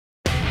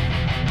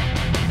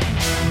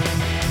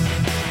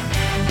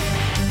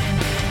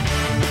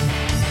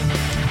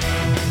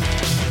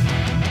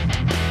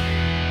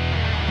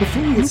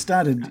Before we get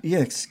started,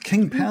 yes,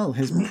 King Pal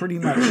has pretty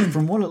much,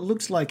 from what it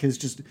looks like, has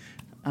just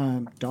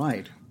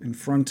died in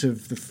front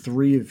of the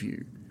three of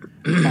you.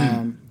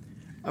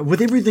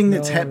 With everything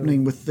that's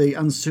happening, with the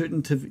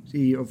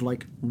uncertainty of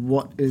like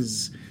what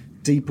is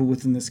deeper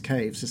within this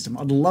cave system,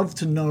 I'd love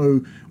to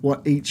know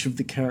what each of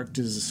the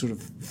characters is sort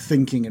of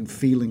thinking and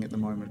feeling at the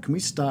moment. Can we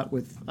start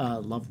with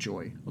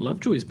Lovejoy?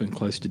 Lovejoy's been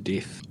close to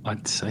death,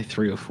 I'd say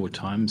 3 or 4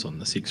 times on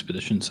this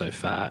expedition so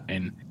far,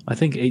 and I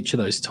think each of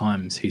those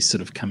times he's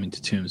sort of coming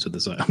to terms with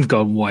his own. I've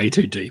gone way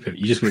too deep.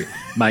 You just went,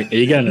 mate, are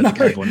you going to the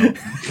cave or not?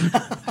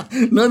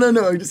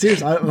 No.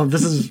 Seriously,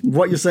 this is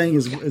what you're saying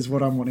is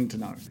what I'm wanting to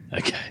know.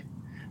 Okay.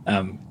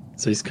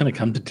 So he's kind of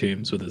come to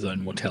terms with his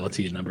own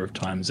mortality a number of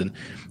times, and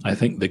I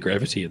think the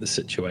gravity of the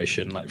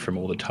situation, like from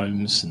all the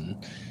tomes and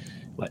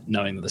like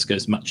knowing that this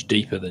goes much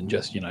deeper than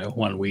just,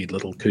 one weird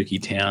little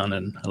kooky town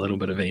and a little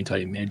bit of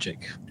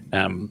anti-magic.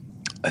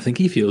 I think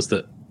he feels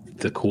that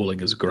the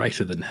calling is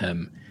greater than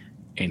him,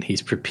 and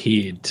he's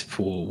prepared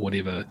for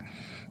whatever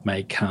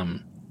may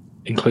come,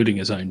 including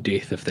his own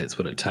death if that's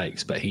what it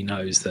takes. But he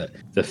knows that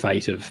the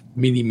fate of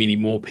many, many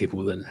more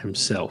people than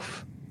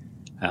himself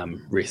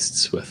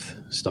rests with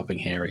stopping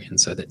Harry, and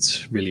so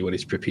that's really what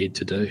he's prepared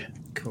to do.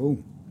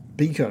 Cool.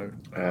 Biko.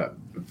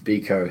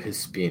 Biko has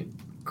spent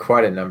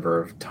quite a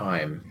number of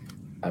time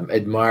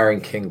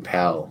admiring King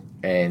Pal,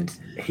 and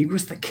he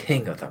was the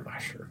king of the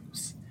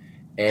mushrooms,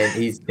 and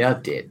he's now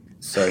dead.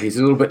 So he's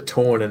a little bit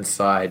torn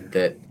inside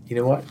that, you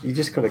know what, you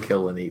just got to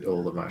kill and eat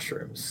all the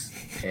mushrooms.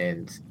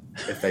 And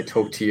if they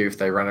talk to you, if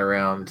they run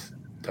around,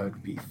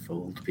 don't be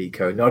fooled,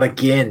 Biko. Not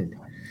again.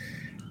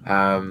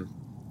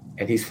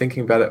 And he's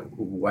thinking about it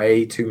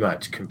way too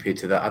much compared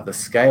to the other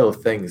scale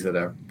of things that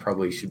are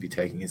probably should be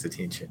taking his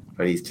attention.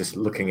 But he's just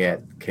looking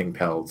at King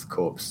Pal's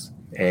corpse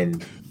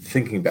and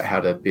thinking about how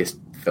to best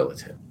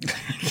fillet him.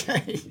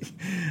 Okay.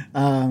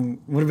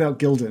 What about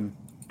Gildan?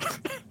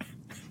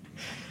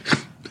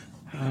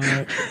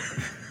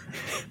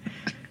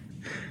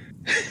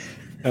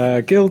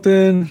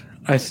 Gildan,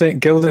 I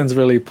think Gildan's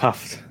really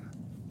puffed.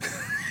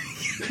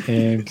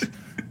 And...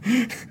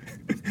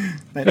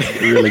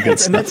 That's really good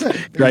stuff.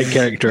 Great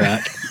character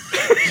arc.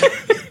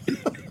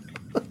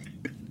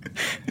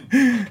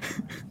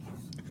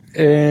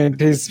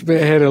 And he's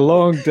had a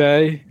long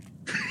day,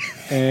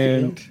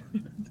 and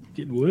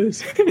getting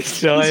worse. He's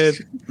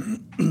tired.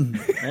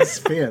 That's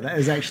fair. That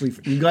is actually.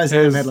 You guys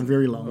have had a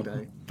very long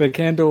day. The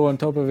candle on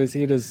top of his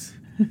head is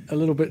a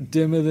little bit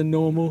dimmer than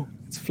normal.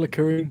 It's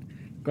flickering,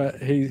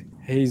 but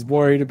he's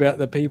worried about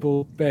the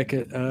people back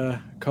at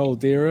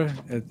Kalderra,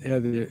 how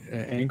they're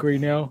angry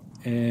now.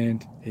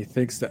 And he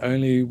thinks the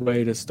only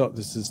way to stop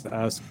this is to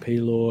ask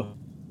Pelor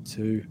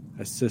to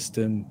assist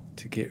him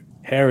to get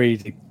Harry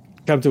to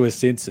come to his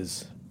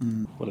senses.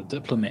 What a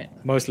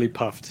diplomat. Mostly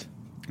puffed.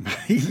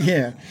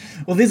 Yeah.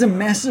 Well, there's a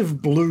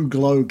massive blue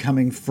glow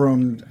coming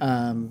from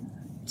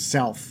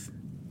south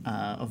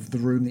of the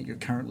room that you're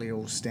currently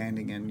all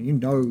standing in. You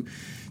know,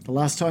 the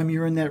last time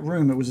you were in that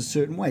room, it was a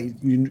certain way.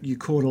 You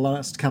caught a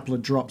last couple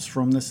of drops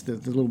from this, the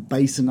little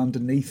basin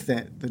underneath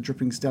that, the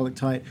dripping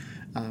stalactite.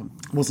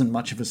 Wasn't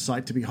much of a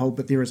sight to behold,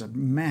 but there is a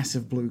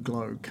massive blue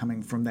glow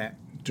coming from that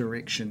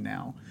direction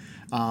now.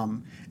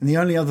 And the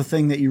only other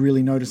thing that you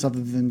really notice,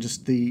 other than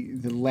just the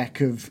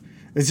lack of,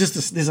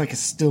 there's like a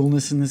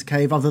stillness in this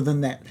cave. Other than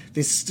that,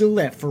 there's still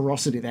that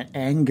ferocity, that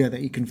anger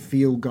that you can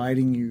feel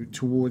guiding you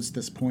towards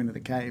this point of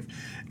the cave.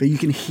 But you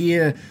can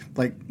hear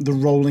like the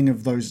rolling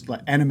of those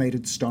like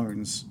animated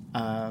stones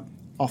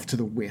off to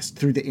the west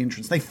through the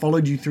entrance. They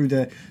followed you through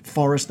the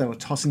forest. They were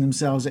tossing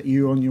themselves at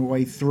you on your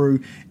way through,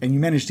 and you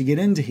managed to get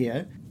into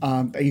here.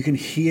 But you can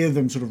hear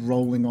them sort of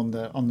rolling on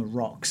the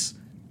rocks.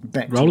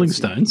 Rolling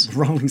stones.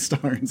 Rolling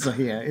stones are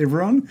here.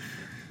 Everyone.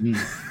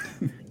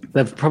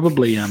 They've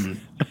probably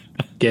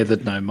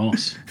gathered no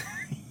moss.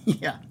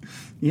 Yeah.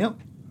 Yep.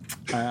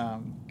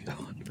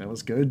 That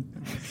was good.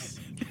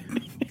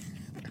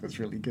 That was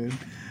really good.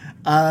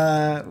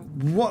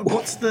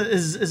 What's the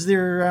is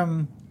there?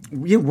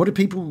 What do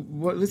people?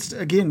 Let's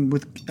again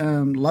with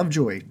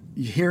Lovejoy.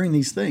 You're hearing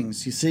these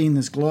things. You're seeing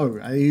this glow.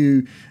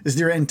 Is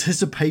there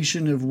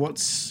anticipation of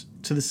what's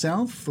to the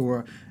south,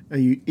 or are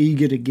you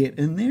eager to get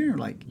in there?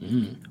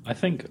 I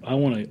think I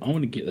want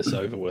to get this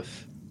over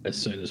with as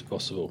soon as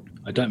possible.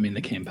 I don't mean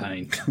the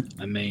campaign.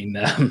 I mean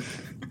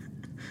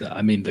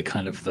the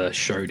kind of the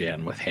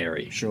showdown with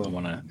Harry. Sure. I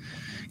want to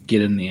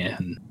get in there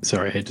and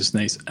sorry, I had to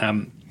sneeze.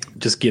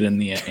 Just get in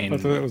there and I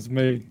thought that was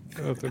me.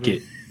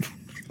 Get.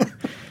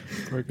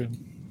 Broken.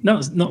 No,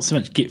 it's not so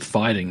much get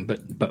fighting,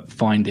 but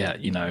find out,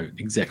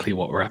 exactly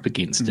what we're up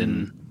against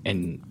and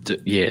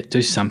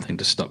do something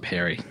to stop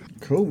Harry.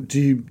 Cool. Do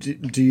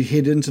you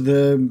head into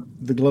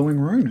the glowing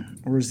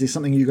room, or is there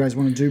something you guys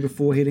want to do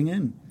before heading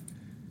in?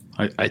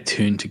 I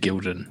turn to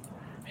Gildan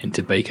and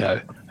to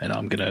Biko, and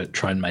I'm going to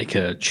try and make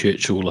a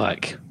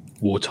Churchill-like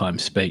wartime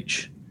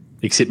speech,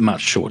 except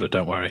much shorter,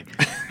 don't worry.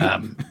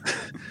 I'm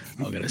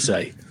going to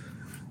say,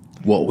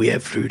 what we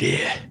have through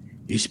there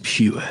is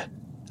pure,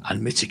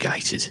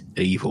 unmitigated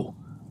evil,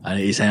 and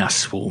it is our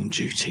sworn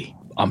duty.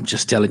 I'm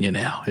just telling you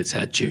now, it's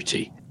our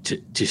duty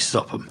to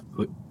stop him.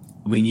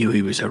 We knew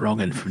he was a wrong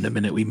 'un from the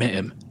minute we met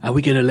him. Are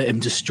we going to let him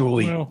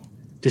destroy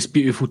this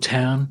beautiful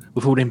town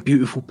with all them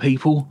beautiful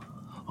people?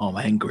 I'm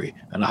angry,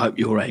 and I hope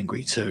you're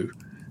angry too.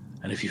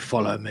 And if you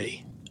follow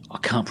me, I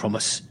can't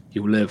promise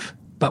you'll live,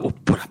 but we'll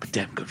put up a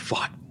damn good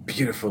fight.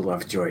 Beautiful,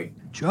 Lovejoy.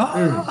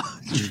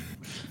 George!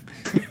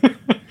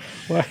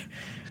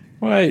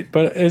 Wait,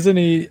 but isn't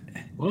he...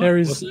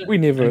 Harry's... We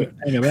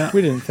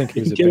didn't think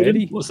he was a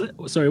baddie. What's that,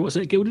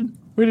 Gildan?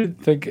 We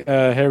didn't think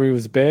Harry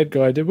was a bad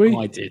guy, did we?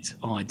 I did.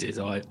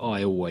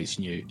 I always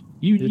knew.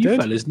 You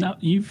fellas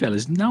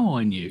know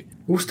I knew.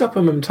 We'll stop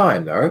him in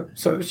time, though,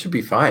 so it should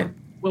be fine.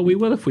 Well, we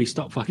will if we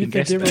stop fucking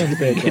guessing.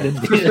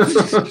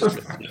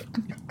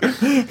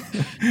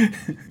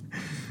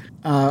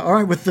 All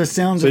right, with the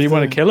sounds. So you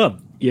want to kill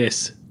him?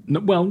 Yes.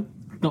 No,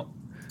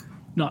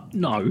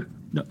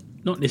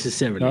 not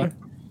necessarily. No?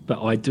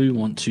 But I do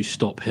want to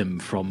stop him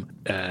from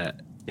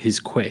his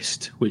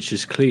quest, which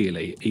is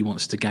clearly he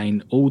wants to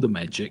gain all the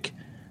magic,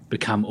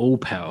 become all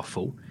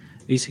powerful.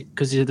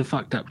 Because he's the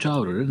fucked up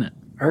childhood, isn't it?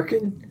 I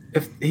reckon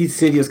if he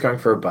said he was going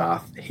for a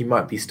bath, he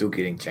might be still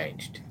getting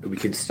changed. We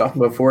can stop him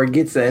before he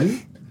gets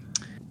in.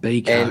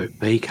 Biko.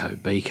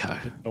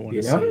 I want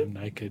to see him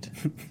naked.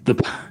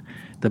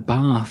 The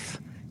bath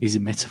is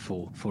a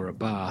metaphor for a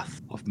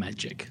bath of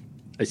magic.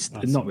 It's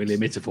not really a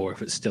metaphor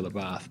if it's still a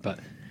bath, but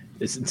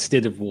it's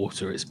instead of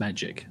water, it's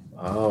magic.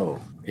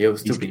 Oh, he'll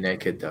still be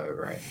naked though,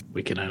 right?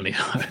 We can only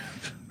hope.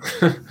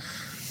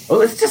 Well,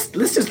 let's just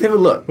have a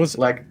look.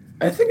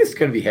 I think it's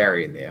going to be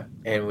Harry in there,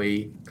 and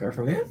we go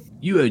from there.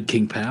 You heard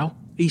King Pao.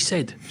 He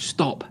said,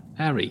 "Stop,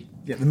 Harry."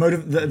 Yeah,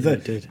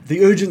 the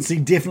urgency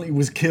definitely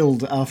was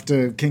killed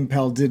after King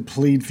Pal did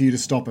plead for you to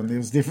stop him. There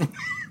was definitely.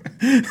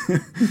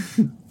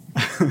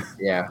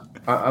 Yeah,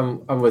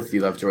 I'm with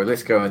you, Lovejoy.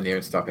 Let's go in there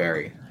and stop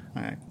Harry.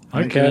 All right.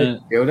 Okay.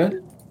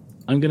 Gildan?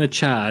 I'm going to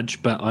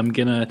charge, but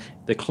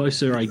the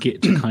closer I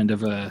get to kind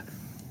of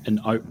an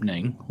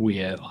opening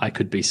where I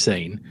could be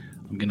seen,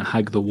 I'm going to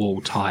hug the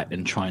wall tight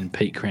and try and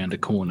peek around a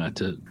corner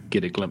to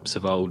get a glimpse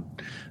of old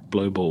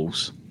blue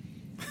balls.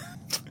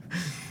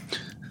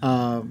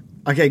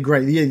 Okay,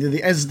 great. Yeah,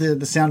 as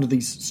the sound of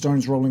these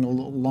stones rolling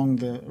along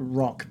the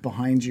rock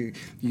behind you,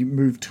 you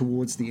move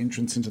towards the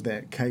entrance into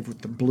that cave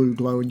with the blue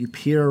glow, and you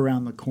peer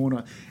around the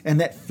corner,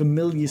 and that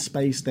familiar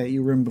space that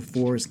you were in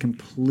before is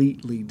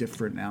completely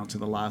different now to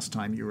the last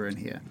time you were in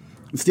here.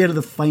 Instead of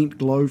the faint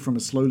glow from a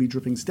slowly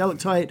dripping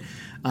stalactite,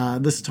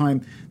 this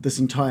time this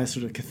entire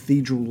sort of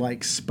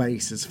cathedral-like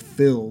space is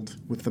filled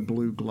with the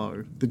blue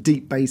glow. The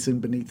deep basin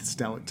beneath the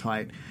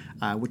stalactite,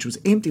 which was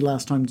empty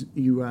last time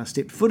you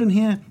stepped foot in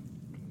here,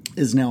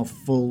 is now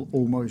full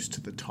almost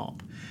to the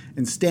top.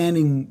 And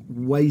standing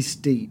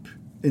waist deep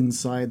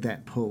inside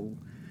that pool,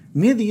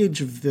 near the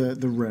edge of the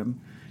rim,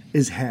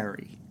 is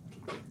Harry.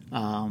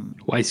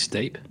 Waist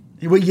deep?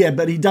 Well, yeah,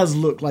 but he does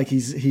look like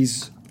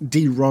he's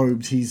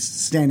derobed. He's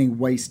standing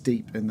waist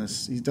deep in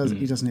this. He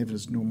doesn't have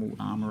his normal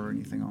armor or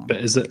anything on.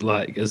 But is the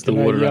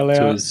water up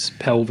to his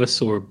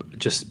pelvis or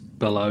just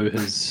below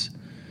his...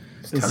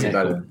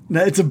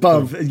 No, it's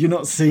above. You're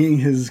not seeing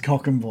his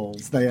cock and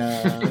balls. They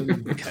are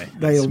okay.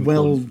 They are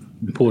well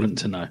important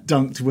to know.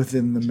 Dunked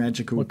within the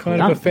magical. What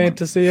kind of a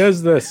fantasy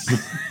is this?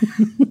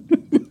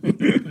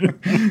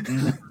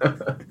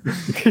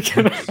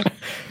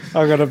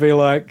 I'm gonna be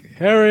like,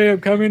 Harry,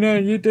 I'm coming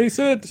in. You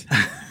decent?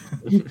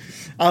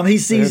 He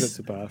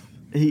sees.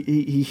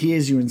 He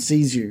hears you and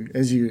sees you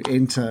as you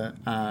enter.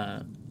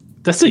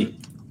 Does he?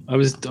 I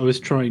was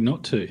trying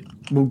not to.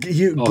 Well,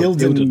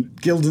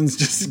 Gildan's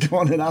just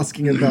gone and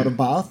asking about a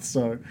bath.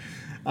 So,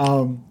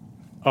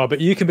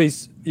 but you could be.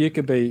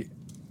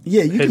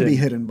 Yeah, you can be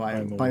hidden by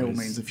all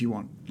means if you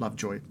want,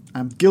 Lovejoy.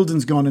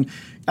 Gildan's gone,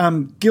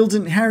 and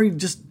Gildan, Harry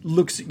just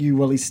looks at you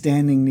while he's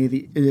standing near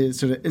the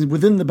sort of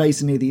within the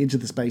basin, near the edge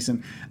of this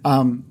basin,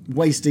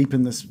 waist deep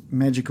in this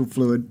magical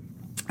fluid,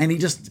 and he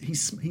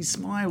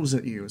smiles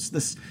at you. It's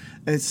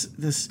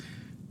this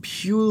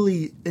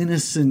purely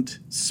innocent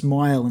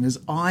smile, and his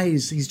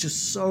eyes, he's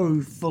just so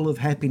full of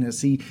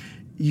happiness.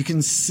 You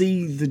can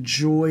see the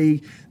joy.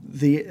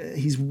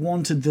 He's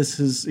wanted this.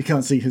 You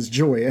can't see his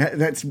joy.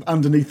 That's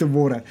underneath the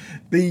water.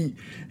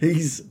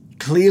 He's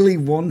clearly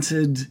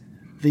wanted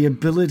the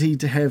ability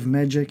to have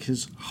magic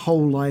his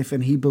whole life,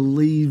 and he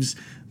believes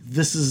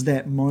this is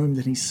that moment.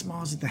 And he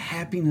smiles at the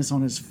happiness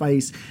on his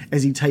face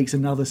as he takes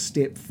another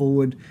step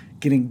forward,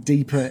 getting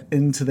deeper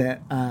into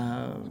that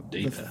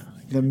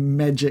the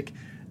magic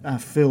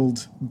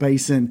filled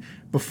basin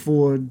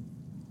before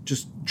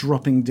just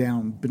dropping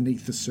down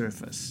beneath the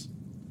surface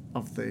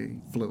of the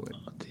fluid.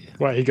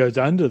 Right, he goes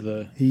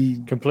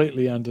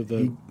completely under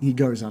the he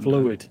goes under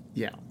fluid.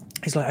 Yeah,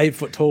 he's like 8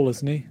 foot tall,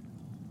 isn't he?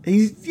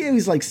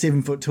 He's like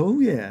 7 foot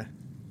tall. Yeah,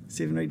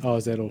 7, 8. Oh,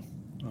 is that all?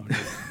 Oh, okay.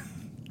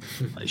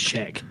 Like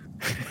Shaq.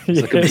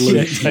 It's like a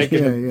blue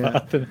taking a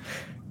bath.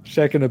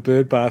 Shaq in a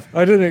bird bath.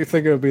 I didn't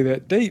think it would be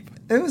that deep.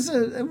 I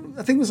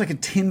think it was like a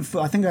 10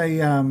 foot. I think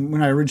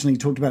when I originally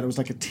talked about it, it was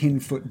like a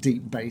 10-foot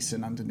deep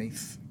basin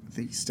underneath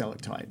the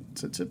stalactite.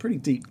 So it's a pretty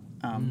deep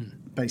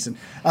basin.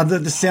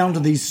 The sound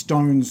of these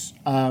stones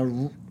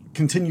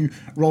continue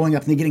rolling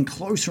up, and they're getting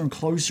closer and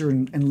closer,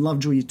 and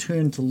Lovejoy, you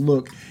turn to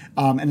look,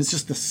 and it's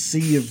just the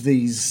sea of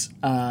these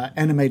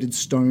animated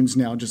stones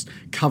now just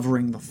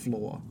covering the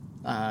floor,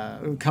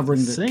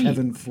 covering the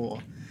cavern floor.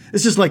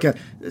 It's just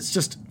it's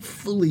just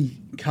fully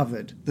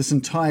covered. This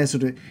entire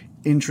sort of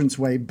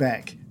entranceway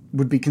back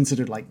would be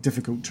considered like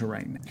difficult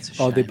terrain.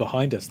 Oh, they're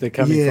behind us. They're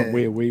coming from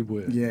where we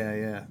were.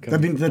 Yeah.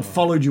 They've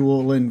followed you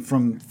all in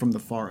from the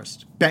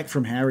forest, back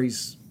from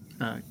Harry's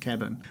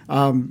cabin.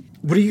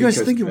 What are you guys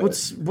thinking?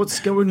 What's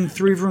going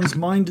through everyone's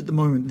mind at the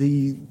moment?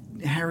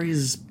 Harry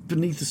is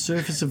beneath the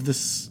surface of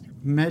this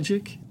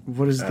magic.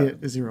 What is there?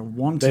 Is there a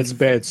want? That's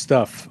bad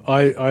stuff.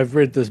 I've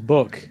read this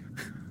book,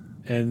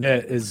 and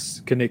that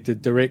is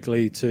connected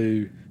directly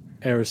to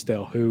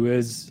Aristal, who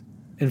is,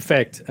 in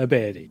fact, a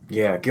baddie.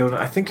 Yeah, Gilden,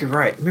 I think you're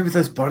right. Remember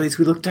those bodies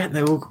we looked at and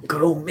they all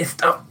got all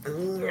messed up?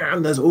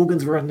 And those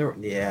organs were in there.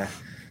 Yeah.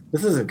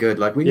 This isn't good.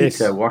 Like, we need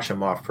to wash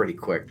them off pretty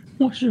quick.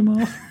 Wash them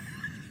off.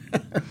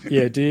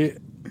 Yeah, do you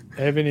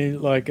have any,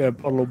 like, a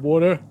bottle of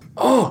water?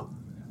 Oh,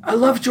 I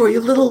love Joy,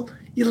 your little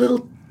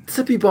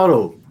sippy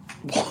bottle.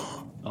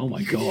 Oh my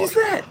You god! could use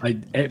that. I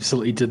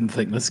absolutely didn't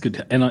think this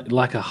could. And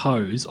like a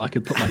hose, I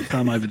could put my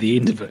thumb over the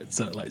end of it,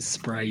 so it like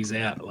sprays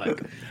out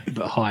like a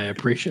bit higher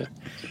pressure.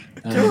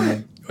 Do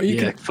it. Or you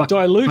can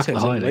dilute it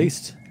at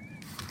least.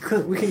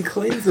 We can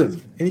cleanse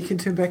him, and he can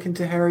turn back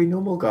into Harry,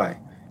 normal guy.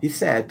 He's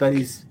sad, but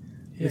he's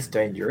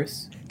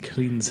dangerous.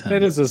 Cleanse him.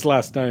 That is his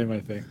last name,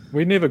 I think.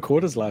 We never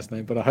caught his last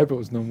name, but I hope it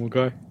was normal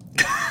guy.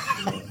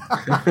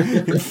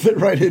 It'd fit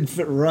right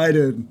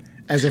in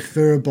as a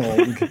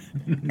furball.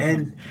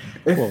 And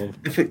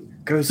if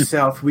it goes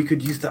south, we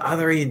could use the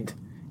other end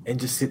and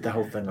just set the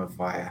whole thing on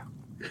fire.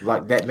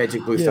 Like that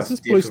magic blue stuff. Is this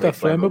blue stuff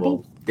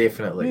flammable?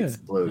 Definitely, Yeah. it's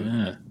blue.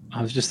 Yeah.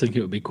 I was just thinking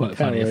it would be quite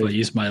funny if I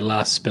used my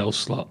last spell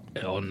slot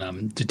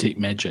on detect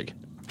magic.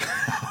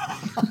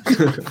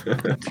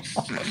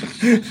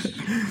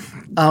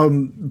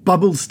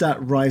 Bubbles start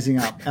rising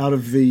up out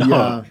of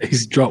the.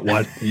 He's dropped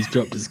one. He's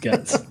dropped his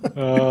guts.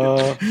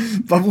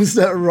 Bubbles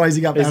start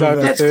rising up out of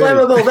the. That's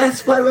flammable.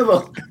 That's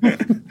flammable.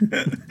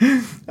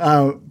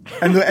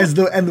 And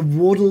the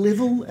water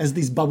level, as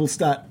these bubbles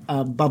start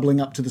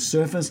bubbling up to the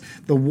surface,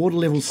 the water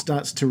level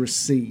starts to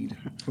recede.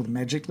 Or the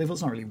magic level,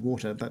 it's not really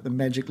water, but the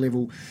magic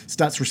level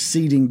starts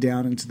receding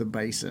down into the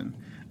basin.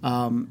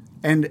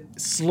 And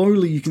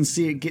slowly you can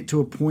see it get to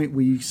a point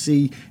where you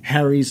see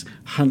Harry's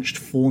hunched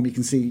form. You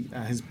can see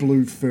his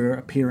blue fur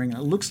appearing. And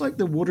it looks like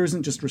the water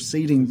isn't just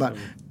receding, but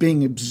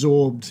being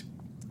absorbed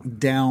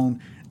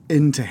down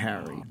into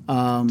Harry.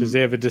 Does he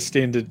have a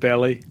distended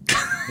belly?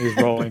 He's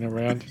rolling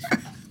around.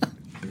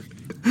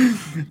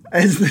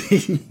 As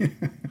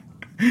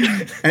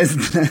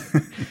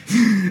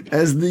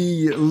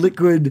the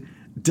liquid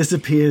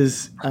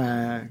disappears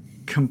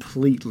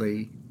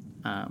completely.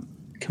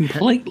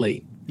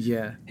 Completely.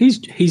 Yeah.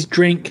 He's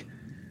drank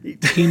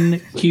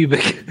 10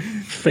 cubic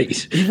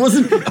feet. He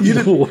wasn't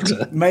of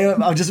water.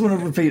 I just want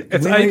to repeat.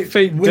 It's 8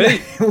 feet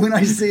deep. When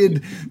I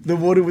said the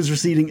water was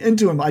receding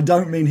into him, I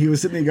don't mean he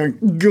was sitting there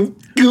going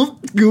gulp,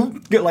 gulp,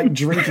 gulp, like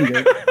drinking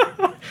it.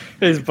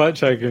 He's butt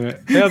choking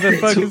it. How the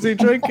fuck is he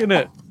drinking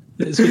it?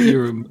 That's what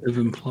you have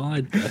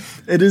implied, though.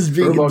 It is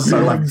being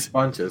absorbed. Like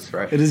sponges,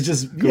 right? It is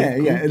just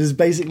It is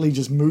basically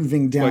just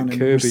moving down like and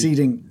Kirby.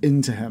 receding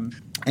into him.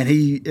 And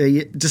he,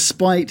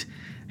 despite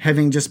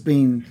having just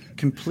been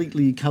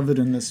completely covered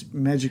in this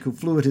magical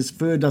fluid, his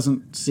fur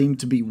doesn't seem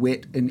to be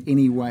wet in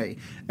any way,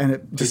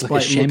 and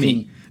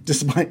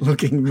despite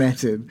looking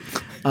matted,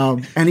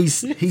 and he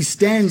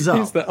stands up.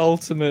 He's the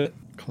ultimate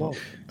clock.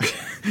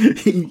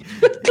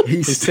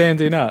 He's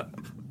standing up.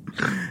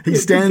 He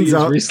stands His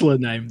up. wrestler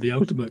name, the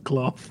Ultimate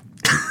Cloth.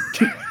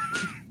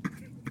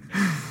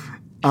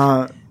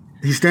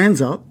 He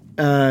stands up,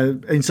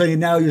 and so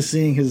now you're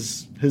seeing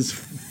his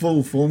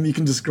full form. You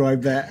can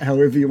describe that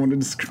however you want to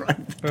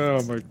describe it.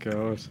 Oh my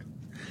god!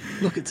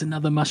 Look, it's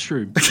another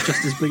mushroom,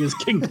 just as big as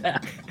King Pao,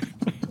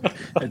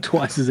 and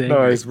twice as angry.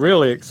 No, he's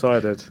really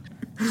excited.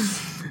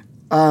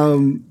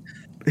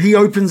 He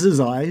opens his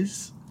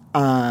eyes,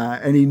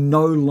 and he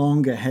no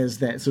longer has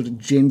that sort of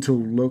gentle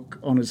look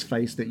on his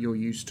face that you're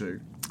used to.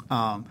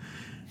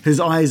 His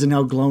eyes are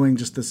now glowing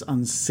just this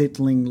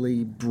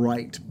unsettlingly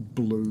bright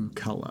blue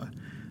color.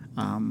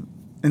 And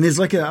there's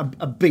like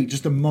a beat,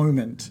 just a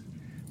moment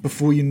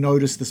before you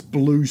notice this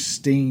blue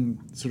steam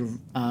sort of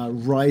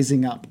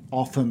rising up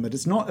off him, but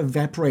it's not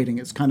evaporating,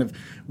 it's kind of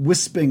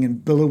wisping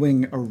and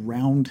billowing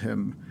around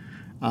him.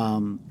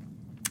 And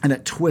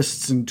it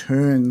twists and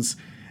turns,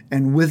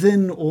 and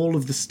within all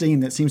of the steam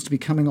that seems to be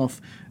coming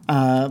off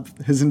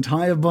his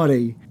entire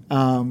body,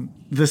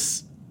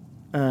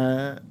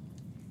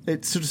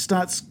 it sort of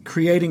starts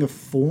creating a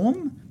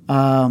form,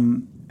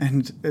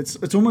 and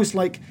it's almost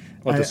like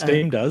What the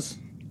steam does.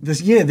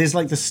 There's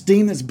like the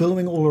steam that's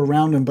billowing all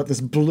around him, but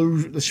this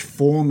bluish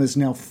form is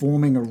now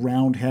forming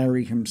around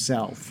Harry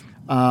himself.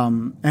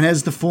 And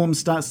as the form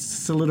starts to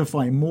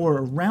solidify more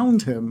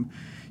around him,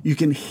 you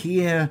can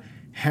hear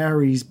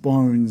Harry's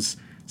bones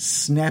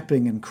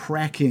snapping and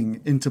cracking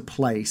into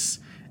place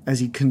as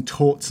he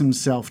contorts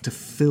himself to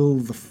fill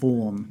the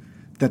form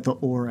that the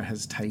aura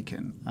has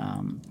taken.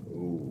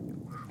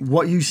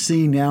 What you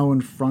see now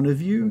in front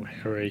of you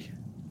Harry.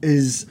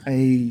 is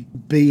a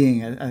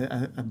being,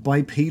 a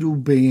bipedal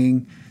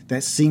being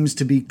that seems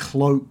to be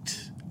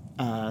cloaked.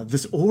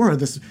 This aura,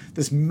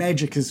 this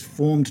magic has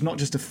formed not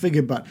just a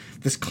figure, but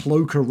this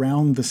cloak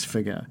around this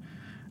figure.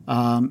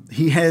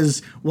 He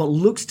has what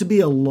looks to be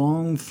a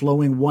long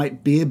flowing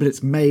white beard, but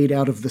it's made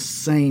out of the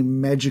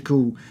same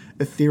magical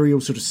ethereal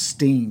sort of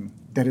steam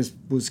that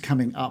was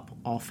coming up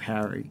off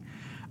Harry.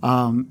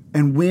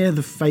 And where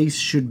the face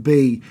should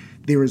be,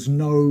 there is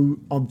no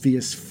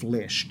obvious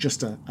flesh,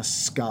 just a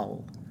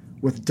skull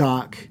with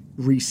dark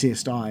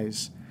recessed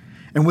eyes.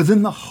 And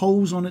within the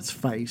holes on its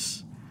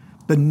face,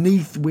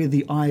 beneath where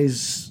the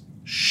eyes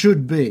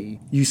should be,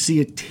 you see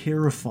a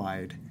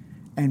terrified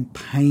and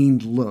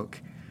pained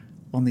look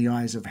on the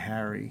eyes of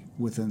Harry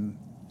within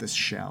this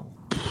shell.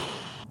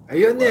 Are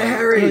you in there,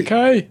 Harry?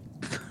 Okay.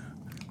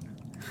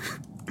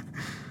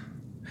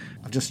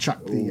 I've just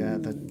chucked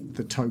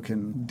the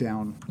token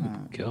down.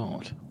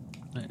 God,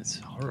 that's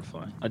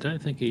horrifying. I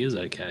don't think he is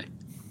okay.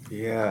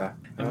 Yeah.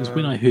 It was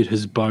when I heard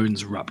his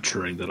bones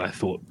rupturing that I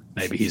thought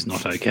maybe he's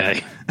not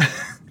okay. I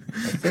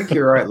think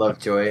you're right,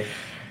 Lovejoy.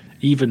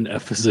 Even a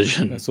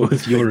physician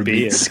with your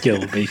immense skill,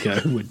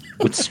 Biko,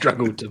 would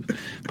struggle to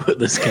put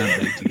this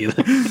kind back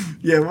together.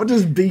 Yeah, what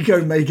does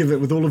Biko make of it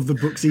with all of the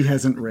books he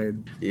hasn't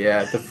read?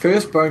 Yeah, the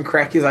first bone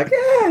crack, he's like,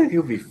 yeah,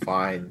 he'll be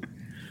fine.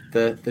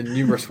 The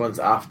numerous ones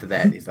after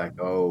that, he's like,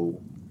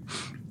 oh,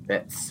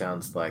 that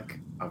sounds like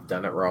I've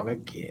done it wrong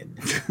again.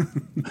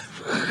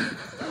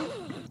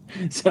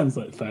 Sounds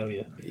like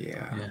failure.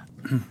 Yeah.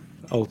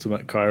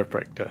 Ultimate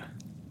chiropractor.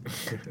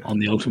 On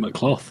the ultimate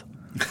cloth.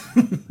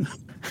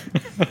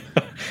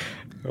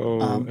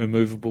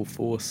 Immovable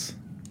force.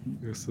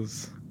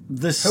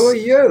 This. Who are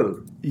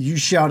you? You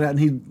shout out, and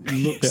he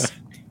looks.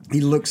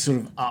 He looks sort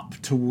of up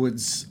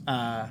towards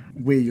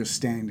where you're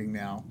standing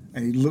now,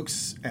 and he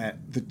looks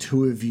at the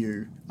two of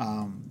you,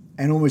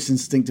 and almost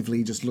instinctively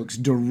he just looks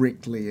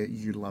directly at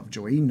you,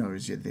 Lovejoy. He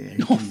knows you're there.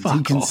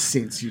 He can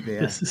sense you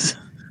there. This is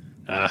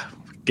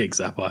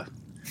gigs up. I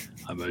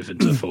move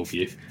into full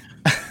view.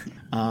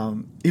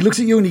 He looks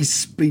at you and he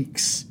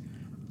speaks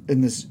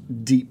in this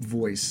deep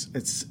voice.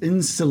 It's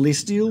in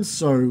Celestial,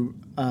 so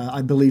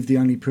I believe the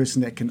only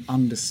person that can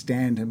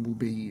understand him will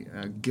be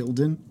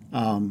Gildan.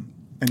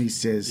 And he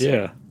says...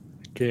 Yeah,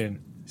 again.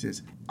 He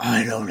says,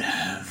 I don't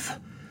have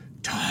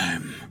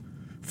time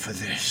for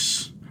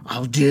this.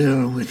 I'll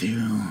deal with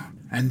you,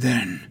 and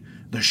then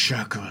the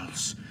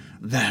shackles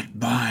that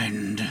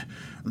bind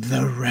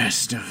the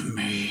rest of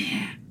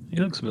me. He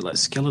looks a bit like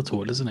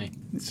Skeletor, doesn't he?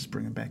 Let's just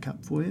bring him back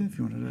up for you if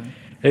you wanted to...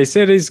 He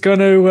said he's going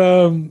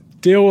to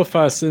deal with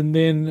us and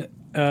then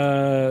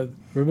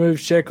remove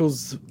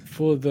shackles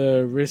for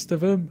the rest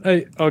of him.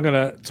 Hey, I'm going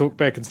to talk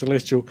back in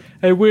Celestial.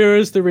 Hey, where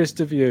is the rest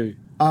of you?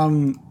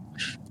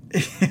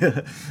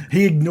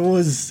 He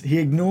ignores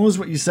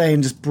what you say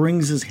and just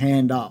brings his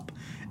hand up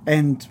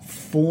and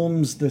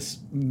forms this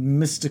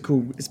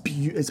mystical... It's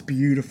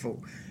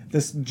beautiful.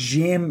 This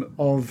gem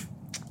of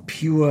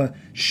pure,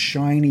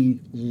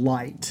 shiny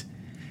light.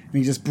 And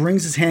he just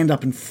brings his hand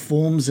up and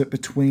forms it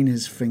between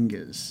his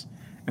fingers.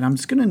 And I'm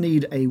just going to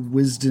need a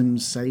wisdom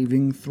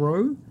saving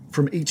throw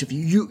from each of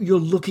you. You're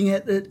looking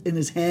at it in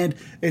his hand.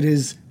 It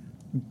is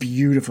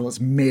beautiful. It's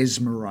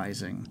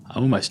mesmerizing. I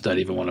almost don't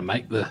even want to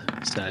make the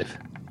save.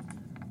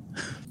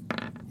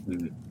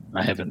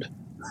 I haven't.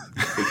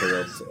 Because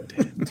that's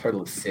a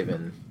total of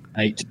 7.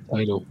 8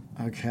 total.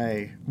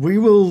 Okay. We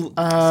will...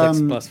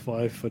 6 plus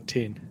 5 for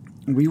 10.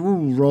 We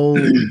will roll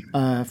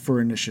for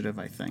initiative,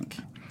 I think.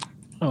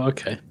 Oh,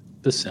 okay.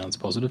 This sounds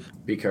positive.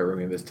 Biko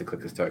remembers to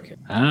click his token.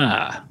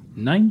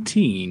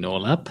 19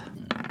 all up.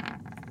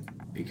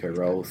 Biko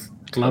rolls.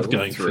 Love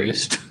going 3.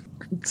 first.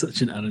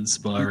 Such an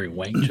uninspiring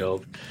wank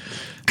job.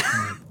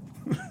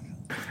 Is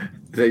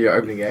that your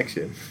opening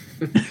action?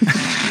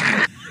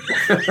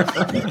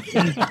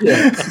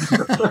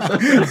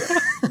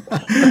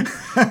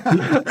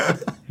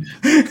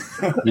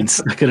 Been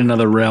stuck in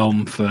another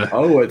realm for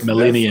It's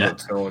millennia.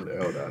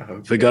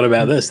 Forgot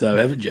about this though,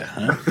 haven't you?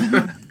 Huh?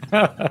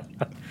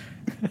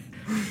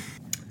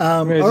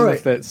 Imagine all right.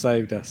 if that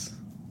saved us.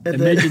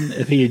 Imagine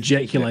if he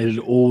ejaculated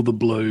all the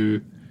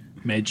blue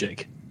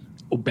magic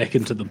or back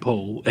into the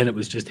pool and it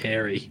was just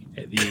Harry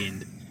at the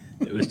end.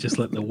 It was just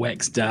like the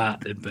wax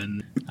dart had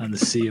been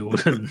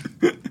unsealed. And,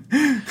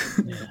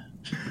 yeah.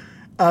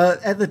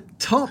 At the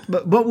top,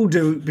 but what we'll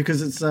do,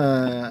 because it's,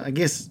 I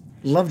guess,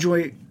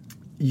 Lovejoy,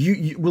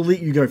 we'll let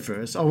you go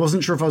first. I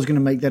wasn't sure if I was going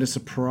to make that a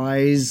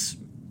surprise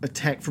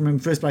attack from him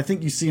first, but I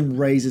think you see him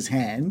raise his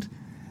hand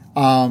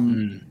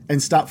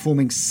and start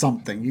forming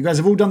something. You guys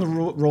have all done the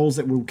rolls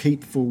that we'll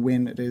keep for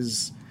when it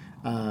is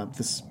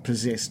this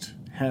possessed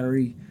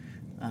Harry.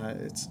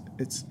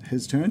 It's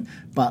his turn,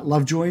 but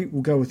Lovejoy,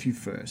 we'll go with you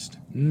first.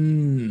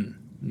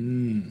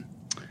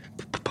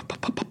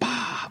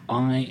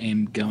 I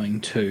am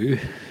going to,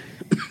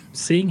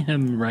 seeing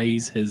him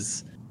raise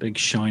his big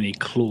shiny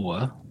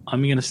claw,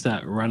 I'm going to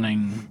start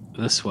running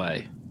this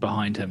way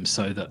behind him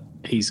so that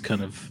he's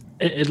kind of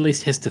at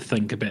least has to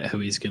think about who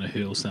he's going to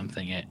hurl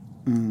something at.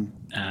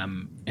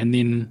 And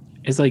then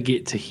as I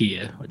get to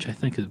here, which I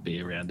think would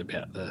be around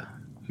about the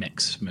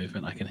max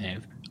movement I can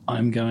have,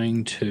 I'm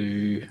going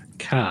to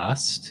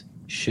cast...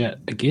 Shit,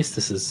 I guess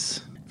this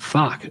is...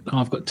 Fuck,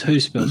 I've got 2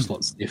 spell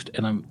slots left,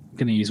 and I'm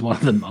going to use one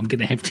of them. I'm going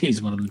to have to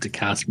use one of them to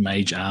cast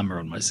Mage Armor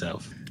on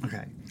myself.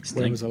 Okay.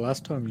 When was the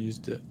last time you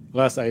used it?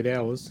 Last 8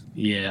 hours?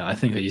 Yeah, I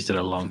think I used it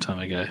a long time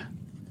ago.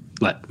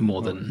 Like,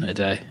 more than a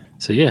day.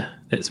 So yeah,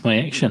 that's my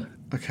action.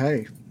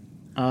 Okay.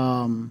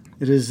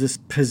 It is this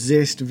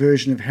possessed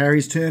version of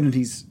Harry's turn, and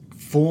he's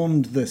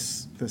formed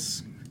this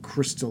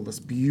crystal, this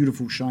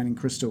beautiful shining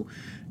crystal.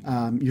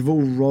 You've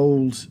all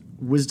rolled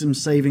wisdom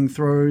saving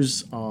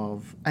throws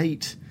of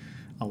 8,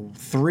 a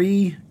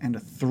 3, and a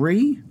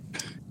 3.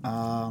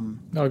 No,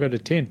 I got a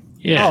 10.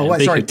 Yeah. Oh,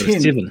 wait, sorry,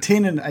 10. 7.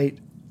 10 and 8.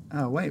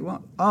 Oh, wait,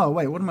 what? Oh,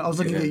 wait, what am I? I was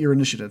looking at your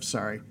initiative,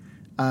 sorry.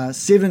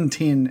 7,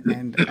 10,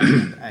 and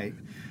 8.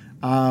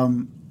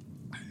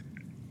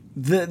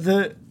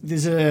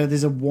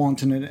 There's a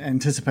want and an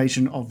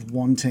anticipation of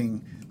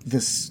wanting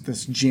this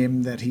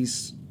gem that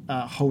he's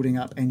holding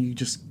up, and you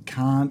just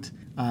can't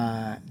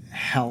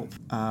help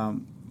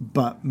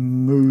but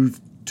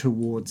move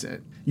towards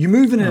it. You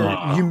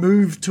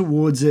move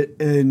towards it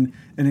in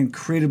an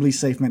incredibly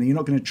safe manner. You're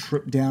not going to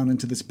trip down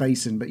into this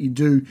basin, but you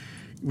do,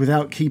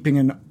 without keeping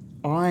an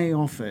eye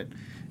off it,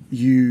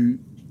 you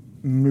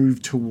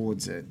move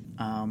towards it.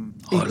 I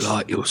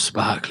like your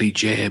sparkly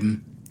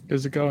gem.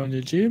 Does it go on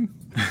your gem?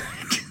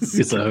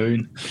 Its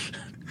own.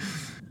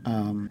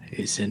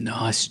 It's a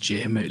nice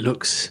gem. It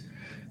looks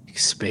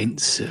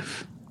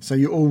expensive. So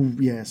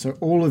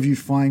all of you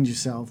find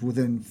yourself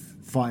within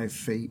 5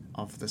 feet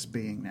of this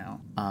being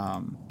now.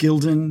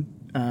 Gildan,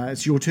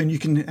 it's your turn. You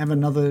can have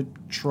another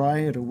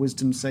try at a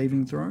wisdom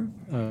saving throw.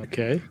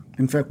 Okay.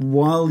 In fact,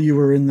 while you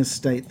are in this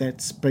state,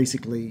 that's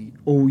basically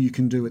all you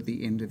can do at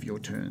the end of your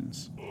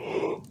turns.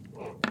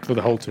 For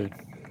the whole turn.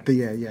 But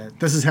yeah.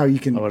 This is how you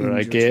can. What did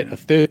I get? Turn. A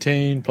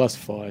 13 plus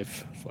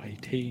 5 for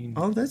 18.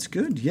 Oh, that's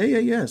good.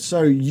 Yeah.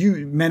 So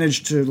you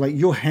managed to, like,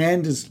 your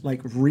hand is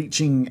like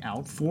reaching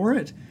out for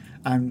it,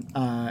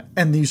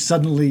 and you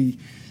suddenly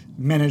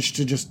manage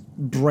to just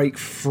break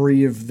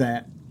free of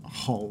that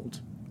hold.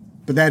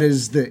 But that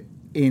is the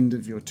end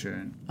of your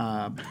turn.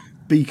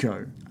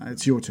 Biko,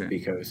 it's your turn.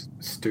 Biko's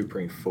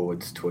stooping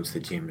forwards towards the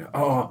gem.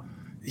 Oh,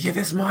 yeah,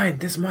 that's mine.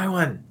 That's my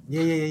one.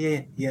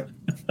 Yeah.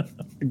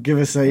 Give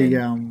us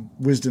a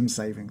wisdom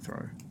saving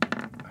throw.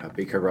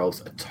 Biko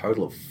rolls a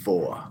total of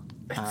 4.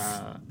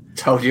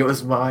 Told you it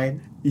was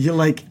mine. You're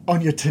like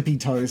on your tippy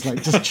toes,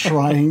 like just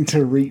trying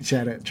to reach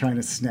at it, trying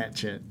to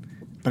snatch it.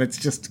 But it's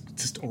just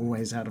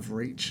always out of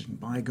reach. And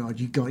by God,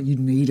 you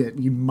need it.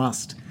 You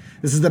must.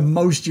 This is the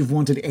most you've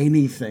wanted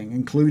anything,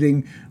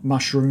 including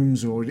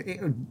mushrooms or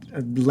a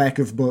lack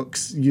of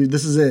books.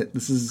 This is it.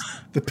 This is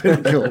the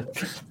pinnacle.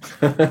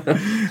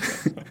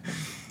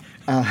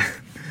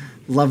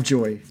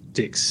 Lovejoy.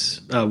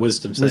 Dex,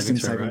 wisdom saving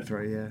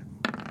throw, yeah.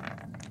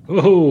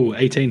 Oh,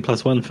 18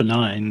 plus 1 for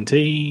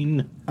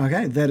 19.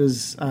 Okay, that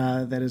is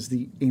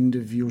the end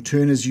of your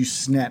turn as you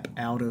snap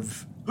out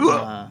of...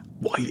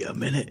 Wait a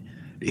minute.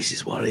 This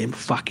is one of them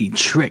fucking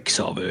tricks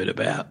I've heard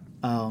about.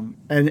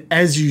 And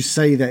as you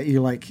say that,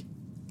 you're like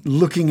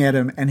looking at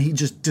him and he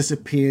just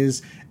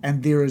disappears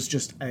and there is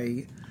just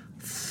a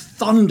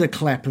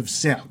thunderclap of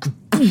sound.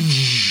 Can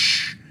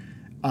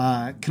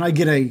I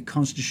get a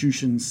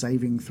Constitution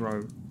saving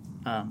throw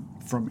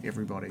from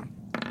everybody?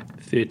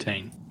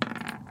 13.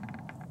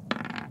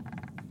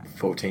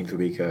 14 for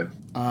Biko.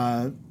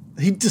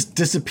 He just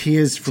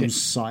disappears from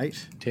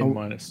sight. 10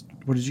 minus.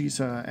 What did you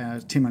say?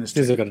 10 minus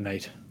 2. Says I got an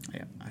 8.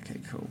 Yeah, okay,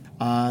 cool.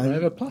 I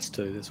have a plus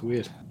 2. That's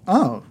weird.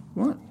 Oh,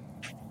 what?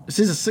 It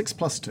says a 6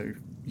 plus 2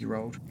 you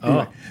rolled.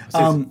 Anyway,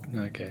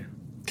 okay.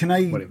 Can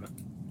I Whatever.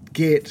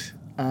 get...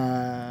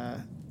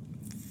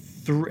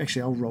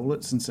 Actually, I'll roll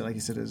it since, like I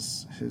said,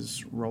 is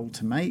his roll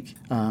to make,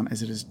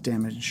 as it is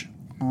damage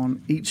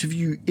on each of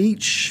you.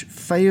 Each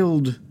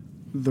failed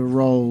the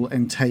roll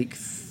and take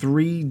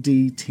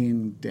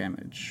 3d10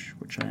 damage,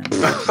 which I am.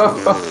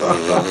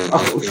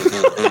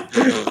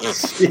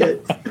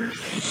 Shit.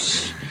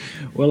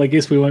 Well, I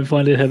guess we won't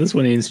find out how this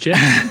one ends, Jack.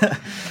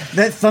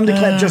 That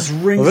thunderclap just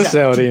rings. Well, that's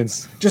how it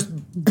ends. Just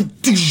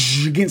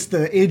against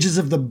the edges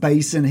of the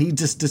basin, he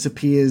just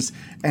disappears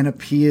and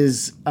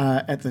appears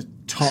at the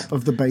top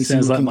of the basin.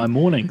 Sounds like my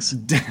mornings.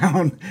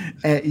 Down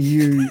at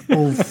you,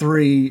 all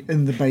three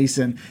in the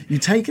basin. You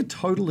take a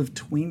total of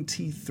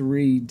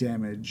 23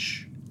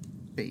 damage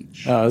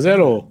each. Oh, is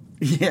that all?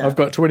 Yeah. I've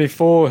got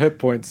 24 hit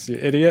points, you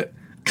idiot.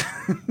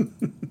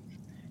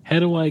 How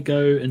do I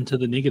go into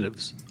the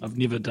negatives? I've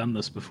never done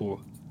this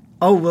before.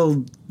 Oh,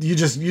 well, you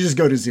just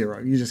go to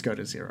 0. You just go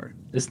to 0.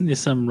 Isn't there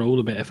some rule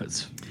about if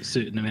it's a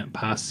certain amount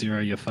past 0,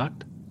 you're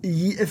fucked?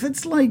 If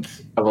it's like...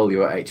 Double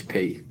your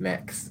HP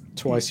max.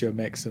 Twice your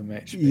maximum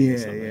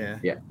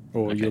HP. Yeah.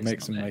 Or Okay, your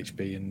maximum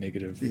HP and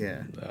negative.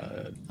 Yeah.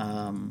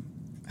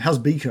 How's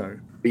Biko?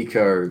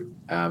 Biko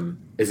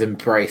is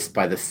embraced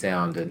by the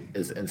sound and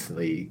is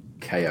instantly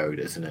KO'd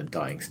as in a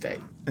dying state.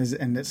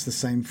 And that's the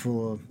same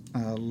for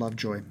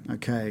Lovejoy.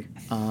 Okay.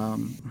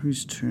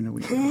 Whose turn are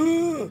we?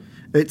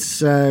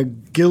 It's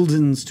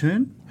Gilden's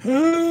turn.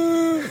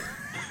 I'm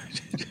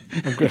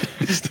going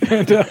to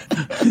stand up.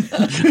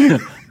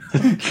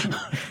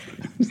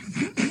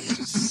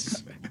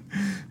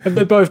 Have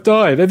they both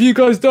died? Have you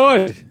guys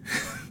died?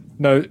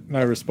 No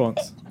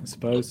response, I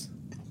suppose.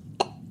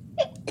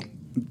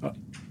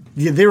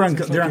 Yeah, they're like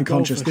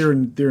unconscious.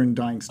 goldfish. They're in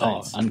dying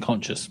states. Oh,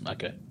 unconscious.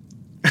 Okay.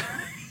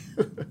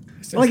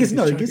 Well, I guess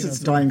it's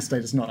dying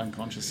state. It's not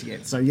unconscious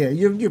yet. So yeah,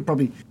 you're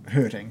probably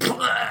hurting.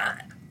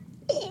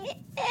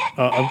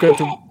 I'm going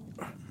to.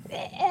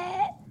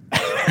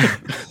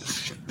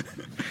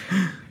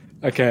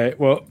 Okay,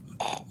 well,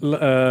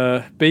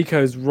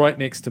 Biko's right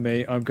next to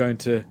me. I'm going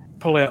to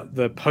pull out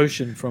the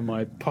potion from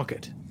my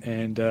pocket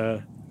and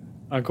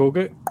uncork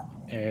it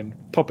and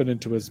pop it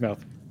into his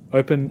mouth.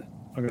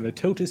 I'm going to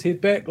tilt his head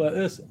back like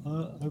this.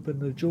 Open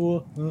the jaw.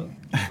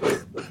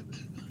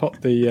 Pop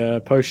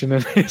the potion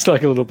in. It's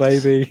like a little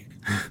baby.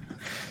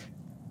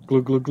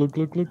 Glug, glug, glug,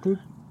 glug, glug, glug.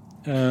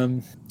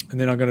 And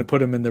then I'm going to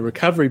put him in the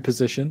recovery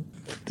position.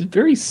 It's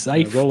very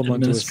safe. Roll him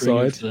onto his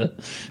side. The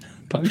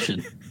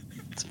potion.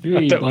 It's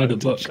very by the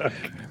book.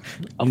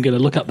 I'm going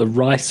to look up the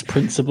rice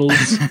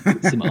principles.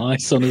 Some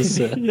ice on his.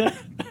 Yeah.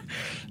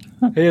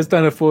 He has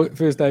done a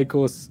first aid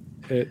course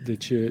at the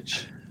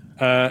church.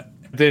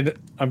 Then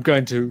I'm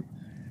going to,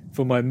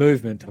 for my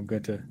movement,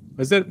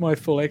 is that my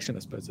full action, I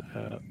suppose?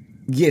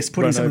 Yes,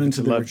 putting someone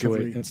into the Lovejoy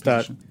recovery and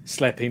start position.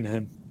 slapping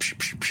him.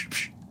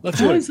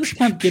 How is this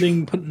cunt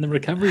getting put in the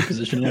recovery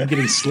position and I'm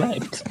getting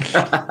slapped?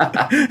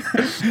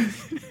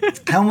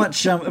 How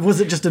much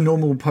was it? Just a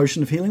normal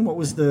potion of healing? What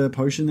was the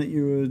potion that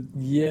you were?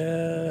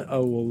 Yeah.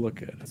 Oh, well,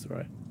 look at it. That's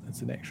right.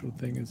 That's an actual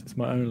thing. It's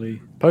my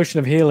only potion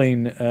of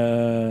healing.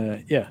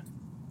 Yeah.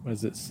 What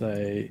does it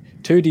say?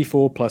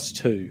 2d4 plus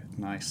 2.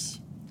 Nice.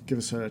 Give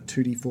us a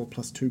 2d4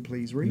 plus 2,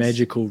 please, Reese.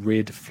 Magical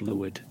red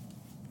fluid.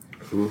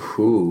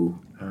 Ooh.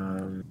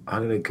 I'm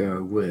going to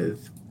go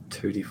with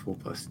 2d4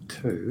 plus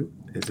 2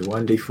 is a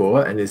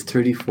 1d4 and is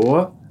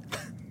 2d4.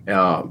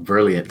 Oh,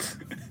 brilliant.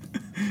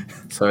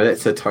 So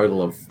that's a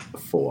total of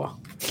 4.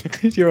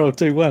 You're all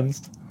 2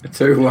 1s.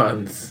 2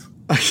 1s.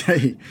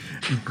 Okay.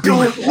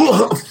 Going,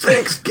 whoa,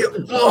 thanks,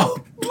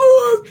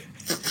 whoa,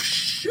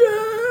 shit.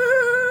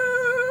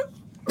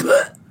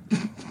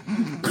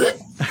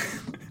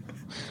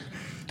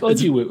 God,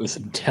 you work with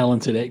some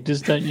talented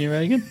actors, don't you,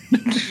 Reagan?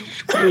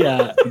 We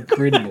are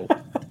incredible.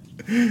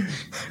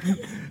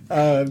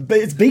 But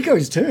it's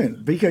Biko's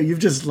turn. Biko, you've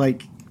just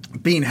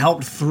been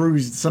helped through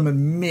some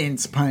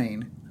immense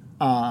pain.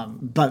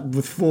 But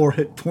with 4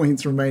 hit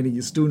points remaining,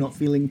 you're still not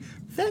feeling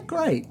that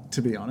great,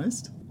 to be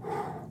honest.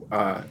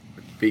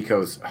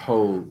 Biko's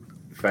whole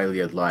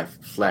failed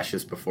life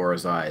flashes before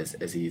his eyes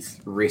as he's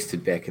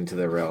rested back into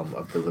the realm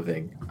of the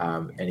living,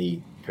 and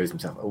he poos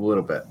himself a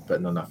little bit,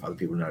 but not enough other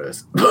people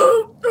notice.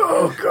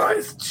 Oh,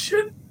 guys,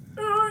 shit.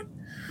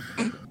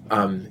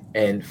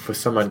 And for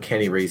some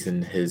uncanny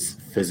reason, his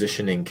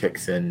physicianing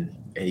kicks in,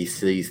 and he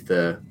sees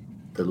the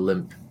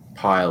limp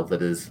pile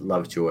that is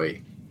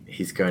Lovejoy.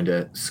 He's going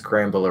to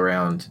scramble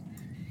around,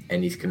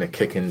 and he's going to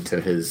kick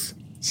into his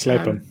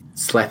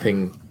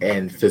slapping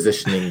and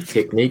physicianing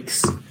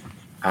techniques,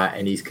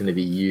 and he's going to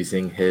be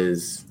using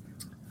his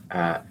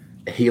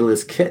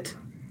healer's kit,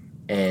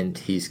 and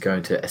he's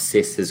going to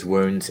assess his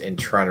wounds and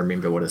try to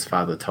remember what his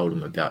father told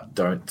him about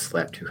don't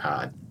slap too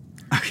hard.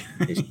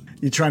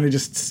 You're trying to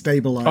just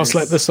stabilize. I'll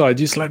slap this side,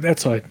 you slap that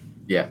side.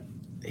 Yeah,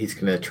 he's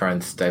going to try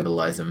and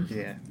stabilize him.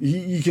 Yeah,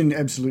 you can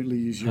absolutely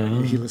use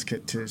your healer's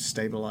kit to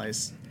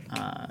stabilize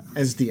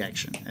as your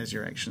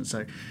action.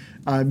 So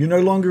you're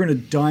no longer in a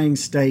dying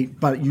state,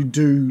 but you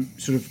do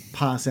sort of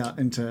pass out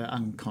into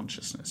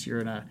unconsciousness. You're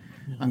in a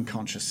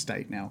unconscious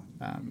state now,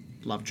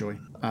 Lovejoy.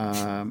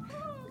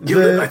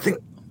 Gilden, I think...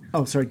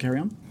 Oh, sorry, carry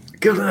on.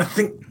 Gilden, I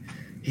think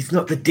he's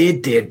not the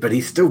dead, but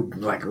he's still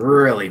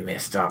really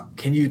messed up.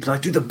 Can you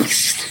do the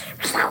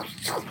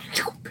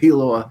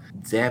peel or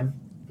zam,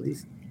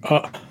 please?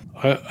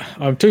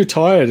 I'm too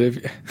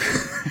tired.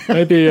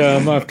 Maybe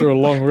after a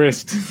long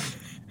rest,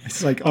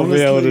 it's like I'll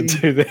be able to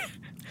do that.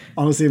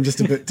 Honestly, I'm just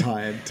a bit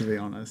tired, to be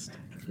honest.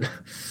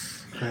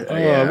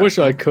 I wish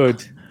I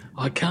could.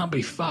 I can't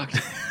be fucked.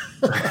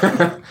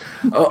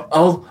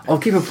 I'll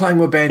keep applying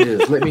more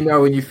bandages. Let me know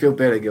when you feel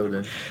better,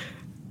 Gilden.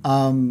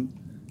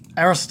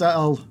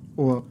 Aristal,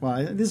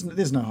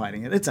 there's no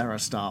hiding it. It's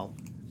Aristal,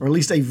 or at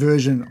least a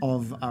version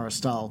of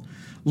Aristal,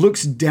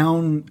 looks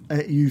down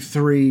at you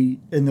 3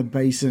 in the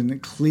basin,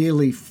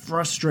 clearly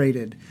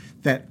frustrated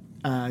that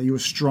you were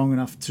strong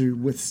enough to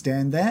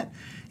withstand that.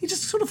 He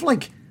just sort of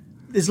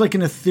there's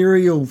an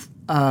ethereal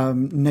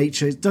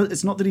nature.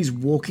 It's not that he's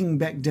walking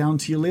back down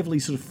to your level. He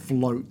sort of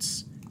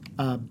floats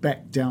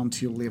back down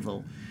to your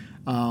level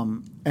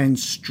and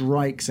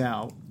strikes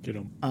out. Get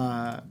him.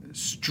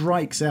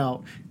 Strikes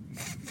out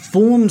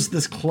forms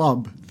this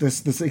club,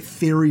 this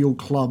ethereal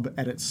club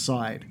at its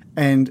side,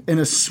 and in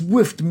a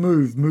swift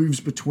move moves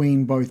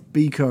between both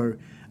Biko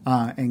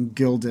and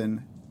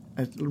Gildan,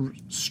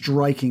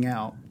 striking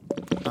out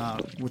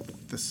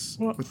with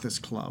this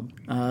club.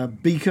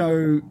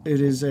 Biko,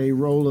 it is a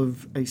roll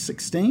of a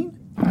 16.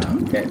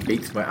 That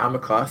beats my armor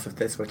class, if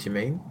that's what you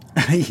mean.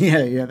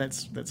 yeah,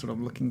 that's what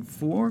I'm looking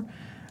for.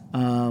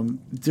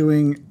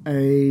 Doing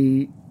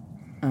a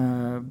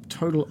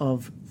total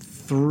of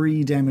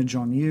 3 damage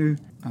on you.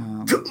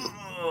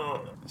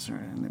 Sorry.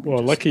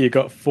 Well, lucky you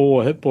got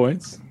 4 hit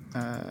points.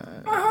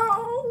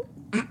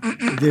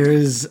 There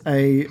is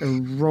a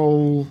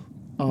roll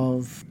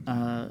of...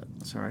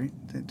 sorry,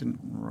 that didn't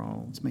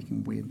roll. It's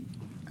making weird,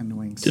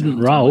 annoying sounds. Didn't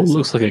roll?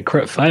 Looks like a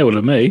crit fail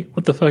to me.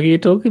 What the fuck are you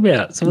talking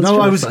about? No,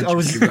 I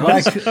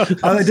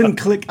didn't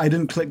click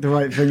the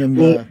right thing in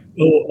the...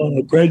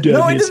 Granddad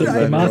No, I here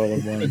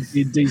didn't.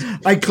 said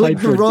I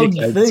clicked the wrong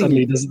thing.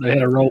 Suddenly doesn't know how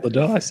to roll the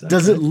dice.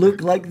 Does it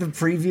look like the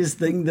previous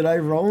thing that I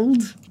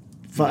rolled?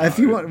 But if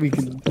you want, we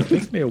can...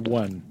 Give me a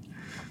 1.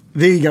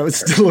 There you go. It's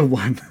still a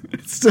 1.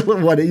 It's still a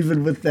 1,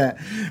 even with that.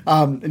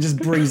 It just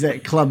brings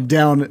that club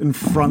down in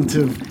front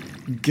of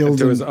Gildan.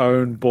 To his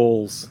own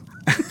balls.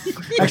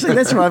 Actually,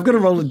 that's right. I've got to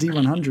roll a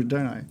D100,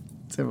 don't I?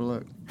 Let's have a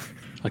look.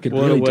 I could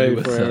What really a way do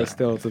with for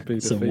Aristal to be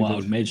some defeated.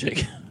 wild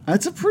magic.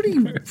 That's a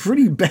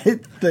pretty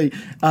bad thing.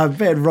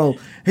 Bad roll.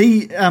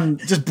 He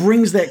just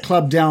brings that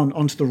club down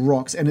onto the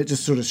rocks, and it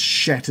just sort of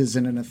shatters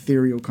in an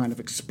ethereal kind of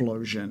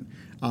explosion.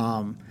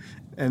 And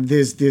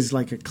there's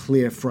like a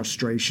clear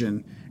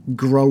frustration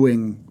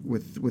growing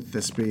with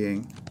this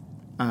being.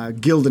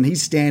 Gildan,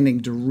 he's standing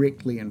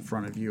directly in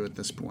front of you at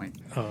this point.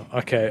 Oh,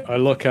 okay. I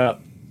look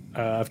up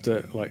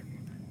after, like,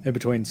 in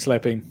between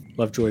slapping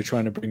Lovejoy,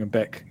 trying to bring him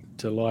back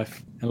to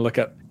life, and look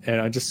up,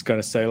 and I'm just going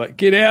to say, like,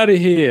 get out of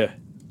here.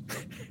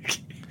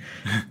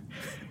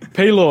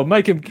 P-Law,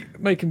 make him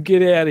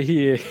get out of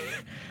here.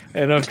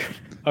 And I'm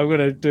going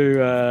to do,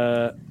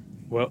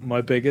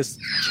 my biggest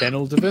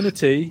channel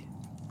divinity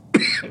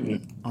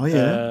Oh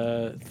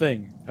yeah.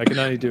 Thing. I can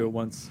only do it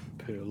once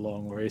per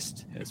long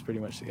rest. It's pretty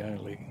much the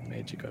only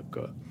magic I've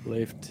got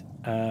left.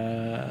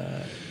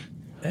 That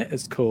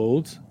is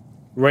called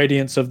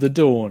Radiance of the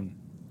Dawn,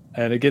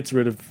 and it gets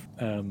rid of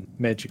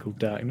magical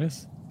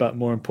darkness. But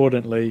more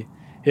importantly,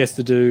 he has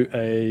to do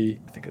I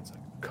think it's a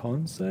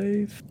con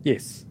save.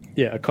 Yes,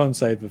 yeah, a con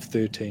save of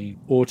 13,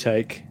 or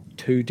take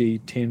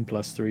 2d10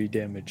 plus 3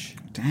 damage.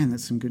 Damn,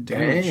 that's some good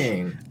damage.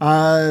 Dang.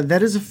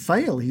 That is a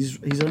fail. He's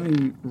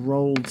only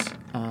rolled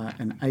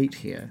an 8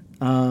 here.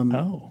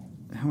 How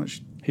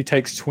much? He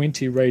takes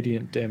 20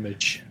 radiant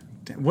damage.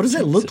 What does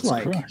that look Jesus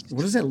like? Christ.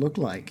 What does that look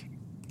like?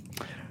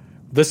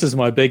 This is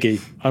my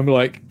biggie. I'm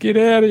like, get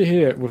out of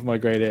here with my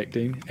great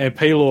acting. And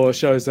P-Law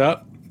shows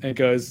up and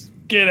goes,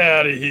 get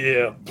out of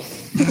here.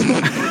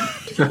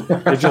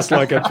 It just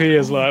like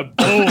appears like,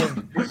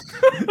 boom.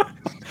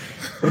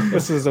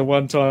 This is the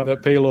one time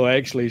that P-Law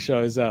actually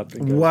shows up.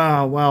 And goes,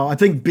 Wow. I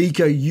think,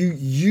 Biko,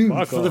 you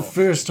Fuck for the off.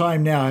 first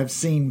time now have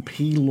seen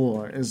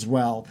P-Law as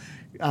well.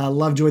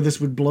 Lovejoy,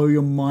 this would blow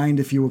your mind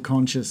if you were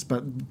conscious,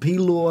 but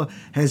P-Law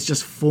has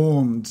just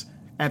formed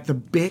at the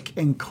beck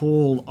and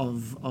call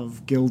of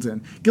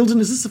Gildan. Gildan,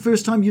 is this the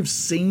first time you've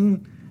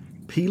seen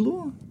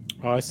P-Law?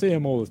 I see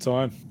him all the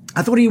time.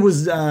 I thought he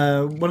was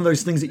one of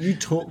those things that you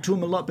talk to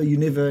him a lot, but you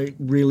never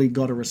really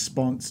got a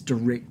response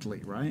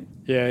directly, right?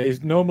 Yeah,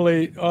 he's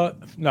normally...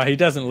 no, he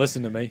doesn't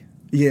listen to me.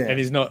 Yeah. And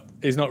he's not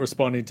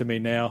responding to me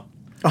now.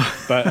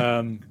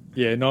 But,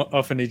 not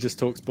often he just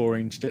talks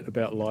boring shit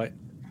about light.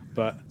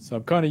 But so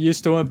I'm kind of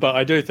used to him, but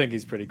I do think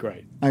he's pretty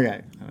great.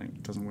 Okay. I think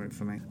it doesn't work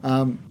for me.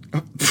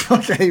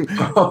 Okay.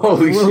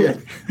 Holy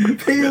shit.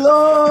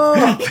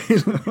 P-Law!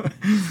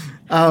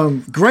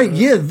 Great.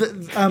 Yeah.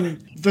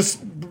 This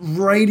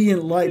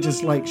radiant light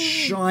just like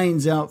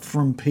shines out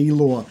from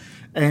P-Law,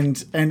 and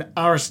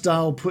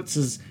Aristal puts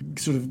his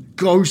sort of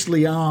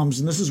ghostly arms,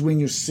 and this is when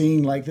you're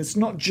seeing like it's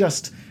not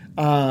just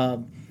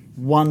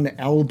one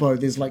elbow.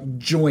 There's like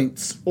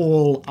joints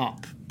all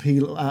up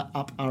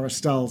up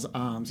Aristal's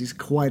arms. He's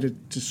quite a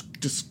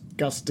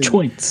disgusting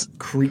Joints.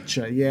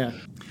 creature. Yeah.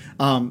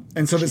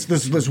 And so there's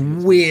this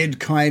weird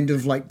kind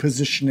of like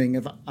positioning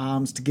of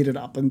arms to get it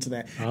up into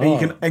that,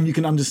 and you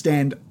can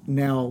understand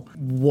now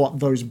what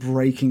those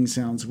breaking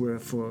sounds were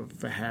for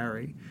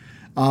Harry.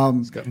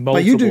 He's got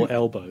multiple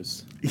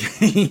elbows.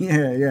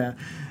 Yeah.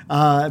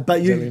 But Is that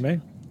what you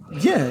mean?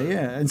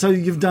 Yeah. And so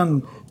you've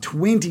done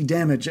 20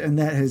 damage, and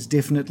that has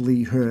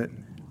definitely hurt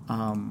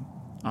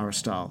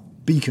Aristal.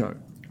 Biko.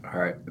 All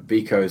right,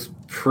 Biko's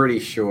pretty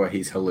sure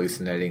he's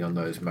hallucinating on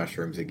those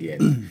mushrooms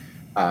again.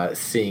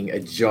 Seeing a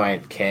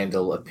giant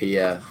candle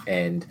appear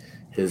and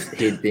his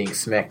head being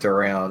smacked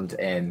around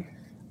and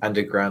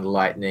underground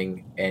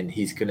lightning, and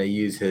he's going to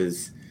use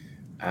his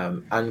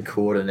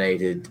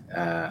uncoordinated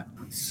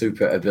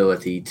super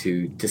ability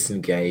to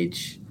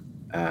disengage,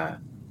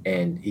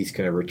 and he's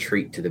going to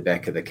retreat to the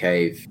back of the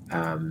cave,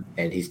 and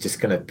he's just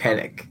going to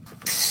panic.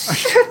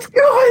 Shit,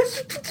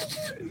 guys!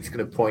 He's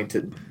going to point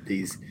at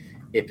these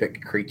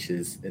epic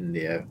creatures in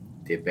their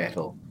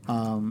battle.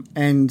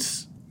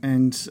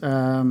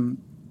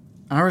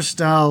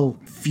 Aristal,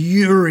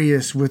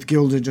 furious with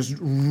Gilder, just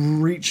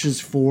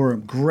reaches for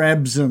him,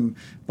 grabs him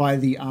by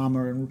the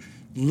armor, and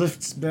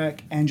lifts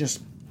back and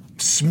just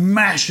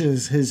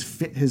smashes his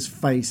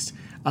face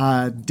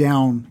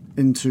down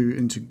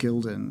into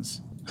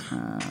Gilden's.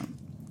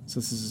 So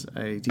this is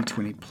a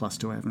D20 plus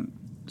 2. I haven't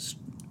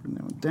written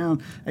that one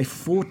down. A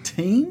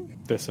 14.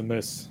 That's a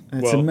miss.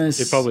 That's a miss.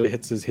 It probably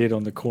hits his head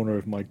on the corner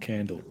of my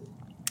candle.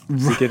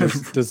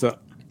 Does the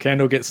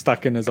candle get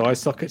stuck in his eye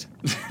socket?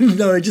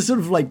 No, it just sort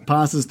of like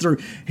passes through.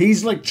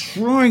 He's like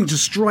trying to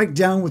strike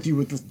down with you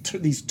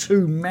with these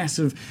two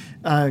massive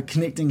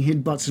connecting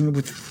headbutts, and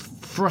with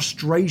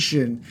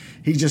frustration,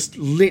 he just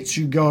lets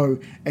you go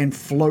and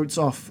floats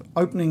off,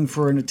 opening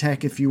for an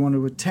attack if you want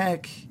to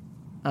attack.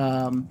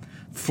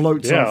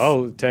 Floats off. Yeah,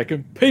 I'll attack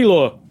him.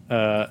 Pelor!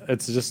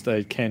 It's just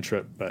a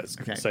cantrip, but it's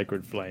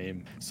Sacred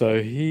Flame.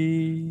 So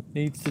he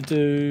needs to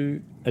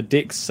do a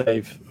dex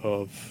save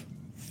of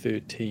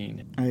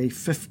 13. A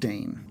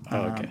 15.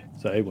 Oh, okay.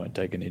 So he won't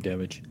take any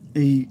damage.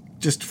 He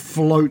just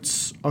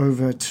floats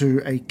over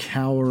to a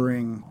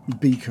cowering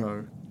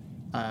Biko.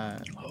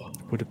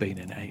 Would have been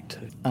an 8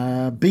 too.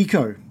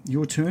 Biko,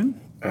 your turn.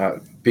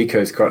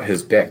 Biko's got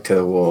his back to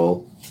the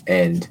wall,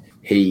 and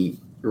he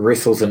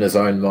wrestles in his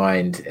own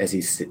mind as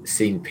he's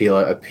seen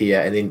Pilo appear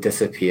and then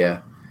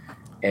disappear,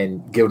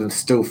 and Gilden's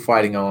still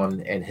fighting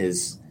on, and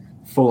his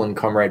fallen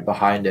comrade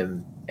behind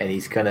him, and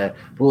he's gonna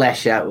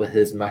lash out with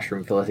his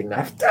mushroom filleting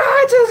knife.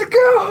 Just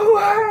go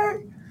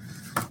away!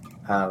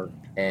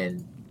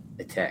 And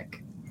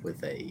attack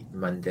with a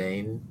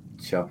mundane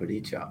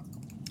choppity chop.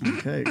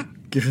 Okay,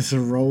 give us a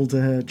roll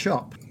to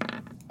chop.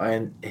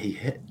 And he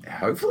hit.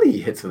 Hopefully,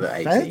 he hits with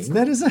an 18.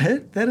 That is a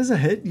hit. That is a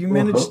hit. You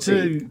managed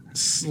to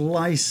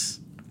slice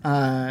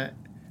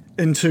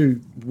into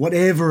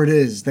whatever it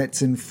is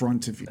that's in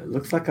front of you. It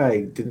looks like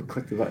I didn't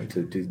click the button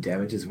to do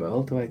damage as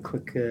well. Do I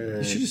click?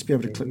 You should just be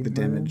able to click the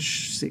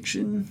damage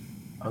section.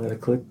 I'm going to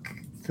click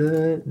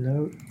the...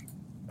 No.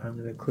 I'm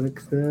going to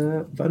click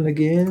the button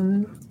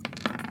again.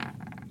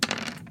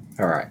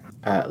 All right.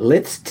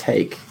 Let's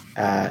take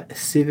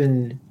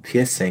 7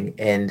 piercing,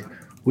 and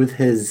with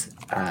his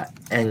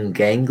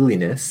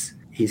ungangliness,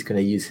 he's going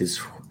to use his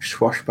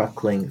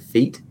swashbuckling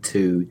feet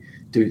to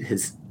do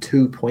his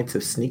 2 points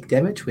of sneak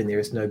damage when there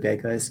is no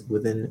bad guys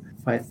within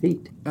 5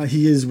 feet.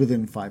 He is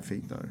within 5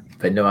 feet, though.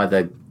 But no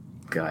other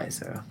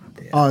guys are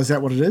there. Oh, is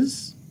that what it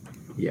is?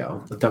 Yeah, I'll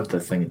dump the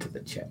thing into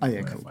the chat. Oh,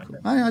 yeah, cool.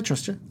 I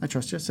trust you. I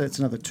trust you. So it's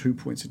another 2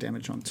 points of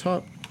damage on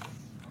top.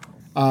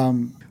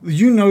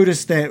 You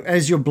notice that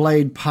as your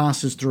blade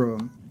passes through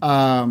him,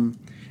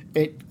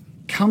 it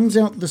comes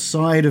out the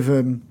side of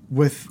him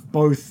with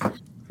both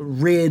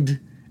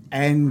red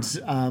and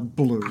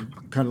blue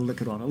kind of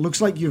liquid on it. It looks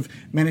like you've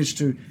managed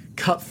to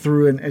cut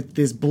through, and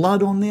there's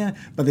blood on there,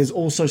 but there's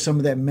also some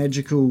of that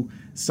magical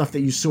stuff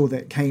that you saw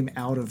that came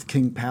out of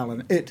King Pal,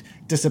 and it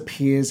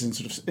disappears and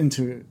sort of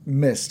into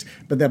mist,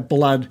 but that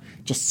blood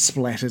just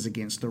splatters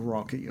against the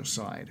rock at your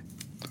side.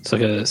 It's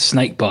like a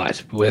snake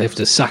bite. We have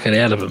to suck it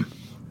out of him.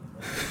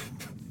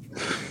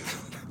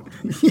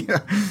 Yeah.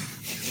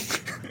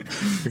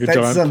 Like a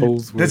giant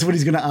pulls that's what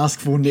he's going to ask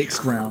for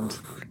next round.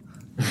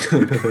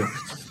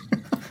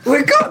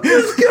 We got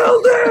this,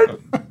 Gilden!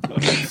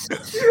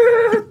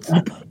 Shit!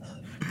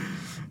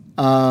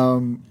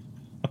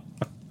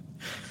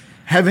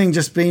 Having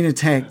just been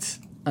attacked,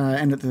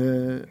 and at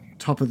the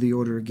top of the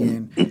order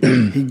again,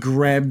 he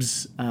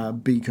grabs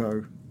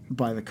Biko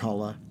by the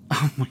collar.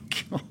 Oh my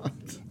god.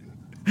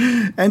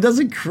 And does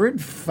a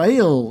crit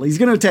fail. He's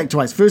going to attack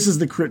twice. First is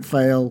the crit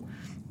fail,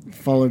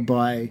 followed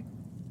by...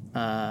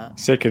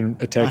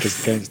 second attack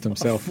is against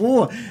himself.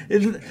 4.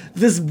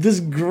 This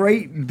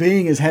great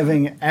being is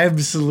having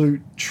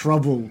absolute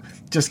trouble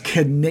just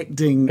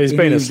connecting. He's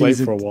been asleep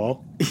for a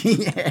while.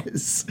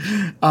 Yes.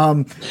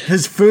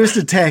 His first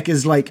attack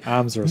is like...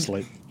 Arms are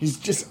asleep. He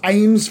just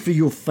aims for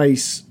your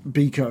face,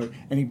 Biko,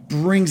 and he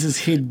brings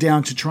his head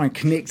down to try and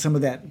connect some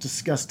of that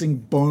disgusting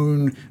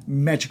bone,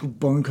 magical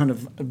bone kind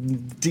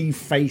of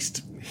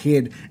defaced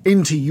head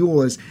into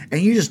yours, and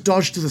you just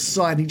dodge to the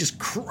side, and he just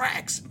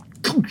cracks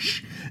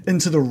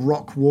into the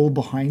rock wall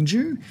behind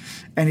you,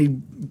 and he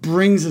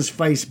brings his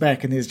face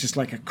back, and there's just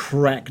like a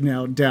crack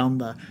now down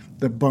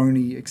the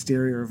bony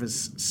exterior of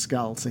his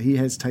skull. So he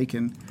has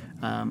taken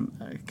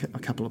a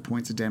couple of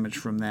points of damage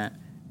from that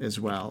as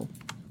well.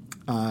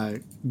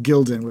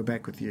 Gilden, we're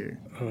back with you.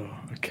 Oh,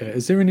 okay.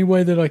 Is there any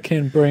way that I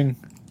can bring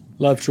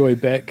Lovejoy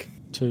back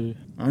to...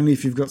 Only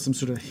if you've got some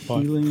sort of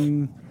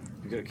healing...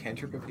 You got a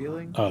cantrip of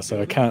healing? Oh,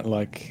 so I can't,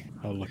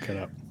 I'll look it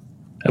up.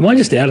 Am I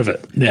just out of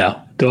it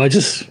now? Do I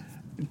just...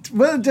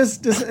 Well,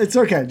 just it's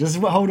okay. Just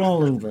hold on a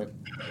little bit.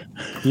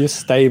 You're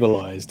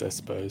stabilized, I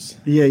suppose.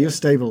 Yeah, you're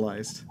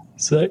stabilized.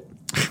 So...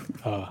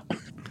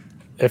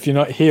 if you're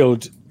not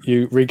healed,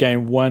 you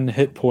regain 1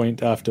 hit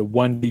point after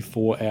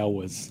 1d4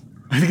 hours.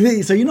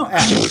 So you're not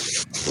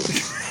out.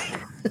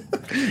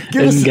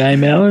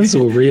 In-game hours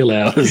or real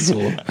hours?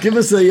 Or... Give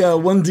us a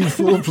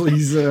 1d4,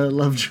 please,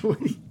 Lovejoy.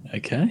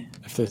 Okay.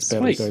 If this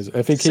battle Sweet. goes...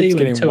 If he See keeps you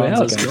in getting 2 ones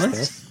hours, against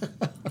guys.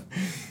 us...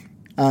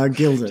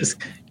 Gildan. Just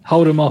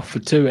hold him off for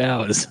 2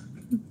 hours.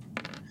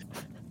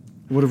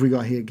 What have we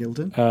got here,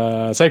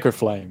 Gildan? Sacred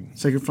Flame.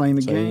 Sacred Flame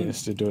So he again?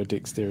 has to do a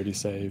dexterity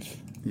save.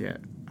 Yeah.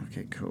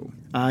 Okay, cool.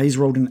 He's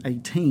rolled an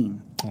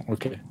 18. Oh,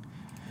 okay.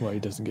 Well, he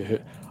doesn't get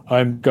hurt.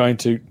 I'm going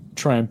to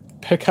try and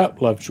pick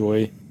up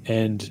Lovejoy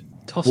and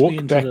Toss me walk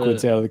into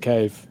backwards out of the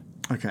cave.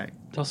 Okay.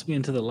 Toss me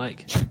into the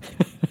lake.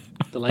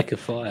 The lake of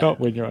fire. Not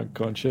when you're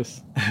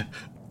unconscious.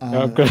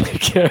 I'm going to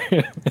carry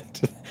him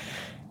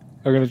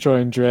I'm going to try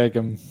and drag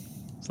him.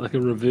 It's like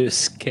a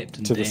reverse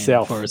Captain To Dan, the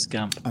south. Forrest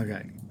Gump.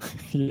 Okay.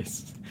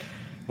 Yes.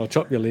 I'll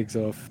chop your legs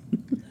off.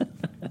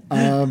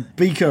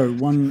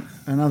 Biko,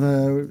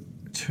 another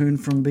turn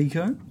from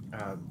Biko.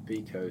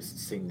 Biko's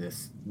seeing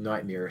this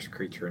nightmarish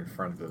creature in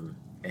front of him,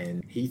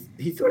 and he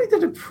thought he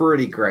did a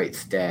pretty great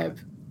stab,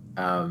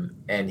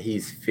 and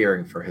he's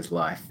fearing for his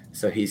life.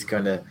 So he's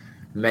going to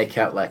make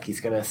out like he's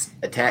going to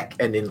attack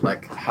and then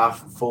like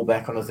half fall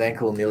back on his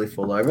ankle and nearly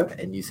fall over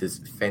and use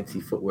his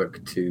fancy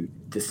footwork to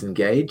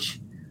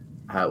disengage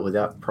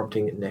without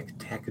prompting an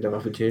attack of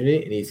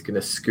opportunity. And he's going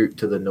to scoot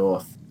to the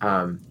north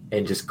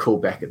and just call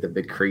back at the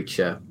big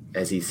creature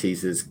as he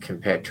sees his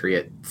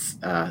compatriots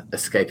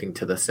escaping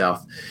to the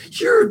south.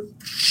 You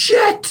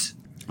shit!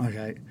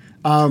 Okay.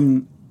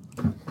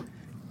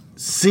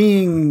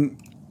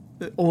 Seeing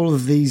all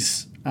of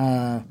these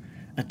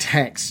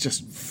attacks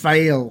just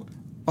fail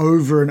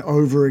over and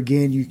over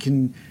again, you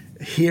can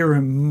hear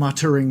him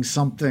muttering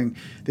something.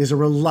 There's a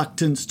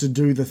reluctance to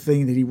do the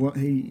thing that he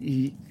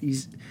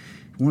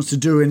wants to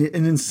do. And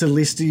in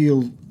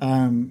Celestial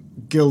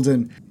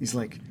Gildan, he's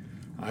like,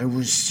 I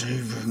was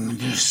saving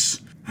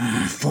this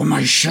for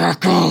my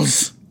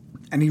shackles.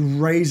 And he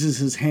raises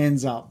his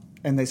hands up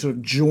and they sort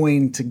of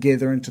join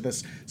together into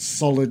this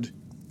solid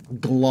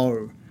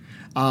glow.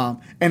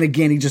 And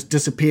again, he just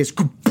disappears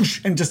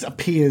and just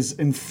appears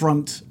in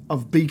front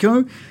of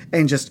Biko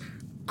and just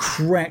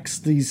cracks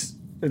this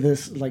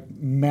like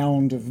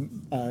mound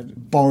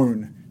of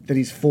bone that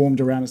he's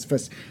formed around his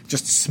fist,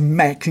 just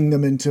smacking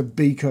them into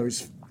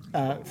Biko's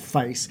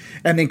face,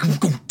 and then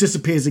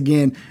disappears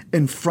again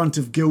in front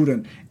of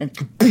Gildan and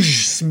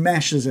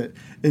smashes it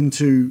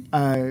into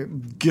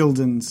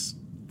Gildan's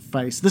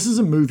face. This is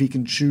a move he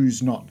can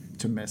choose not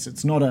to miss.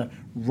 It's not a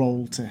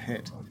roll to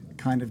hit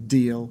kind of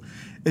deal.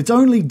 It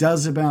only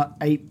does about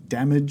 8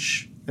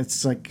 damage.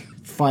 It's like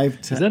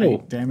 5 to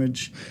 8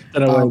 damage. I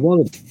don't know what I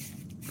wanted.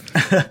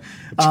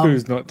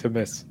 Choose not to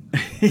miss.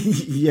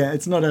 Yeah,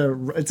 it's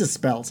a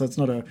spell, so it's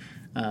not a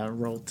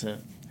roll to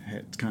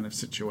hit kind of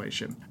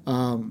situation.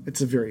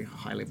 It's a very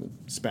high level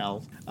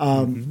spell.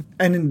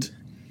 And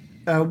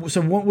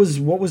so what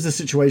was the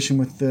situation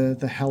with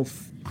the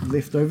health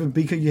left over?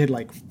 Biko, you had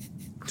like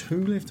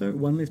 2 left over,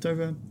 1 left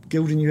over.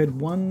 Gildan, you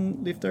had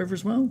 1 left over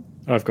as well.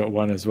 I've got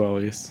 1 as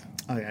well. Yes.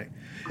 Okay.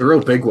 A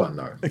real big one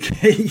though.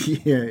 Okay.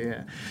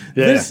 Yeah.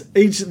 This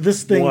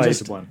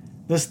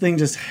thing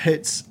just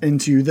hits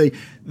into you.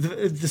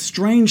 The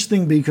strange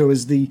thing, Biko,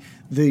 is the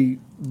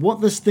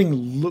what this thing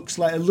looks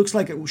like. It looks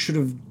like it should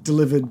have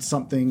delivered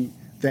something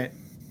that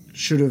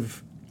should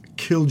have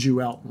killed you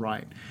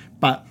outright.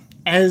 But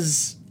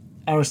as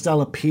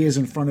Aristal appears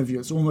in front of you,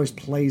 it almost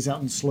plays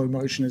out in slow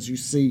motion as you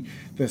see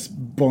this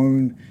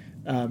bone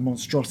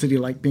monstrosity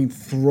like being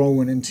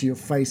thrown into your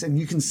face, and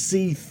you can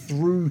see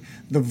through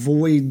the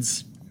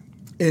voids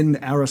in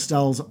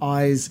Aristal's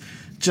eyes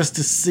just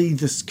to see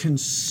this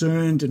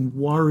concerned and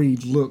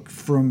worried look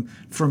from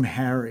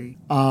Harry.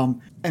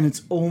 And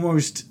it's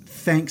almost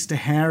thanks to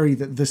Harry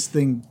that this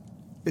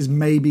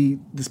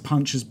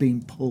punch has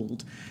been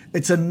pulled.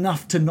 It's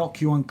enough to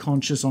knock you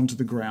unconscious onto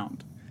the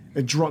ground.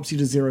 It drops you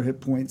to 0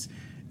 hit points.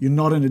 You're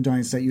not in a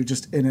dying state, you're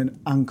just in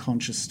an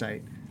unconscious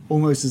state.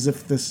 Almost as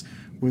if this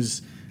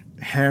was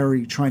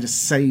Harry trying to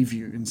save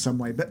you in some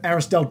way. But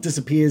Aristal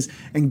disappears,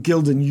 and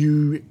Gildan,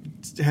 you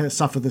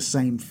suffer the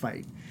same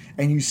fate.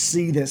 And you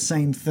see that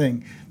same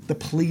thing. The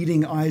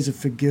pleading eyes of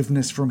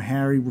forgiveness from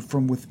Harry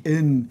from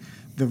within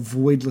the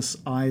voidless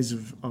eyes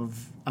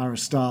of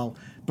Aristal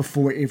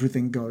before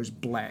everything goes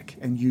black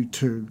and you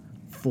too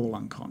fall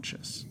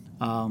unconscious.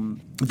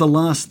 The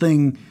last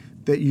thing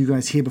that you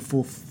guys hear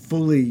before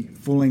fully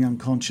falling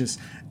unconscious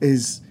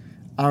is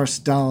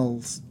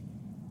Aristal's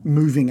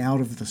moving out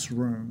of this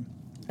room.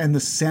 And the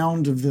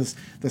sound of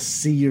the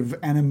sea of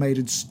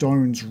animated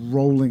stones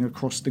rolling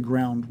across the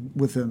ground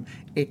with him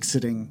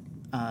exiting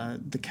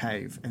the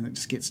cave, and it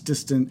just gets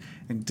distant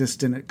and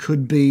distant. It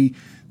could be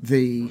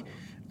the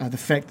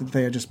fact that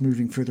they are just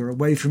moving further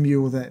away from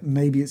you, or that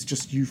maybe it's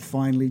just you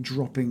finally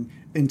dropping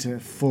into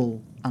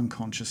full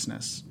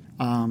unconsciousness.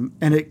 And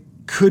it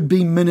could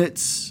be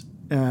minutes,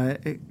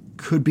 it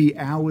could be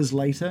hours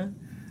later.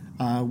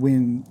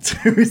 When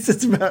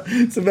it's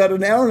about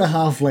an hour and a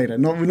half later.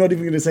 We're not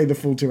even going to say the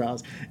full 2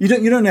 hours. You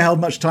don't know how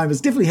much time. It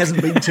definitely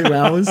hasn't been 2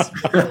 hours.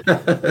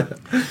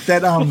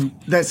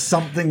 that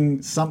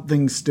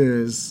something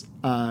stirs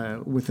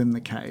within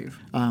the cave,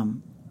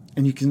 and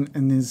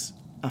there's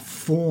a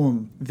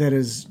form that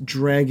is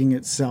dragging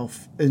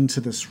itself into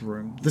this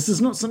room. This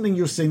is not something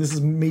you're seeing. This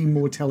is me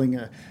more telling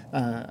a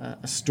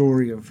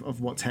story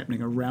of what's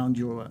happening around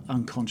your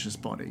unconscious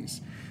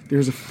bodies. There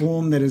is a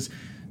form that is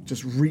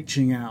just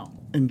reaching out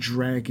and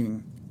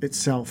dragging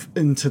itself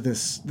into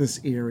this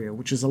area,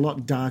 which is a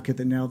lot darker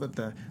than now that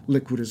the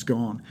liquid is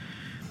gone.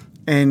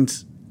 And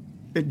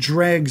it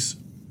drags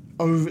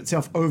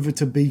itself over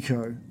to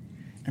Biko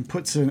and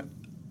puts a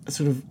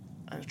sort of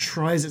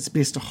tries its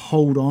best to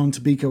hold on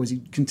to Biko as he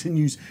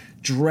continues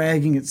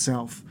dragging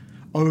itself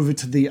over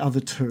to the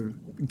other two,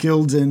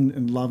 Gildan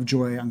and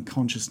Lovejoy,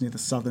 unconscious near the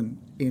southern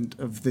end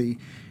of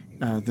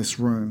this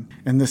room.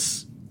 And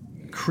this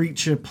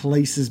creature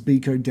places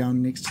Biko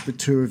down next to the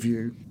two of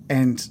you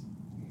and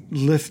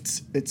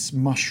lifts its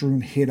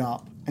mushroom head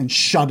up and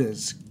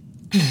shudders.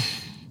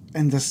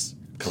 And this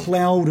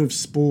cloud of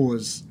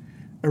spores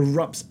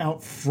erupts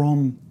out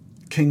from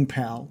King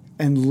Pal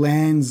and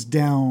lands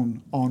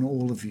down on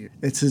all of you.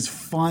 It's his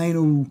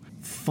final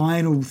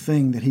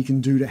thing that he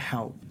can do to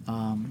help.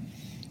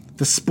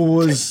 The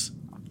spores...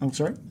 Oh,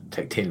 sorry?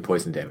 Take 10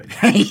 poison damage.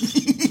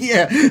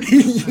 yeah.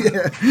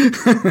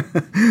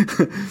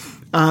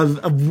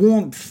 A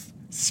warmth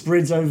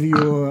spreads over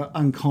your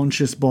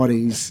unconscious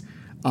bodies,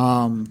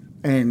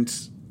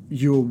 and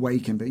you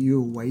awaken, but you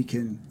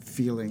awaken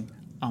feeling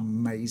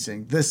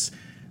amazing. This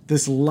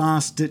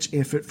last-ditch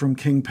effort from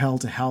King Pal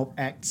to help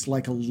acts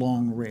like a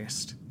long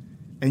rest.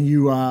 And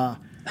you are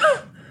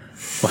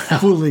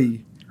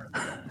fully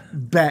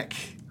back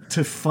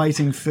to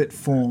fighting fit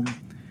form.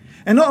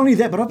 And not only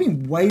that, but I've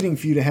been waiting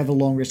for you to have a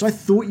long rest. I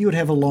thought you would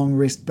have a long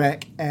rest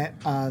back at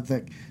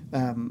the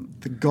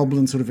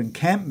goblin sort of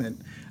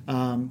encampment.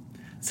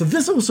 So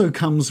this also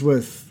comes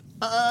with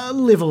a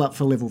level up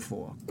for level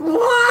 4.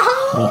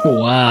 Oh,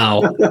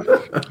 wow.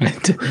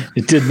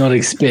 It did not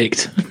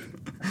expect.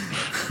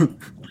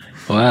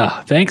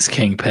 Wow. Thanks,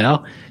 King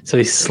Pal. So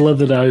he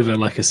slithered over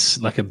like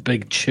a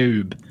big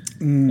tube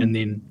and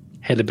then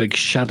had a big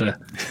shudder.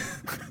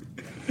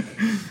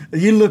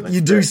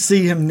 You do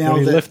see him now.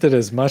 When he lifted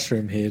his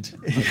mushroom head,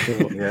 I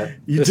thought,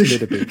 this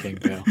better be King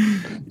Pal.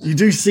 You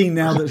do see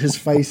now that his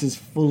face is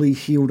fully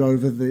healed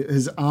over.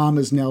 His arm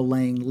is now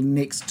laying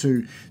next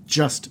to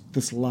just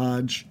this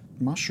large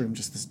mushroom,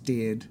 just this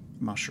dead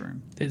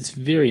mushroom. That's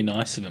very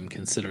nice of him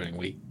considering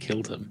we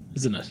killed him,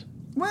 isn't it?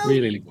 Well,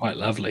 really quite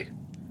lovely.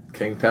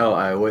 King Pal,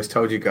 I always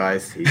told you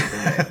guys he's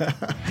the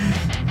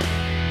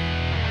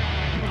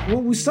man.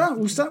 Well, we'll start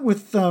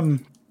with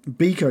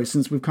Biko,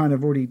 since we've kind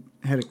of already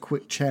had a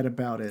quick chat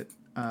about it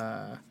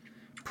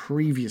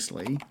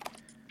previously.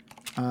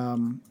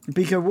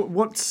 Biko,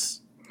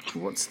 what's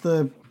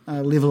the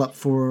level up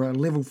for a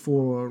level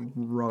 4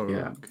 rogue?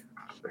 Yeah.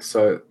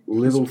 So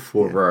level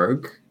 4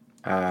 rogue,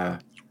 I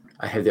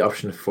have the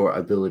option for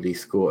ability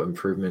score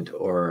improvement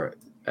or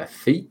a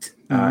feat.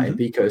 And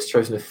Biko has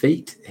chosen a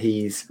feat.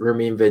 He's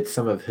remembered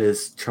some of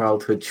his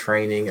childhood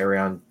training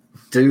around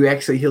do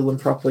actually heal them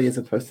properly as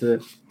opposed to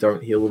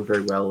don't heal them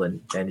very well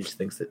and bandage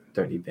things that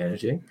don't need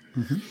bandaging.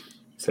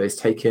 So he's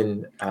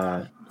taken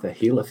the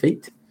healer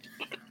feat.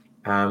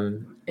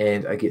 And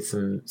I get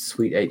some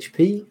sweet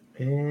HP.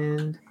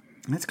 And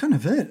that's kind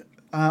of it.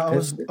 I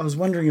was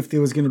wondering if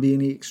there was going to be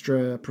any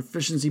extra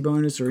proficiency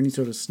bonus or any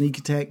sort of sneak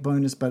attack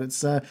bonus, but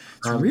it's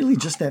really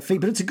just that feat.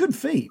 But it's a good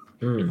feat.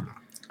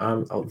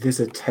 There's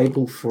a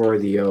table for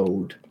the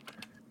old...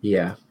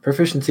 Yeah,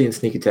 proficiency and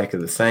sneak attack are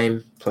the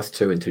same,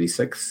 +2 and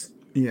 2d6.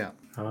 Yeah.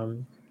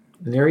 And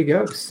there he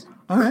goes.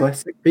 All right.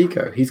 Classic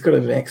Biko. He's got a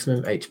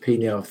maximum HP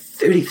now of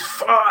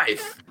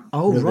 35.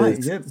 Oh, right.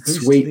 His Yeah.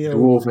 sweet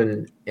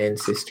dwarven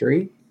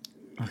ancestry.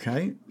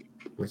 Okay.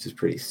 Which is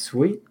pretty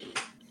sweet.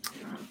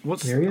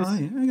 There he is. Oh,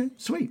 yeah. Okay.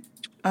 Sweet.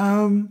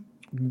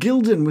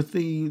 Gildan with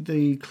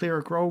the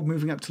cleric roll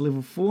moving up to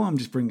level 4. I'm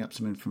just bringing up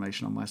some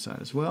information on my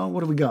side as well.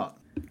 What do we got?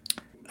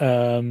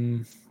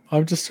 I'm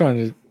just trying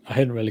to... I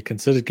hadn't really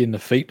considered getting a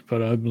feat,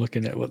 but I'm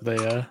looking at what they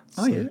are.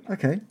 Oh, yeah.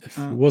 Okay. If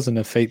it wasn't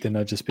a feat, then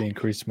I'd just be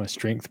increased my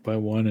strength by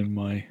 1 and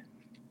my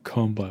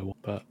con by 1.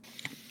 But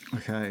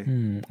okay.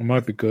 It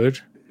might be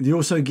good. You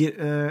also get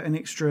an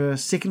extra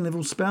 2nd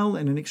level spell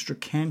and an extra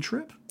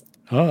cantrip.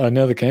 Oh,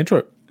 another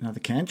cantrip. Another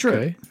cantrip.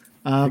 Okay.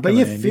 But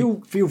yeah,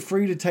 feel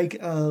free to take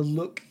a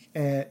look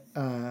at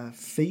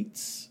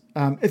feats.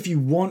 If you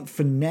want,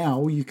 for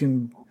now, you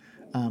can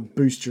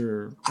boost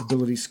your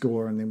ability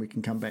score, and then we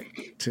can come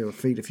back to a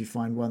feat if you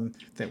find one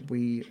that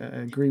we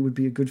agree would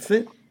be a good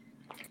fit.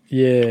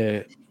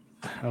 Yeah,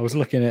 I was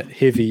looking at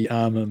Heavy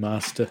Armor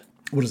Master.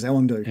 What does that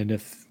one do? And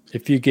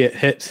if you get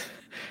hit,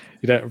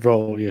 you don't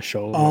roll your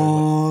shoulder.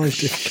 Oh,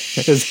 is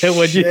that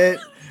what you?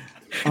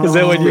 Is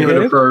that what you would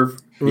get? approve?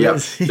 Yep,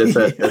 that's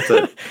it. That's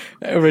it.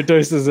 It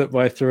reduces it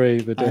by 3.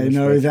 The I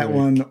know that 3.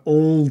 one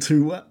all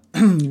too well.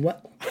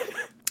 What?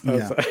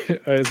 Yeah.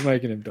 I was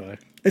making him die.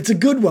 It's a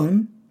good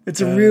one. It's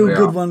a real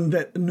good one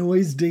that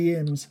annoys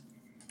DMs.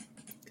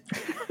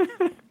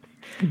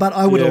 But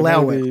I would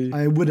allow it.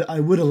 I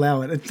would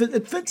allow it.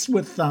 It fits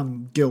with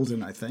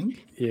Gildan, I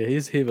think. Yeah,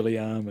 he's heavily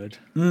armored.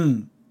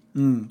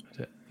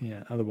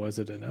 Yeah, otherwise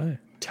I don't know.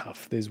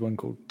 tough. There's one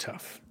called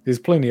tough. There's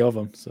plenty of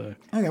them. So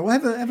Okay, well,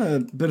 have a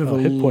bit of a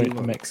hit point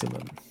look.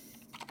 maximum.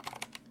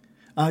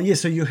 Yeah,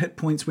 so your hit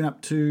points went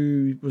up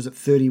to, was it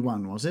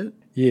 31, was it?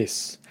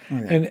 Yes.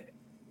 Okay. And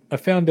I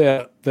found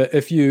out that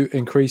if you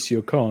increase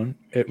your con,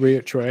 it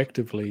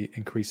retroactively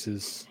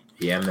increases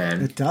Yeah,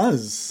 man. It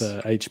does.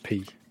 the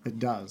HP. It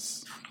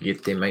does.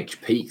 Get them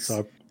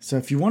HPs. So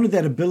if you wanted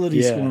that ability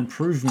Yeah. score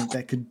improvement,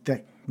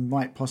 that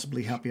might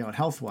possibly help you out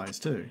health-wise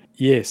too.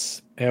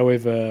 Yes.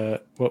 However,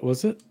 what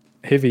was it?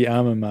 Heavy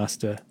Armor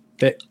Master.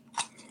 That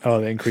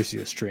increases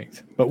your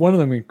strength. But one of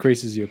them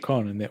increases your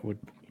con, and that would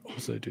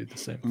also do the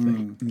same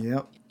thing.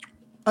 Yep.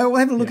 Oh, we'll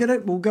have a look at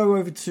it. We'll go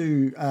over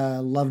to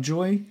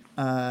Lovejoy.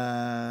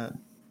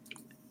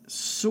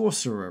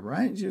 Sorcerer,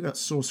 right? You got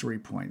sorcery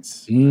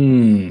points.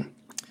 Level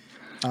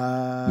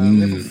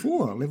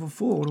 4. Level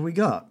 4. What do we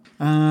got?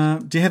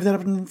 Do you have that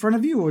up in front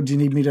of you, or do you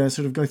need me to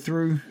sort of go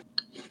through?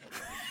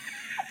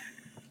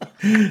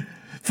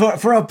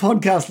 For our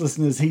podcast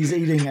listeners, he's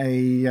eating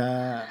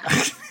a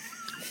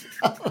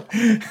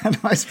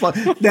nice spot.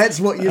 That's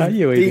what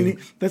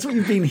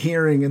you've been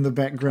hearing in the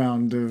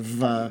background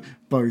of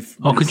both.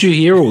 Oh, could you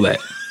hear all that?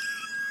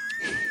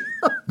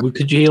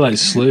 Could you hear like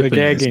slurping? The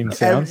gagging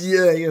sounds.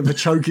 Yeah, the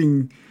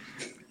choking.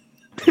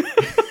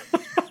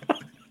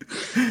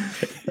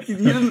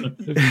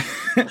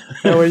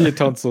 How are your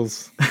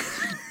tonsils?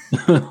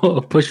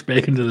 Push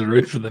back into the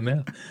roof of the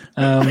mouth.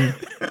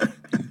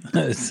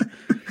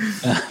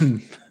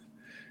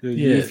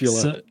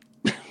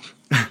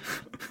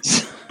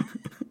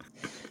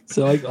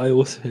 So I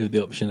also have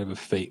the option of a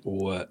feat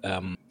or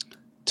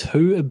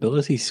 2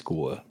 ability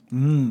score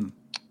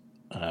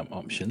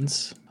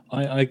options.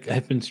 I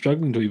have been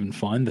struggling to even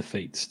find the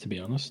feats, to be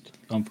honest.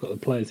 I've got the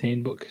player's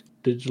handbook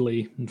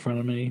digitally in front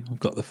of me. I've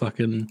got the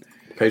fucking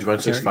Page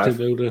character 165.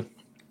 builder.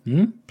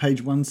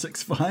 Page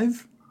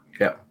 165.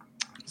 Yeah.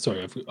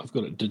 Sorry, I've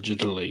got it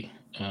digitally.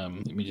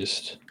 Let me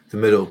just. The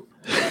middle.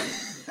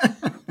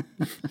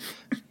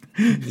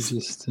 This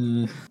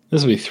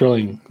will be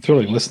thrilling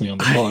listening on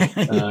the pod.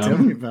 Tell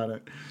me about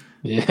it.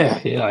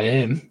 Yeah, I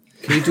am.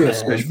 Can you do a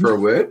search for a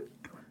word?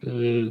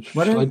 I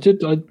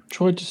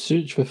tried to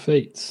search for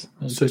feats.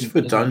 Search for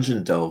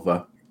Dungeon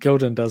Delver.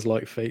 Gildan does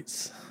like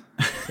feats.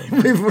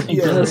 He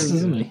does,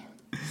 doesn't he?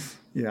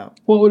 Yeah.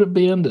 What would it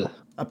be under?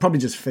 Probably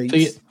just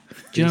feats.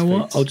 Do you know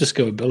what? I'll just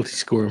go ability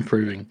score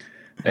improving.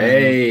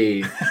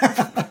 Hey.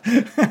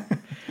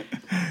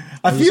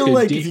 I feel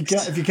like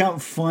Dex. if you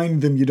can't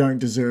find them, you don't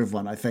deserve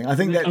one. I think I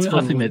think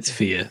that's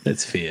fair.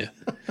 That's fair.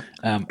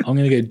 I'm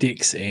going to go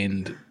Dex,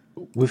 and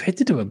we've had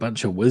to do a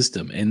bunch of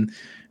wisdom. And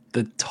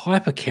the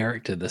type of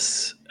character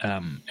this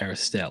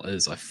Aristal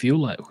is, I feel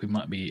like we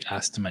might be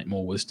asked to make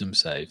more wisdom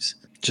saves.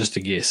 Just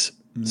a guess.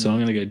 So I'm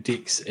going to go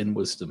Dex and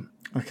wisdom.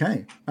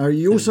 Okay.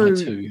 You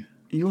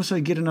also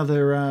get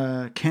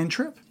another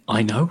cantrip.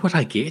 I know what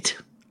I get.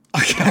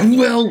 Okay.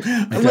 Well,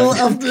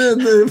 after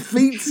the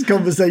feats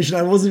conversation,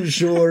 I wasn't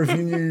sure if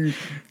you knew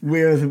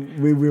where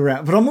we were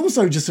at. But I'm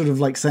also just sort of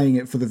like saying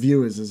it for the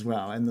viewers as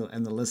well and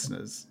the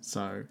listeners.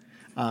 So,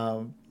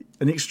 an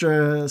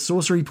extra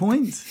sorcery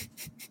point.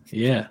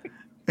 Yeah.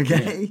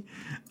 Okay.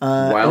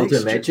 Yeah.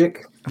 Wilder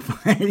magic.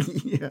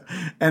 Yeah.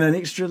 And an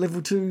extra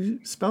level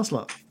 2 spell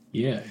slot.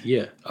 Yeah.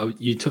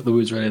 You took the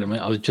words right out of me.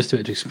 I was just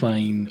about to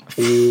explain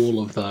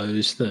all of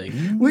those things.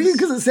 Well,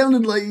 because it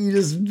sounded like you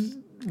just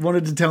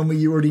wanted to tell me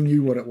you already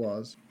knew what it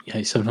was.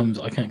 Yeah, sometimes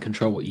I can't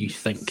control what you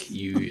think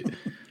you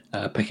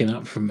are picking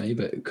up from me,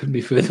 but it couldn't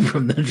be further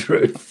from the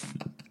truth.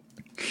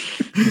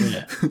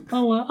 Yeah.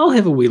 I'll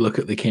have a wee look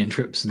at the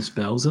cantrips and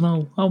spells, and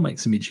I'll make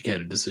some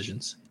educated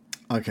decisions.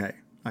 Okay.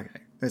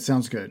 That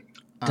sounds good.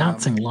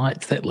 Dancing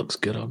lights, that looks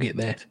good. I'll get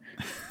that.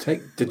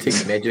 Take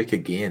detect magic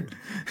again.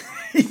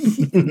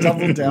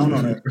 Double down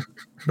on it.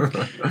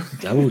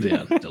 Double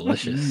down,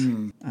 delicious.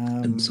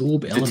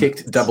 Absorb elements.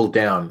 Detect double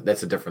down.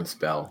 That's a different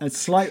spell.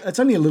 It's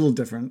only a little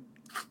different.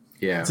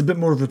 Yeah. It's a bit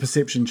more of a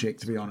perception check,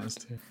 to be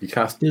honest. You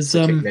cast Does,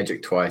 detect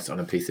magic twice on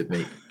a piece of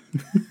meat.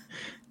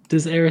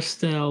 Does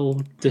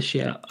Aristal dish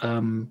out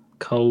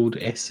cold,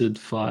 acid,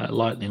 fire,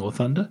 lightning, or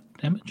thunder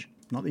damage?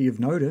 Not that you've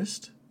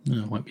noticed.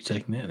 No, I won't be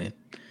taking that then.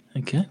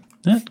 Okay.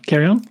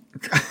 Carry on.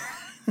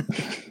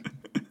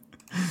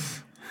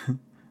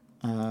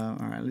 All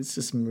right, let's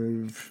just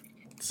move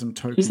some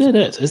tokens. Is that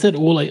it? Is that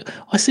all?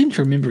 I seem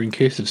to remember in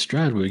Curse of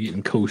Strahd we were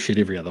getting cool shit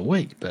every other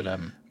week, but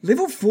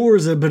Level 4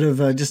 is a bit of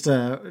just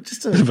a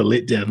bit of a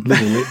letdown.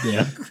 Little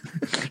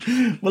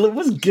letdown. Well, it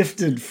was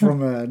gifted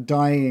from a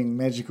dying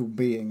magical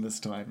being this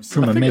time. So.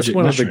 From a I think magic it's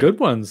one mushroom. of the good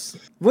ones.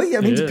 Well, yeah,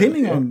 I mean, Yeah,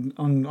 depending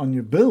on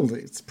your build,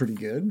 it's pretty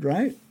good,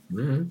 right?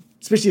 Mm-hmm.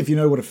 Especially if you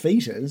know what a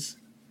feat is.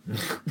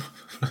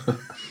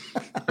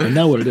 I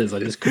know what it is. I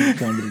just couldn't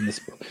find it in this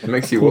It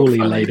makes you walk poorly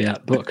funny. laid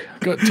out book.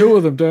 Got 2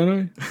 of them,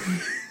 don't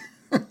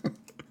I?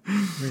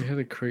 We had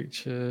a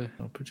creature.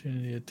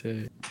 Opportunity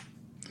attack.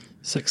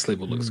 6th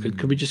level looks good.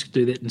 Could we just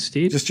do that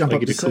instead? Just jump I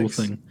up get to a cool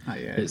 6. thing Oh,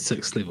 yeah. at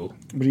 6th level.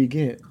 What do you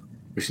get?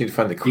 We just need to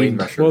find the queen End.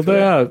 mushroom. Well, for they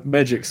that. are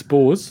magic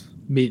spores.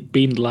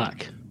 Bend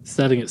luck.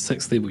 Starting at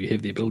 6th level, you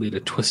have the ability to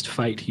twist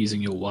fate using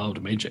your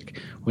wild magic.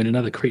 When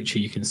another creature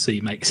you can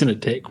see makes an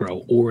attack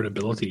roll or an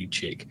ability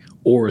check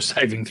or a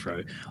saving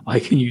throw,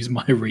 I can use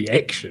my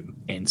reaction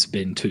and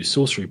spend 2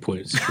 sorcery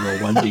points to roll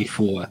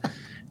 1d4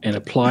 and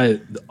apply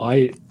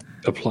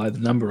the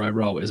number I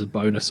roll as a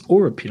bonus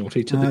or a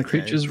penalty to the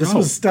creature's This roll.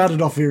 was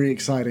started off very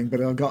exciting,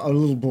 but I got a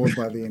little bored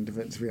by the end of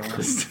it, to be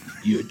honest.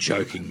 You're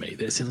joking me.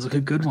 That sounds like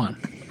a good one.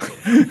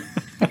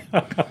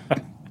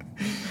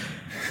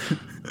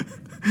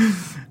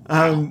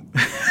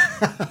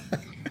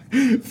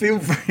 Feel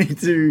free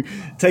to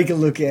take a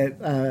look at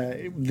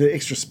the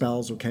extra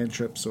spells or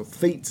cantrips or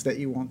feats that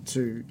you want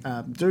to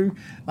do.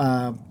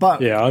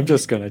 But Yeah, I'm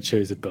just going to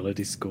choose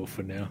ability score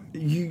for now.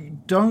 you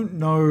don't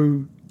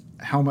know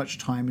how much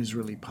time has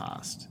really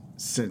passed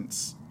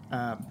since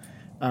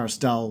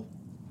Aristal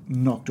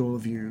knocked all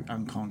of you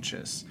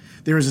unconscious.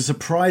 There is a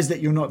surprise that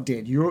you're not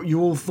dead. You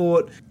all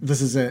thought,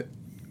 this is it,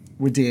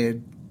 we're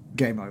dead,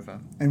 game over.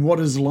 And what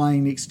is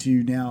lying next to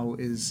you now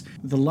is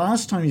the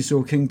last time you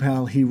saw King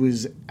Pal, he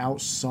was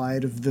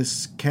outside of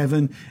this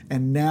cavern,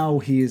 and now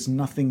he is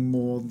nothing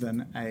more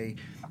than a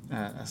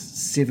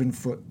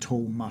 7-foot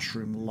tall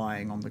mushroom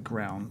lying on the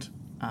ground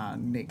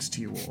next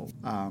to you all.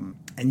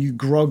 And you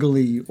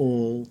groggily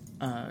all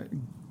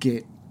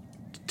get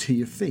to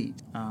your feet.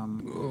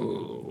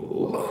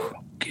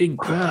 King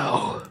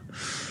Pal.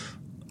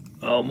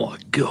 Oh my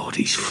god,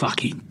 he's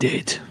fucking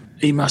dead.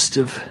 He must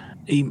have...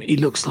 He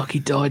looks like he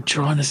died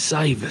trying to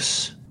save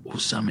us. Or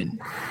something.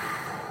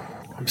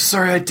 I'm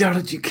sorry I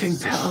doubted you, King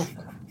Pal.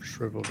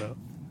 Shriveled up.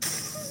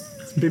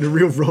 It's been a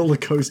real roller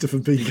coaster for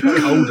Biko.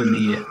 Cold in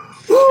here.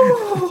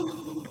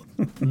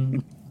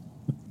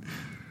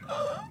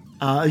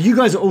 You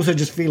guys are also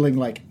just feeling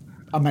like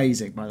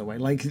amazing, by the way.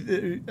 Like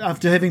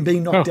after having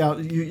been knocked out,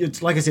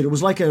 it's like I said, it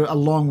was like a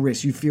long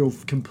rest. You feel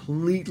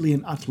completely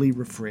and utterly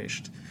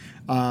refreshed.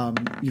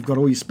 You've got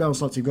all your spell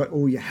slots. You've got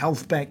all your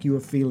health back. You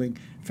are feeling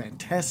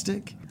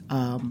fantastic. He's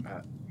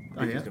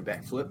can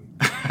backflip.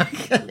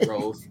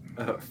 Rolls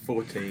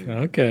 14.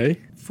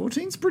 Okay.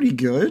 14's pretty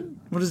good.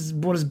 What does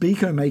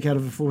Biko make out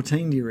of a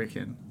 14, do you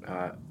reckon?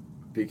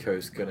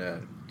 Biko's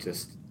gonna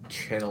just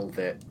channel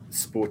that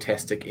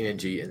sportastic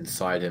energy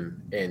inside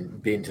him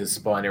and bend his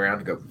spine around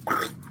and go,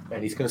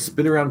 and he's gonna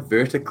spin around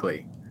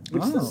vertically,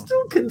 which is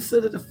still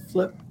considered a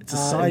flip. It's a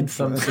side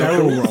flip, some a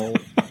barrel roll.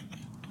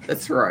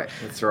 That's right.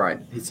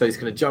 So he's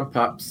going to jump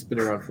up, spin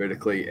around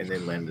vertically, and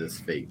then land at his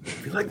feet.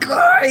 Be like,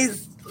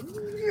 guys,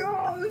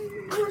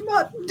 we're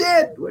not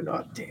dead. We're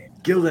not dead.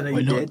 Gildan, are you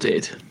We're not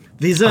dead.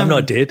 I'm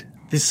not dead.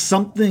 There's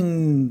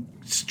something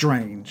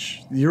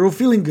strange. You're all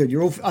feeling good.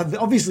 You're all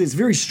obviously it's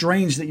very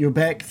strange that you're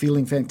back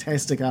feeling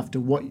fantastic after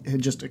what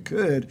had just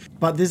occurred.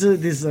 But there's a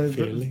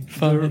Feeling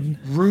fun.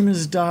 the room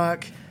is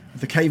dark.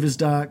 The cave is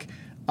dark.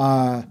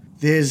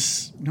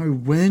 There's no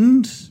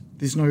wind.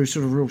 There's no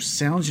sort of real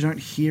sounds. You don't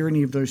hear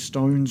any of those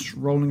stones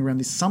rolling around.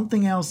 There's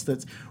something else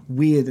that's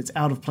weird, that's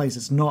out of place.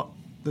 It's not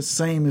the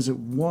same as it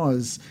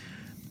was.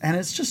 And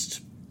it's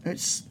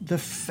the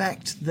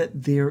fact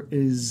that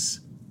there's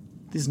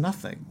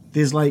nothing.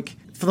 There's like,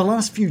 for the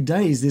last few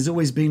days, there's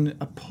always been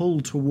a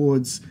pull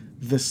towards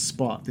this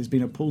spot. There's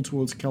been a pull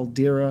towards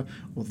Kalderra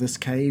or this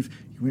cave.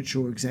 You weren't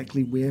sure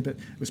exactly where, but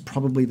it was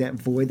probably that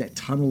void, that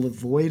tunnel of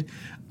void.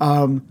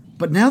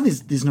 But now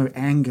there's no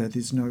anger.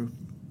 There's no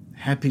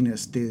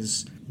happiness.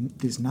 There's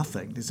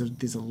nothing.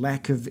 There's a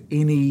lack of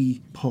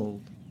any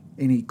pull,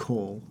 any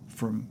call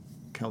from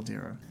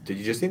Kalderra. Did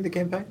you just end the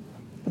campaign?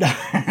 No.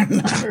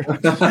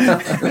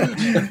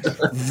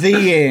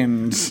 The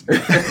end.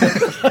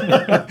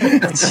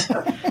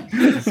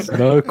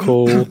 No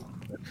call.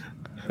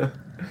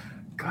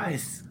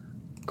 Guys,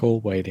 Call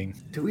waiting.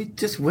 do we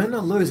just win or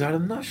lose?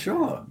 I'm not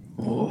sure.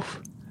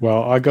 Oof.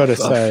 Well, I got to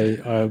say,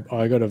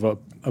 I got to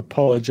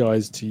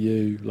apologize to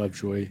you,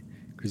 Lovejoy,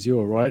 because you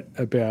were right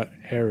about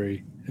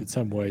Harry in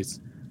some ways.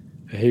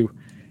 He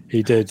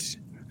did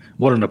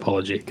What an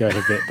apology. go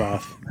to vet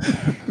bath.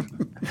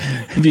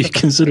 Have you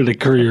considered a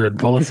career in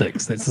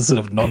politics? That's the sort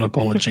of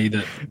non-apology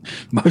that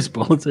most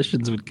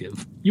politicians would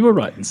give. You were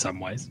right in some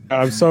ways.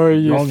 I'm sorry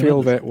you Wrong feel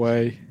others. that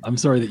way. I'm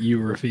sorry that you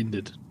were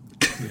offended.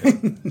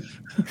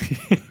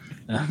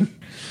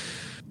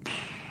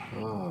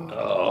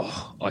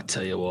 Oh, I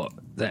tell you what,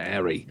 that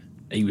Harry,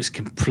 he was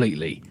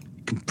completely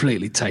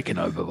taken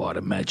over by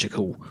the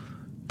magical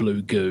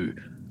blue goo,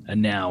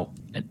 and now,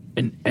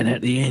 and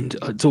at the end,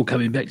 it's all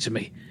coming back to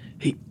me.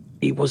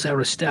 He was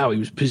Aristal. He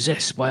was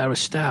possessed by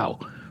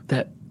Aristal,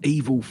 that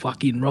evil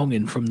fucking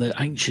wronging from the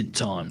ancient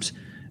times,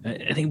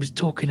 and he was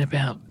talking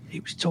about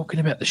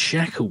the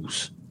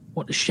shackles.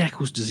 What the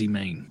shackles does he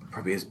mean?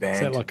 Probably his Is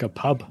band. that like a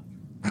pub?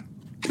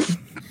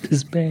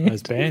 His band,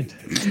 His band.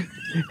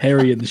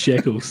 Harry and the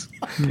Shackles.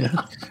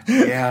 Yeah.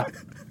 Yeah,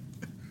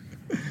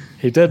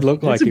 He did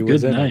look like That's a he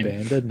was good in name. a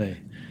band, didn't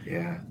he?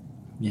 yeah.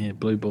 Yeah,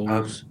 blue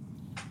balls.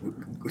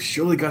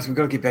 Surely, guys, we've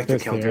got to get back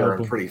That's to the Kalderra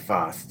album. pretty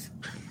fast.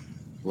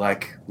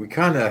 Like, we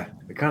kind of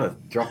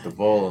dropped the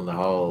ball on the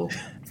whole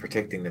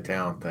protecting the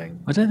town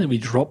thing. I don't think we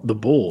dropped the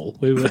ball.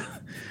 We were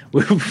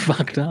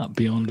fucked up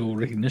beyond all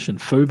recognition.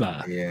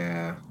 Fubar.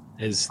 Yeah.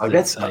 as Like they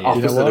that's say. the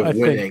opposite what? I of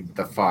think- winning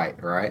the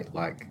fight, right?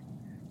 Like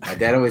my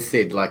dad always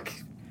said,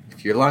 like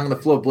if you're lying on the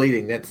floor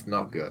bleeding, that's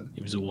not good.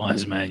 He was a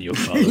wise man, your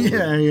father.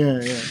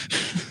 yeah.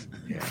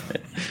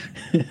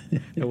 Yeah,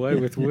 Away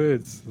with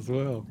words as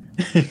well.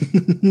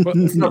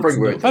 let's not bring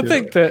words. I into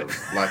think it. that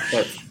like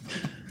that's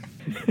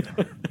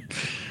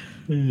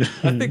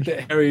I think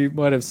that Harry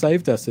might have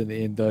saved us in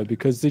the end, though,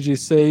 because did you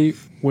see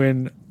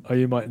when? Oh,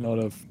 you might not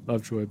have,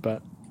 Lovejoy,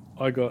 but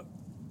I got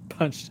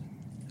punched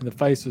in the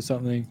face or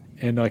something,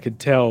 and I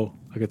could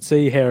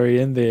see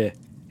Harry in there,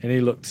 and he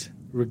looked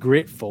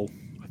regretful.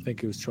 I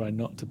think he was trying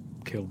not to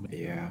kill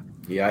me.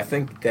 yeah. I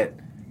think that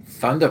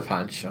Thunder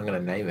Punch, I'm going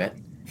to name it,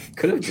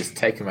 could have just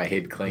taken my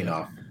head clean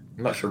off.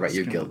 I'm not sure about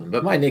you, Gildan,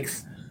 but my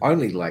neck's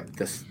only like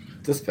this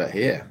bit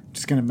here.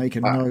 Just going to make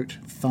a note.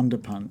 Thunder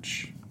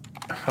Punch.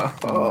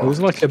 It was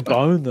like a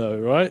bone, though,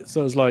 right?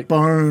 So it was like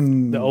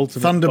Bone. the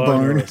ultimate Thunder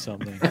boner bone. or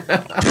something.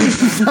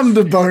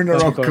 Thunder boner,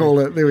 I'll Thunder call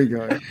it. There we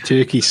go.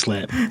 Turkey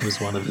slap was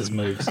one of his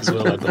moves as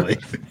well, I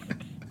believe.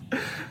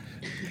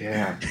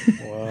 Yeah.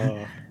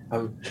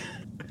 Wow.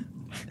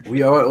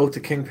 We owe it all to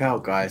King Pal,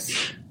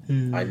 guys.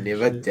 I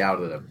never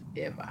doubted him,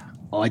 ever.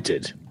 I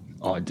did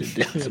doubt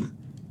him.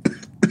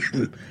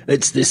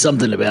 There's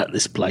something about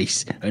this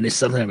place, and there's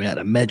something about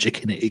the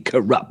magic in it. It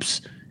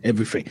corrupts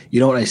everything. You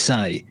know what they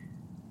say,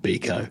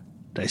 Biko?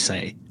 They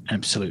say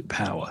absolute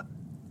power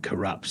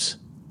corrupts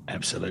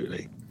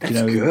absolutely. That's Do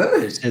you know who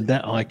good. said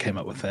that? I came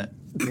up with that.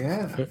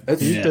 Yeah.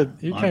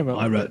 You came up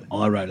I with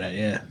wrote that.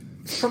 Yeah.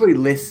 It's probably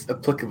less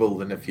applicable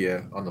than if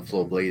you're on the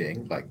floor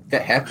bleeding. Like,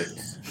 that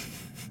happens.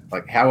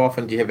 Like, how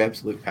often do you have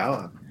absolute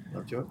power,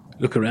 Lovejoy?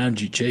 Look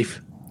around you,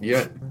 Chief.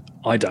 Yeah.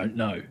 I don't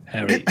know,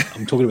 Harry.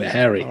 I'm talking about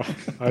Harry.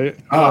 I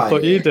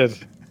thought you did.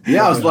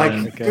 Yeah, I was like,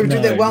 Okay. you ever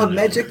do that No, wild no.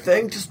 magic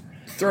thing? Just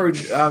throw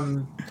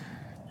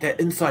that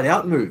inside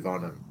out move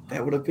on him.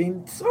 That would have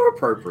been so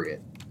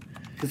appropriate.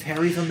 Because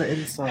Harry's on the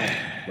inside,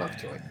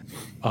 Lovejoy.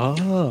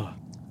 Ah,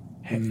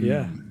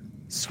 yeah.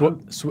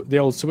 The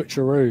old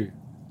switcheroo,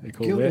 they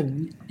call that.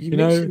 Gildan, you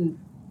know- mentioned...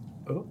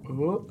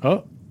 Oh.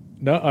 Oh,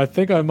 no, I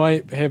think I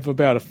might have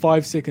about a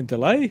 5-second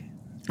delay.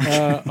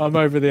 I'm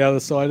over the other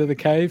side of the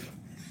cave,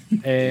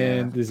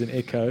 and there's an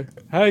echo.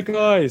 Hey,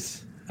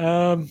 guys,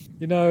 are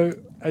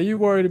you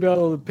worried about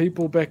all the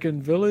people back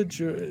in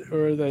village, or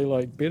are they,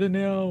 like, better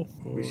now?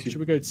 Or should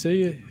we go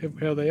see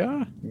how they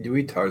are?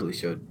 We totally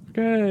should.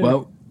 Okay.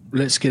 Well,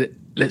 let's get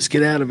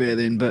out of here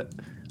then. But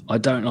I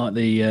don't like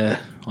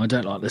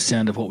the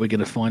sound of what we're going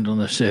to find on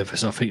the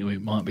surface. I think we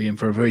might be in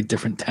for a very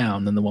different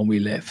town than the one we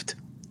left.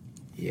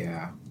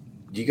 Yeah.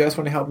 Do you guys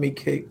want to help me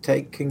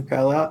take King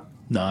Pal out?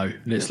 No,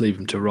 let's leave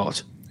him to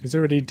rot. He's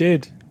already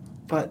dead.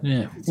 But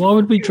Yeah. Why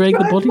would we drag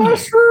the body?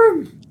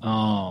 mushroom.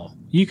 Oh,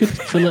 you could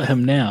fillet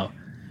him now.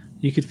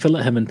 You could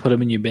fillet him and put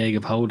him in your bag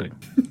of holding.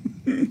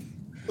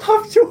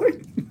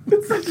 Lovejoy,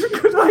 that's such a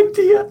good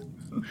idea.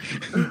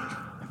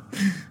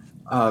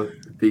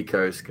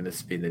 Biko's going to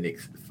spend the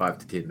next 5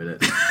 to 10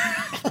 minutes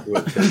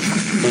with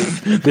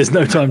his There's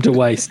no time to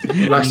waste.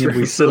 mushroom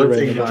We sit around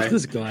filleting and watch knife.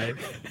 this guy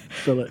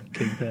fillet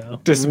King Pal.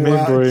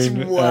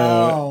 Dismembering.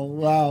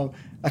 Wow.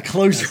 A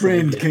close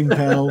friend, King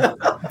Pal.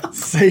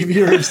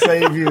 Savior of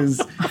saviors.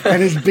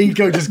 And his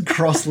Biko just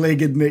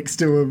cross-legged next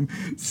to him,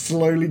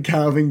 slowly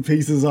carving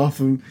pieces off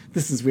him.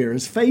 This is where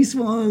his face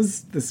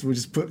was. We'll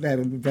just put that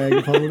in the bag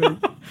of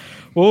holding.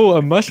 Oh,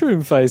 a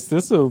mushroom face.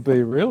 This will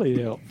be really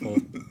helpful.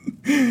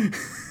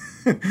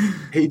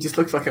 He just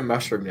looks like a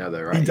mushroom now,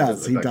 though, right? He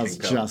does look like King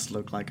Pal. just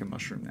look like a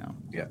mushroom now.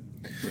 Yeah.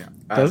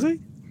 Does he?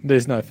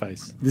 There's no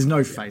face. There's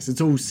no face. It's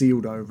all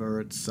sealed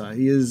over.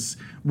 He is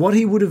what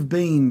he would have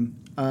been,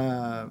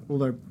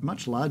 although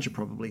much larger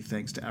probably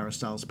thanks to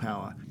Aristal's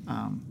power.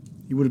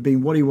 He would have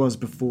been what he was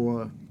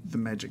before the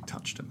magic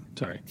touched him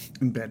Sorry.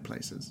 in bad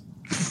places.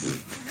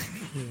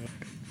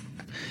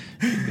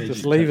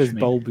 Just leave his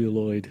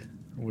bulbuloid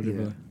or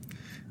whatever. Yeah.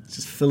 It's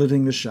just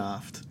filleting the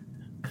shaft.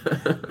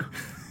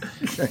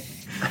 Okay.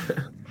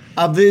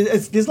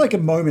 There's like a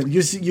moment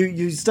you're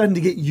starting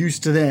to get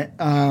used to that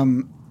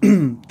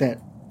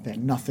that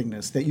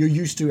nothingness that you're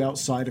used to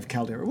outside of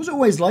Kalderra. It was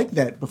always like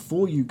that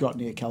before you got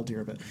near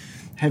Kalderra, but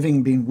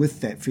having been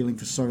with that feeling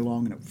for so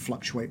long and it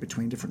fluctuate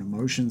between different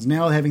emotions,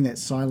 now having that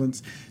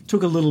silence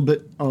took a little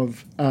bit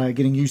of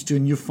getting used to,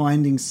 and you're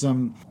finding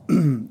some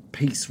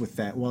peace with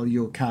that while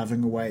you're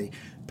carving away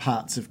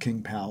parts of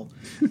King Pal.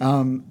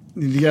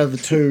 The other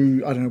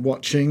two, I don't know,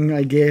 watching,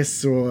 I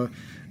guess, or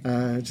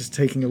just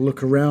taking a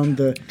look around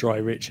the... Dry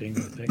retching,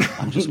 I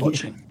think. I'm just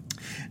watching.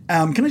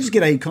 Can I just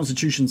get a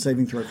Constitution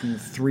saving throw from the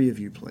three of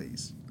you,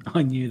 please?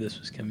 I knew this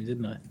was coming,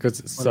 didn't I?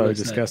 Because it's What so did I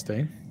say?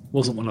 disgusting.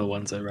 Wasn't one of the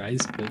ones I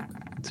raised, but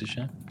it's a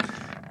shame.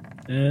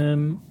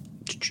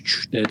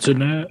 It's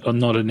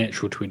not a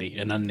natural 20,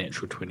 an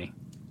unnatural 20.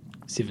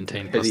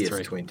 17 plus Hideous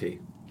 3. 20.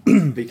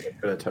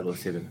 Biko got a total of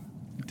 7.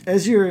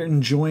 As you're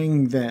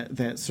enjoying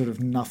that sort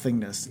of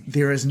nothingness,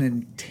 there is an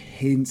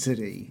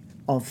intensity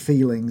of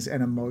feelings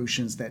and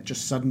emotions that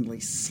just suddenly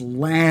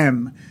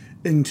slam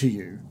into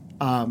you.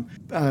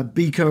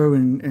 Biko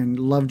and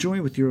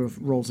Lovejoy, with your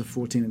rolls of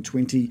 14 and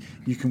 20,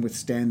 you can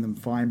withstand them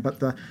fine. But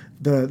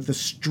the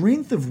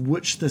strength of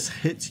which this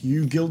hits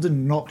you,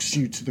 Gildan, knocks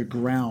you to the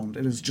ground.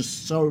 It is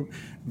just so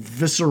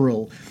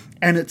visceral.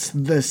 And it's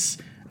this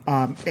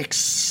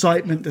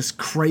excitement, this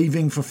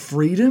craving for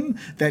freedom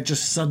that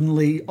just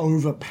suddenly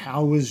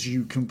overpowers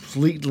you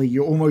completely.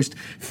 You almost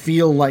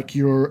feel like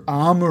your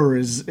armor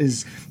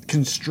is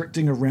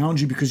constricting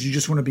around you because you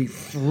just want to be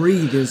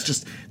free. There's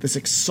just this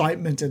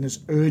excitement and this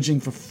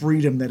urging for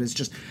freedom that is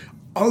just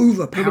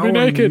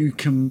overpowering you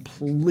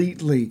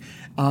completely.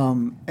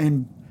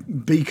 And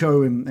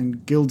Biko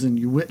and Gildan,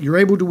 you're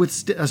able to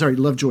withstand.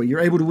 Lovejoy, you're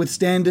able to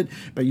withstand it,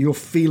 but you're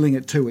feeling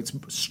it too. It's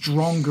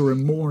stronger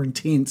and more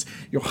intense.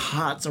 Your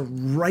hearts are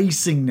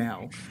racing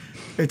now.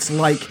 It's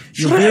like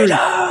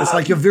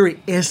your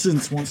very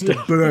essence wants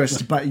to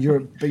burst, but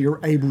you're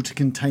able to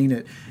contain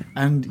it.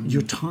 And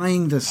you're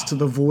tying this to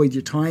the void.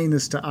 You're tying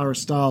this to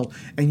Aristal,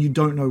 and you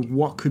don't know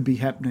what could be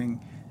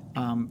happening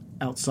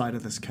outside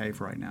of this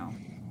cave right now.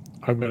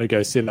 I'm going to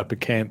go set up a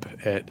camp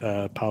at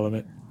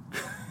Parliament.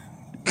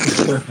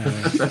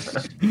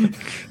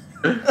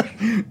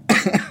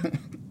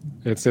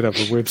 And set up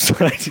a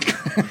website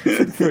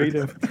for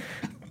freedom.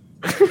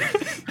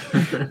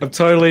 I'm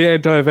totally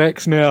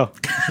anti-vax now.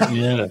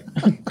 Yeah.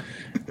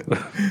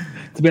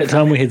 It's about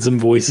time we had some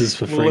voices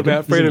for freedom. All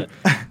about freedom.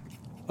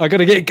 I got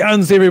to get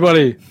guns,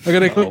 everybody. I got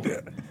to click.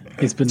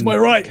 It's been my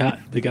right. Cut.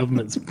 The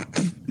government's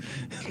launched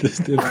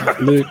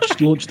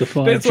the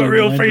 5G. That's what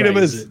real freedom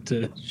is.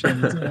 To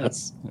Shannon's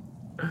house.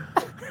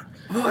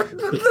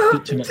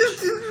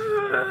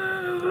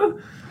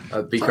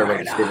 Biko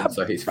makes freedom,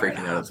 so he's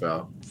freaking out as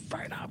well.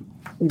 Freedom.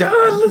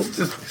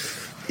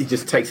 He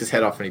just takes his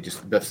head off and he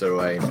just biffs it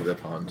away into the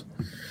pond.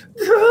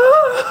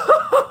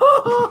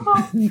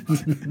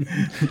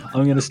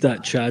 I'm going to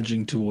start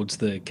charging towards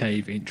the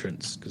cave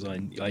entrance because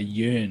I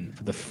yearn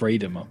for the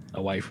freedom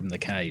away from the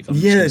cave. I'm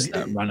just going to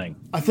start running.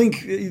 I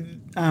think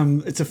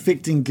it's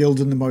affecting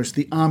Gildan the most.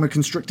 The armor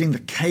constricting, the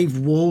cave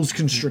walls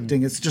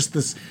constricting. It's just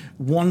this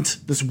want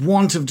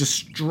of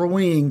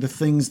destroying the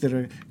things that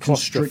are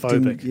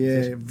constricting. Claustrophobic.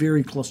 Yeah,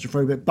 very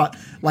claustrophobic. But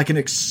like an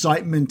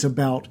excitement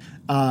about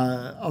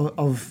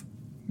of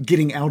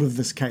getting out of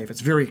this cave.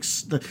 It's very,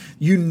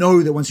 you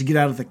know that once you get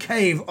out of the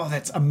cave, oh,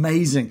 that's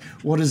amazing.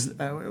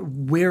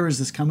 Where is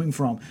this coming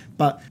from?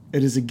 But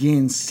it is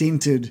again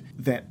centered,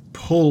 that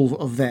pull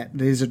of that.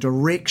 There's a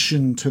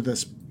direction to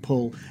this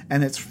pull,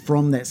 and it's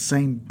from that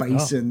same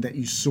basin that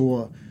you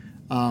saw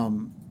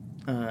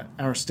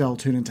Aristal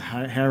turn into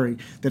Harry,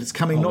 that it's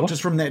coming not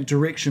just from that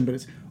direction, but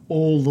it's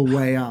all the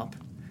way up.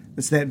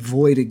 It's that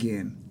void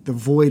again. The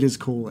void is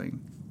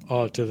calling.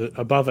 Oh,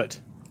 above it.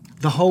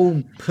 The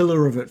whole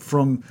pillar of it,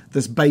 from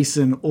this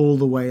basin all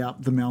the way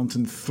up the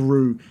mountain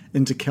through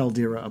into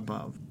Kalderra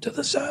above. To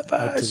the surface.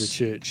 Up to the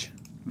church.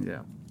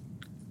 Yeah.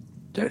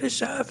 To the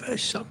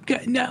surface. I'm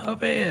getting out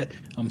of here.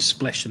 I'm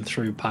splashing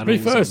through puddles.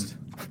 Me first.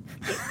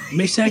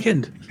 Me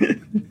second.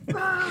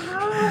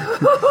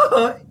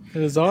 It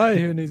is I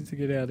who needs to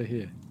get out of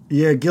here.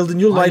 Yeah, Gildan,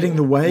 you're lighting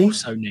the way. I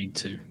also need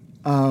to.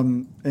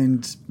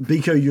 And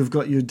Biko, you've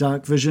got your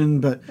dark vision,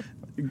 but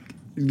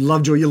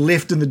Lovejoy, you're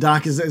left in the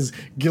dark as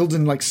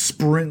Gildan like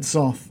sprints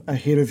off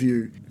ahead of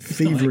you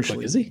feverishly.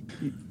 Quick, is he?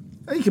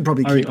 You can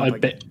probably keep up.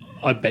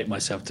 I bet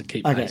myself to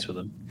keep pace with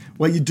him.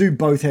 Well, you do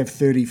both have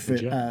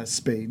 30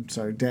 speed,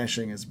 so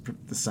dashing is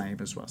the same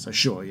as well. So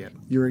sure, yeah,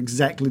 you're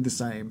exactly the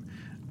same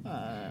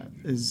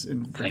as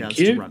in regards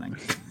to running.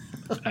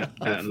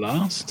 At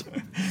last.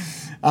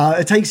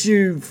 It takes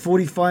you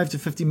 45 to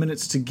 50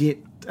 minutes to get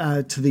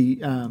to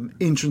the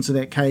entrance of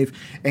that cave,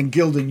 and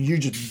Gildan, you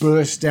just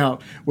burst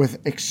out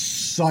with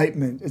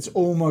excitement. It's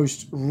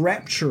almost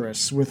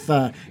rapturous with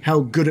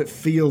how good it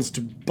feels to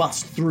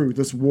bust through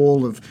this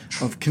wall of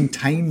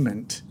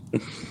containment.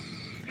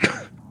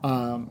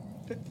 And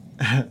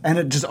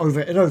it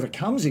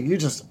overcomes you. You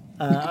just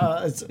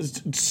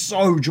it's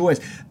so joyous.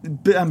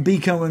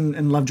 Biko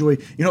and Lovejoy,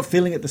 you're not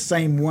feeling it the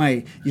same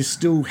way. You're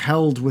still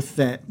held with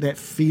that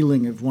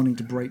feeling of wanting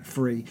to break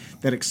free,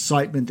 that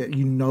excitement that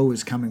you know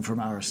is coming from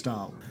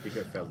Aristal.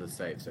 Biko failed to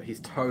save, so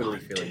he's totally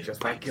feeling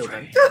just like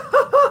Gildan.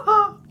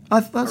 I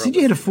said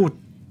you had a 4.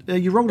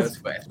 You rolled That's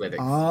for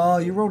athletics. Oh,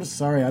 you rolled a.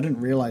 Sorry, I didn't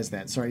realize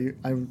that. Sorry,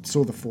 I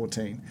saw the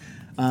 14.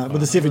 But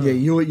the 7,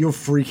 you're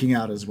freaking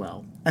out as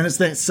well. And it's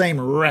that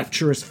same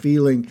rapturous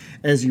feeling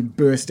as you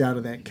burst out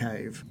of that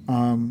cave.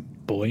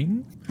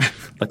 Boing?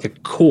 Like a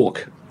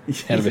cork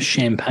out of a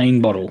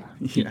champagne bottle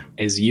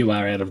as you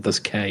are out of this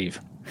cave.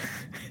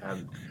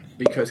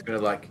 Biko's going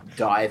to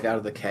dive out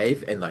of the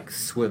cave and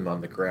swim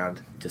on the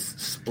ground, just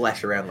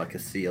splash around like a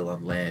seal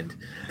on land.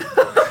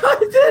 I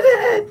did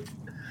it!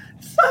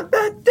 Fuck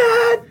that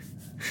dad!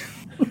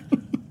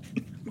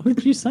 What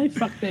did you say?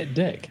 Fuck that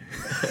dick.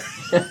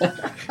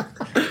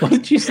 What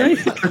did you say?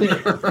 Fuck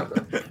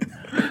that?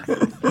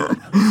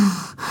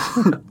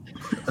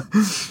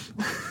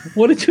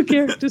 What did your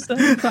character say?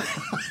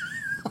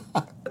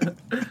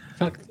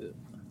 Fuck.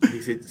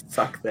 He said,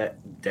 suck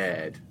that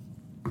dad.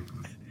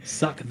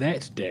 Suck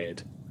that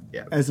dad.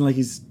 Yeah. As in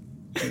he's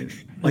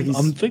Like I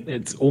he's think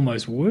that's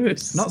almost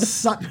worse. not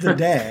suck the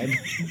dad.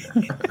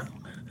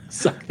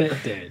 Suck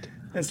that dad.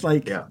 It's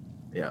like, Yeah.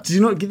 do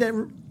you not get that?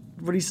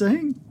 What he's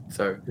saying?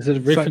 So Is it a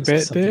reference to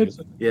that something? dad? Is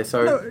it? yeah,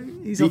 so No,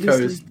 he's Biko's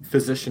obviously.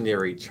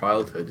 physicianary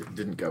childhood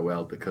didn't go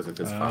well because of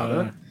his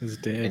father, His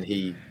and dad.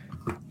 he,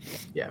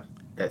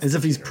 that's As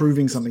if he's you know,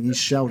 proving something. He's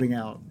shouting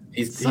out,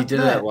 he "Suck did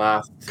that, that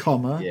last,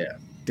 comma, yeah,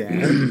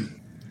 dad."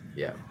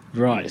 yeah.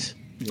 Right.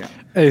 Yeah.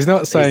 He's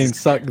not saying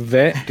suck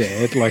that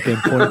dad, like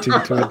I'm pointing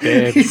to a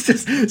dad. He's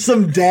just,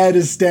 some dad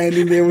is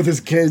standing there with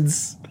his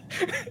kids.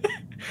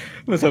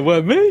 Was like,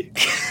 what, me?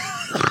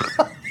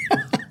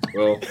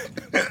 Well,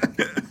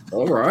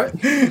 all right.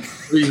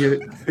 Who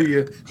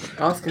you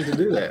asking to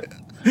do that?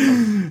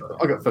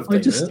 I got 15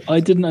 minutes.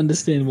 I didn't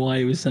understand why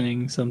he was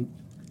saying something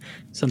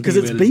 'Cause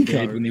it's about his Biko.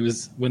 dad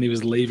when he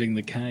was leaving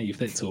the cave.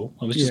 That's all.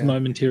 I was just Yeah.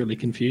 momentarily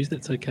confused.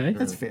 That's okay.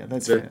 That's fair.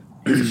 That's So fair.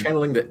 he's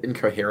channeling the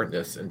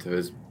incoherentness into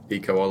his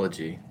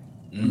Bikoology.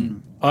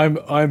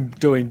 I'm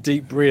doing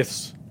deep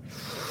breaths.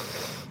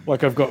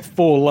 Like I've got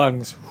 4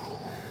 lungs.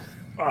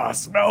 Ah,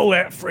 smell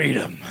that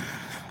freedom.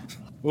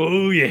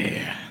 Oh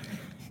yeah.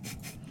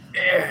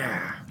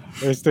 Yeah.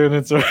 Let's turn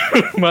into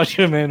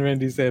Macho Man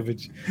Randy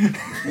Savage.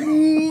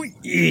 Oh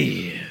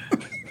yeah.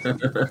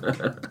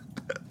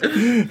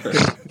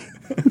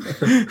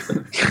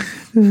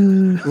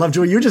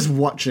 Lovejoy, you're just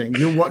watching.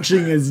 You're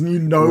watching as you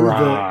know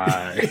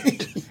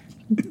that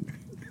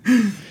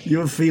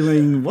you're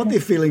feeling what they're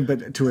feeling,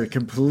 but to a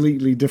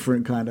completely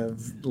different kind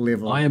of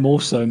level. I am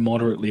also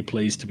moderately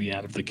pleased to be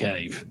out of the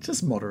cave.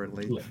 Just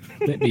moderately.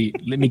 Let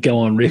me go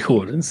on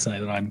record and say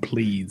that I'm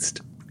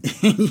pleased.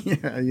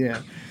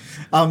 yeah.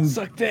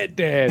 Suck that,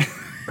 Dad.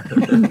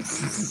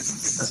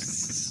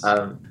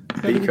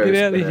 Biko's get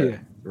out of gonna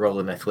here? roll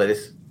an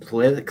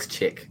athletics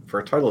check for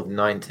a total of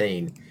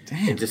 19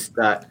 Damn. and just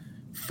start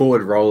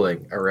forward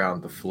rolling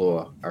around the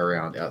floor,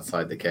 around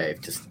outside the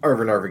cave, just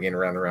over and over again,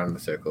 around and around in a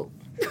circle.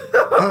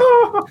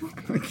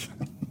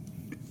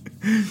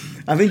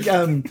 I think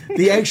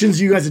the actions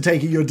you guys are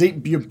taking, your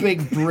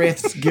big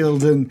breaths,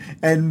 Gildan,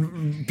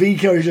 and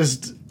Biko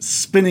just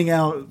spinning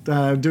out,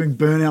 doing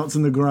burnouts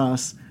in the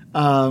grass,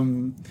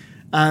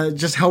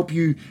 just help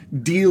you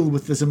deal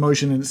with this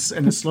emotion, and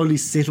it slowly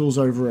settles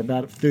over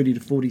about 30 to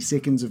 40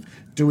 seconds of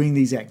doing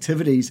these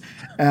activities.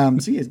 So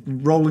yeah,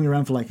 rolling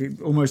around for like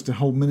almost a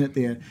whole minute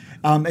there,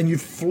 and you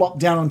flop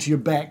down onto your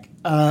back,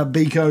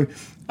 Biko.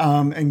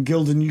 And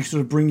Gildan, you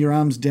sort of bring your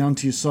arms down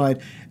to your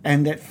side,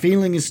 and that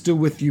feeling is still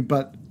with you,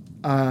 but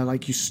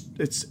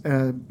it's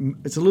a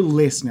little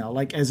less now.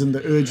 Like as in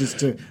the urges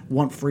to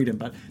want freedom,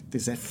 but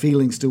there's that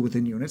feeling still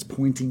within you, and it's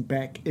pointing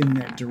back in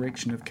that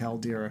direction of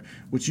Kalderra,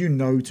 which you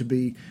know to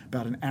be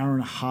about an hour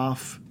and a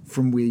half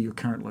from where your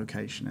current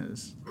location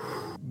is.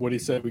 What do you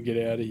say we get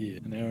out of here?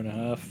 An hour and a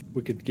half?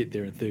 We could get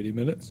there in 30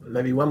 minutes.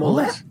 Maybe one more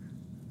lap.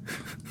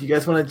 Do you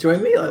guys want to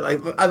join me?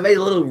 Like I made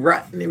a little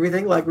rut and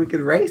everything. Like we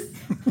could race.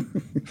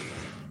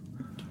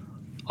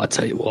 I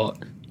tell you what,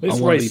 Let's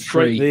I want to be race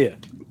straight free, there.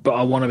 but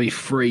I want to be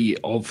free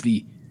of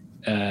the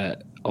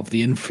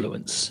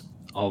influence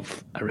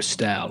of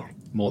Aristal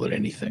more than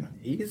anything.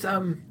 He's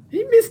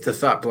he messed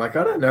us up. Like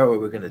I don't know what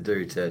we're gonna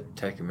do to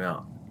take him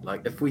out.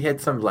 Like if we had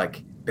some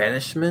like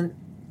banishment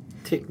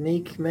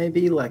technique,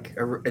 maybe like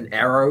an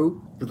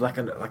arrow with like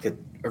a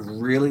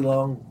really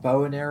long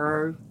bow and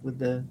arrow with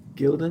the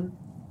Gildan.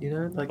 You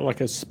know,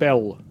 Like a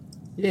spell.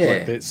 yeah.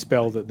 Like that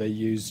spell that they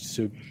used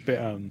to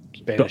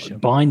banish him.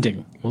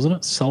 Binding, wasn't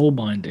it? Soul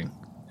binding,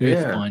 earth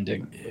Yeah.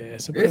 binding. Yeah,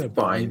 some kind of Earth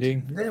bind.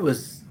 binding. That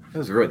was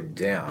written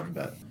down,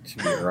 but it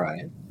should be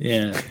right.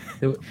 Yeah,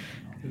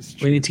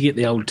 we need to get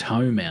the old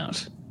tome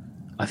out.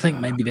 I think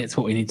maybe that's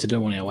what we need to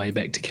do on our way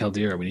back to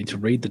Kalderra. We need to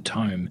read the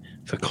tome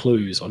for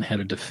clues on how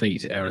to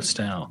defeat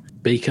Aristal.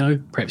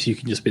 Biko, perhaps you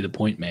can just be the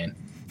point man.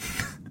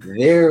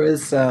 There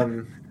is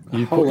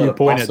You whole lot of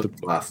point at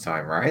possums last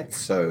time, right?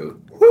 So,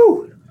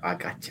 woo, I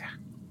gotcha.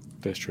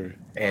 That's true.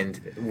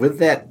 And with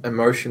that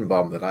emotion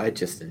bomb that I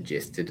just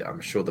ingested, I'm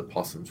sure the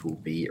possums will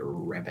be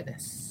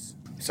ravenous.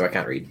 So I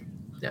can't read.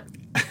 No.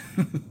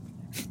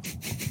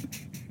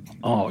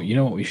 Oh, you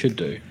know what we should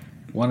do?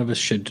 One of us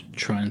should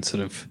try and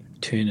sort of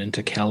turn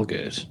into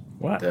Calgurt.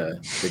 What?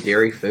 The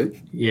dairy food.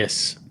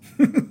 Yes.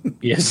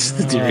 Yes,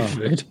 the dairy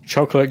food.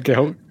 Chocolate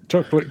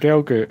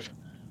Galgurt.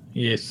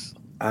 Yes.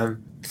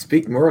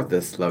 Speak more of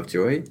this,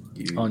 Lovejoy.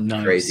 You Oh,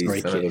 no, crazy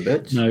sorry, son of a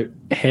bitch. No,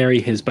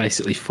 Harry has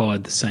basically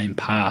followed the same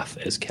path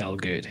as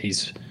Calgurt.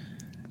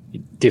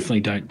 You definitely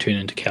don't turn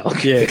into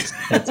Calgurt.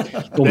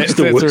 Yeah. Almost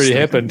That's already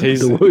happened.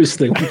 He's the worst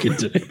thing we can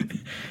do.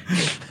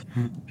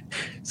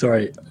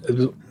 Sorry,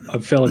 I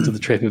fell into the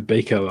trap of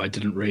Biko. I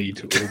didn't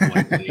read all the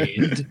way to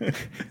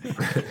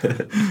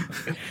the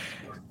end.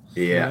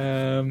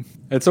 Yeah.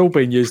 It's all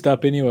been used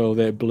up anyway, all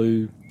that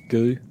blue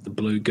goo. The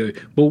blue goo.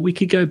 Well, we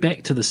could go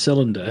back to the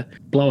cylinder,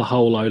 blow a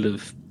whole load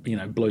of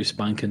blue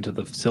spunk into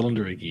the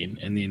cylinder again,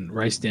 and then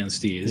race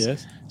downstairs,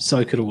 Yes.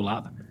 soak it all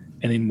up,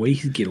 and then we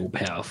could get all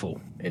powerful.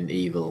 And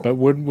evil. But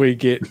wouldn't we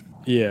get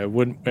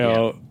Wouldn't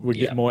would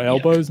Yeah, get more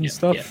elbows and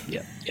stuff?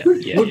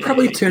 Would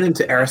probably turn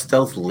into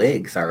Aristal's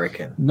legs, I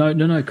reckon. No,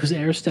 because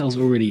Aristal's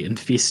already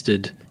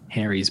infested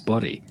Harry's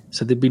body,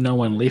 so there'd be no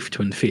one left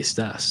to infest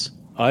us.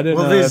 I don't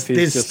Well, know there's- if he's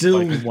there's just still-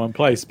 like in one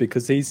place,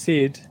 because he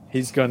said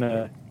he's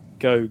gonna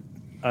go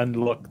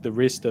unlock the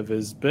rest of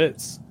his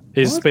bits.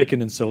 He's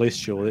speaking in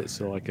Celestial.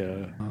 It's like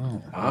a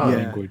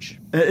language.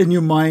 In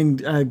your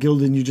mind,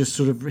 Gildan, you're just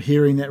sort of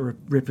hearing that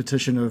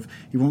repetition of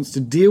he wants to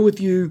deal with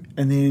you,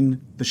 and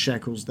then the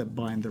shackles that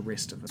bind the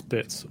rest of it.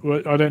 Bits.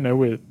 Well, I don't know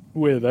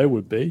where they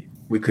would be.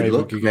 We could Maybe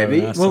look, go maybe.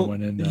 and ask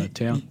someone in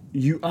town.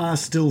 You are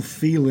still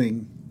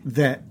feeling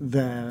that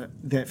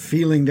that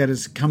feeling that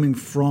is coming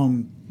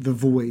from the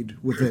void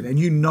within, and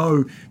you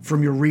know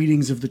from your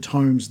readings of the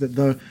tomes that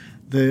the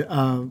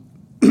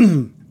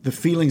the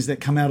feelings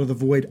that come out of the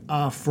void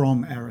are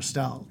from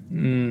Aristal.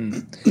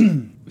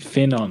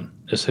 Phenon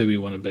is who we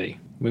want to be.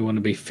 We want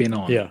to be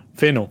Phenon. Yeah,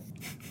 fennel.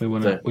 We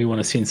want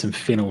to send some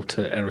fennel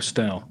to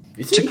Aristal.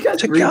 You see, you guys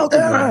to really-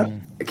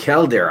 Kalderra.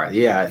 Kalderra,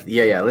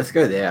 yeah. Let's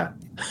go there.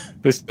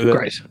 Let's do that.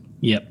 Great.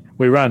 Yep.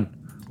 We run.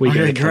 We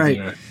go Okay, to great.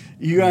 Kalderra.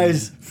 You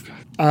guys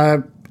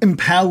are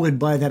empowered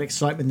by that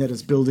excitement that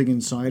is building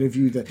inside of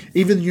you. That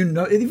even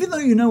though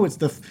you know it's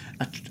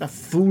a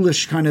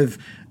foolish kind of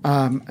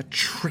a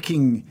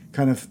tricking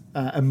kind of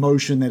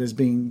emotion that is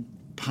being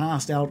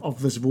passed out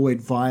of this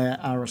void via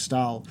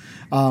Aristal.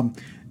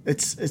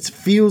 It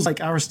feels like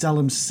Aristal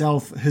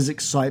himself, his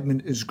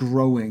excitement is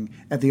growing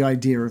at the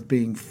idea of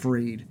being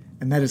freed,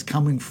 and that is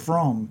coming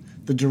from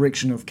the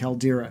direction of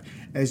Kalderra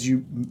as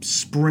you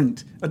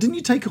sprint. Oh, didn't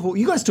you take a horse?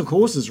 You guys took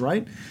horses,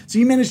 right? So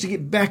you managed to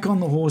get back on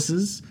the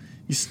horses.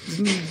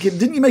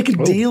 Didn't you make a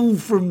deal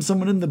from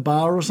someone in the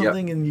bar or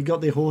something, and you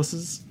got their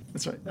horses?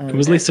 That's right. It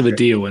was less of a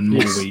deal and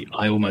more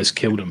I almost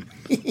killed him.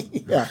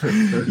 Yeah.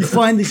 You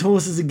find these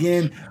horses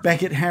again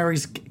back at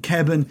Harry's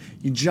cabin.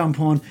 You jump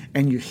on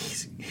and you're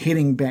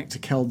heading back to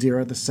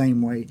Kalderra the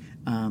same way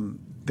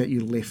that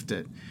you left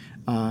it.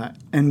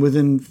 And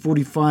within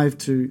 45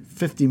 to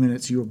 50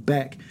 minutes, you're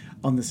back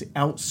on the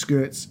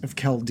outskirts of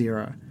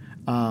Kalderra.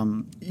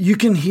 You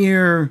can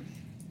hear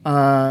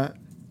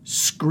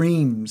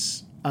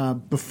screams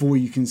before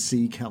you can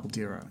see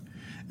Kalderra.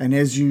 And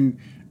as you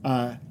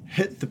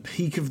hit the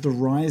peak of the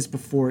rise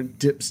before it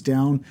dips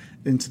down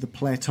into the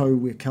plateau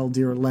where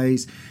Kalderra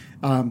lays,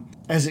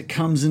 as it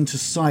comes into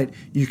sight,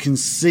 you can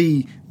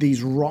see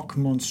these rock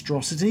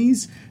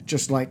monstrosities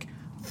just like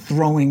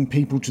throwing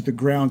people to the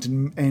ground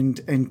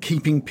and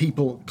keeping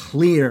people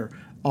clear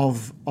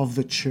of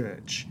the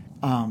church.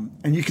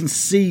 And you can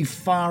see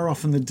far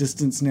off in the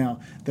distance now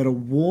that a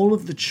wall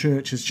of the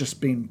church has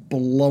just been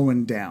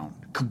blown down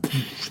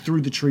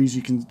through the trees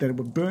that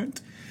were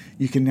burnt.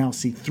 You can now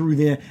see through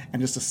there,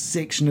 and just a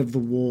section of the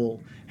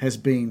wall has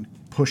been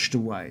pushed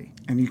away.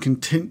 And you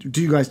continue.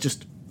 Do you guys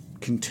just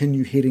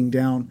continue heading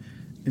down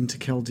into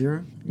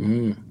Kalderra?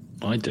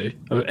 I do.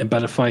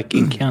 But if I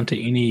encounter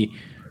any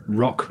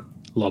rock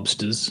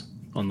lobsters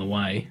on the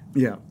way,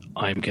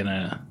 I'm going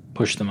to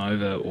push them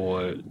over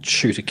or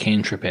shoot a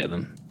cantrip at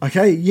them.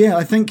 Okay, yeah,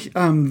 I think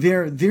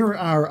there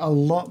are a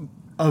lot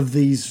of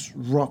these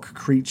rock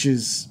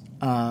creatures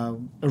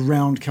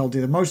around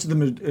Kalderra. Most of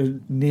them are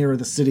nearer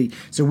the city.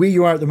 So where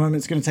you are at the moment,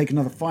 it's going to take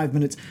another 5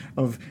 minutes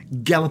of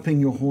galloping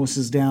your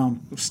horses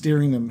down,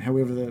 steering them,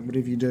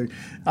 whatever you do,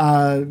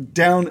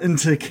 down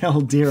into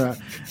Kalderra.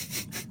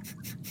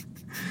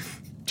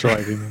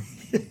 Driving.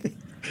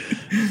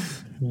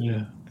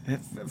 Yeah.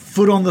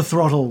 Foot on the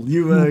throttle.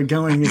 You are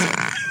going.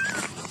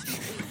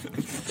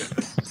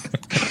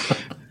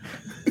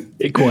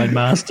 Equine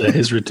Master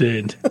has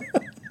returned.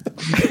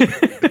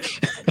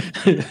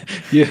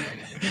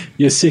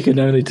 You're second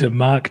only to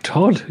Mark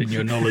Todd in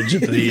your knowledge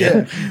of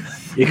the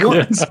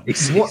equine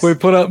species. We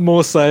put up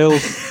more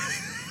sails.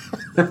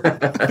 Put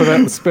out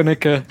the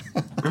spinnaker.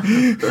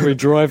 We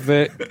drive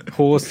that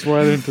horse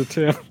right into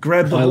town.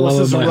 Grab the I lower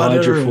horse's my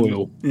rudder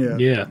hydrofoil.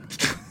 Yeah.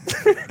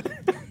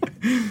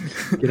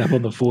 Get up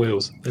on the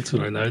foils. That's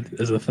what I know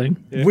is a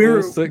thing. Yeah, We're-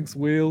 all 6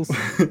 wheels.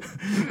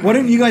 Why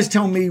don't you guys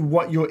tell me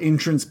what your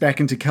entrance back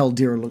into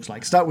Kalderra looks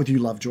like? Start with you,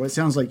 Lovejoy. It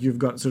sounds like you've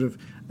got sort of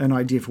an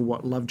idea for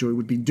what Lovejoy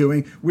would be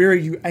doing. Where are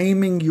you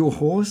aiming your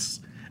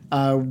horse?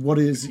 What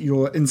is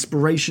your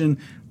inspiration?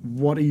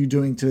 What are you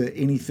doing to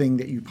anything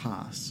that you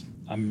pass?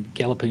 I'm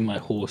galloping my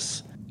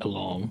horse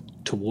along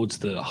towards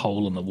the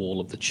hole in the wall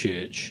of the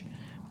church,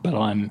 but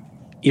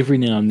every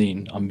now and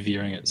then I'm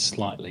veering it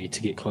slightly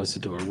to get closer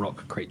to a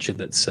rock creature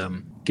that's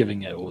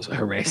giving it or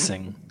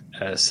harassing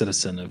a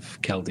citizen of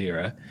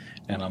Kalderra,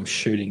 and I'm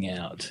shooting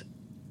out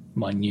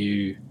my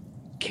new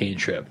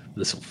cantrip.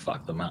 This will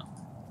fuck them up.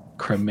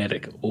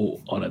 Chromatic. Oh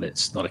no,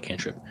 that's not a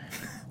cantrip.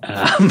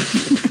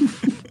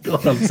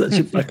 God, I'm such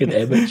a fucking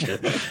amateur.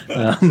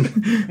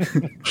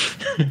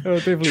 Oh,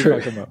 definitely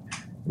fuck him up.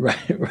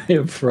 Ray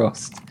of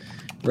Frost.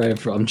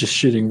 I'm just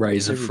shooting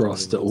rays of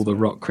frost at all the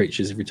rock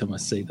creatures every time I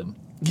see them.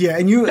 Yeah,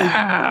 and you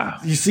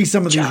see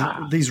some of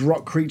these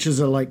rock creatures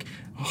are like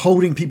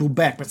holding people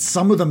back, but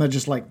some of them are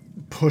just like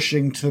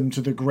pushing them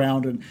to the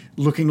ground and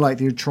looking like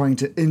they're trying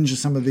to injure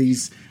some of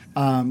these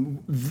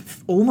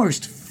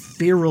almost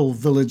feral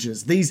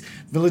villagers. These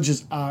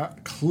villagers are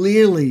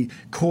clearly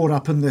caught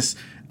up in this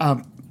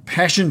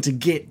passion to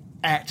get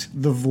at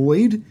the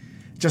void,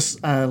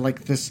 just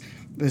like this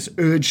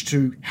urge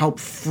to help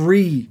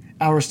free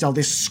Aristal.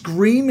 They're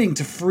screaming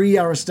to free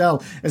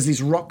Aristal as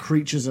these rock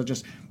creatures are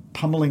just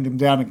pummeling them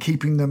down and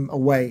keeping them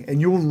away. And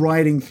you're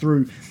riding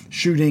through,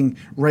 shooting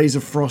rays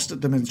of frost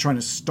at them and trying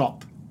to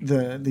stop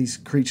these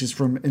creatures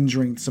from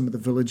injuring some of the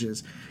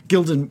villagers.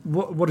 Gildan,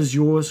 what is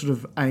your sort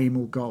of aim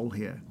or goal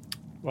here?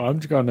 Well,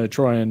 I'm just going to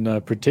try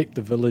and protect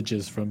the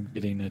villagers from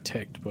getting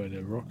attacked by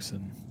the rocks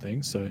and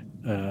things. So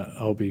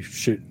I'll be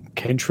shooting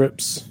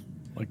cantrips,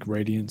 like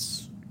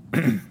radiance,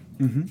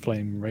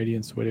 flame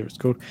radiance, whatever it's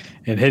called,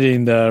 and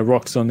hitting the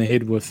rocks on the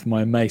head with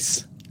my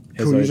mace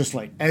as Cool, I you're just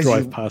like,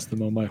 drive past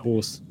them on my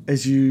horse.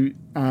 As you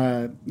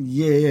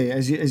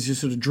as you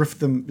sort of drift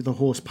the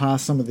horse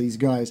past some of these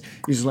guys,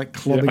 you're just like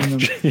clubbing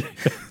them,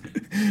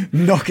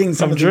 knocking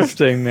some I'm of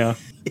drifting now.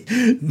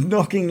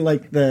 knocking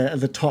like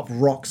the top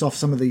rocks off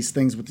some of these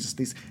things with just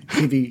these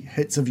heavy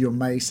hits of your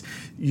mace,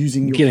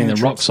 using your Getting the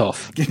cantrips, rocks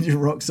off. getting your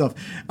rocks off.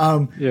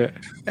 Yeah.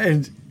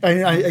 And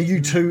are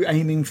you two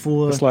aiming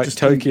for? It's like just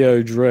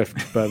Tokyo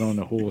Drift, but on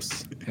a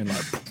horse, and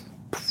like.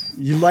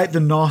 You light the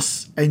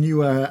nos, and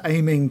you are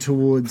aiming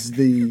towards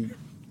the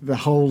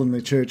hole in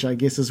the church, I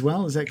guess, as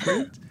well. Is that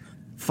correct?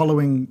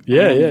 Following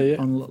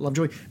on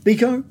Lovejoy.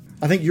 Biko,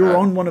 I think you're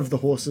on one of the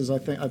horses, I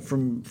think,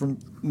 from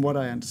what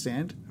I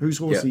understand. Whose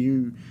horse are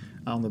you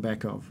on the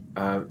back of?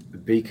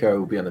 Biko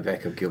will be on the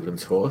back of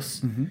Gildan's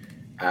horse.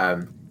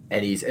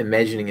 And he's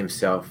imagining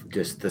himself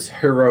just this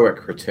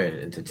heroic return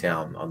into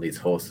town on these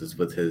horses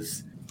with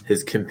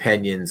his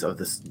companions of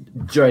this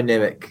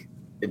dynamic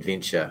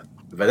adventure.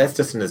 But that's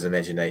just in his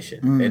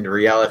imagination. In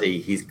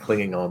reality, he's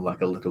clinging on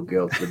like a little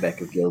girl to the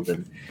back of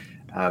Gildan,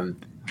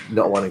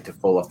 not wanting to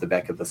fall off the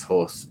back of this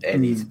horse,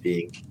 and he's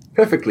being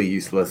perfectly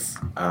useless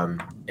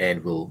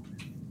and will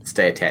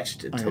stay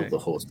attached until the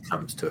horse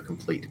comes to a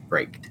complete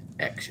braked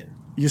action.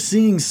 You're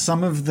seeing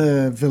some of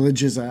the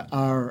villagers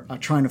are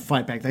trying to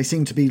fight back. They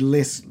seem to be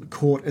less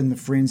caught in the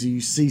frenzy.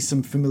 You see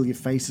some familiar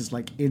faces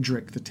like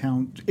Edric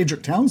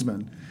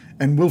Townsman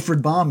and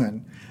Wilfred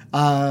Barman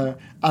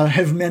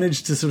have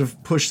managed to sort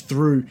of push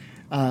through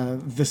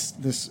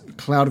this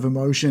cloud of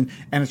emotion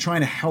and are trying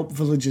to help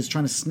villagers,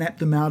 trying to snap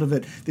them out of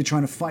it. They're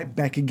trying to fight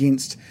back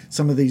against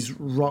some of these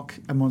rock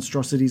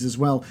monstrosities as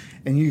well.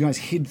 And you guys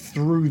head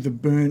through the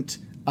burnt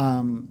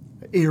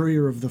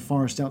area of the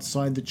forest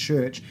outside the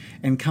church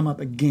and come up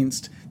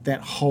against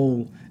that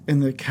hole in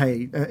the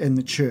cave in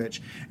the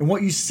church. And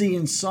what you see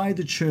inside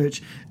the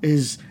church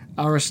is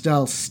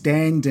Aristal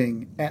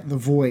standing at the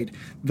void.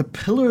 The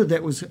pillar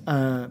that was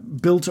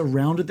built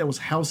around it, that was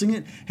housing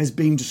it, has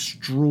been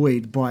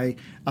destroyed by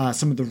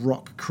some of the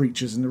rock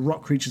creatures, and the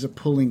rock creatures are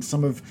pulling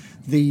some of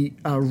the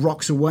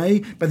rocks away,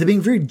 but they're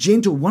being very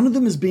gentle. One of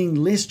them is being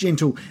less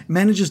gentle,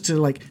 manages to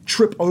like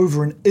trip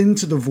over and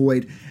into the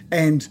void,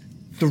 and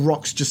the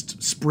rocks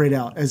just spread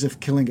out as if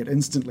killing it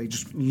instantly,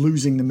 just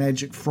losing the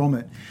magic from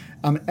it.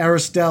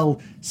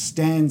 Aristal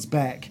stands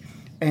back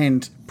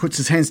and puts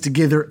his hands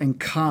together and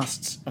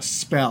casts a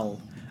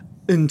spell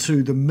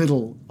into the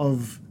middle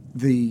of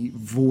the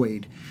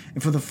void.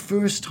 And for the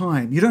first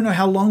time, you don't know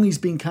how long he's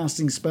been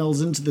casting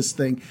spells into this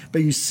thing,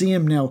 but you see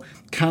him now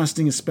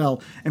casting a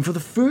spell. And for the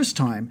first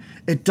time,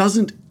 it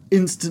doesn't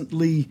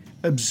instantly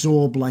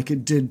absorb like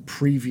it did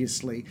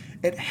previously.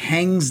 It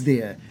hangs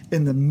there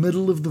in the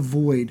middle of the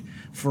void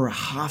for a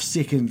half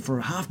second, for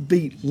a half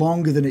beat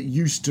longer than it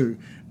used to,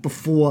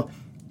 before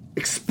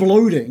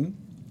exploding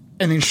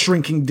and then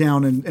shrinking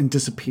down and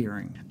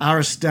disappearing.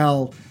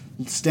 Aristal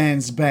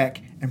stands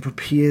back and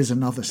prepares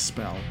another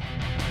spell.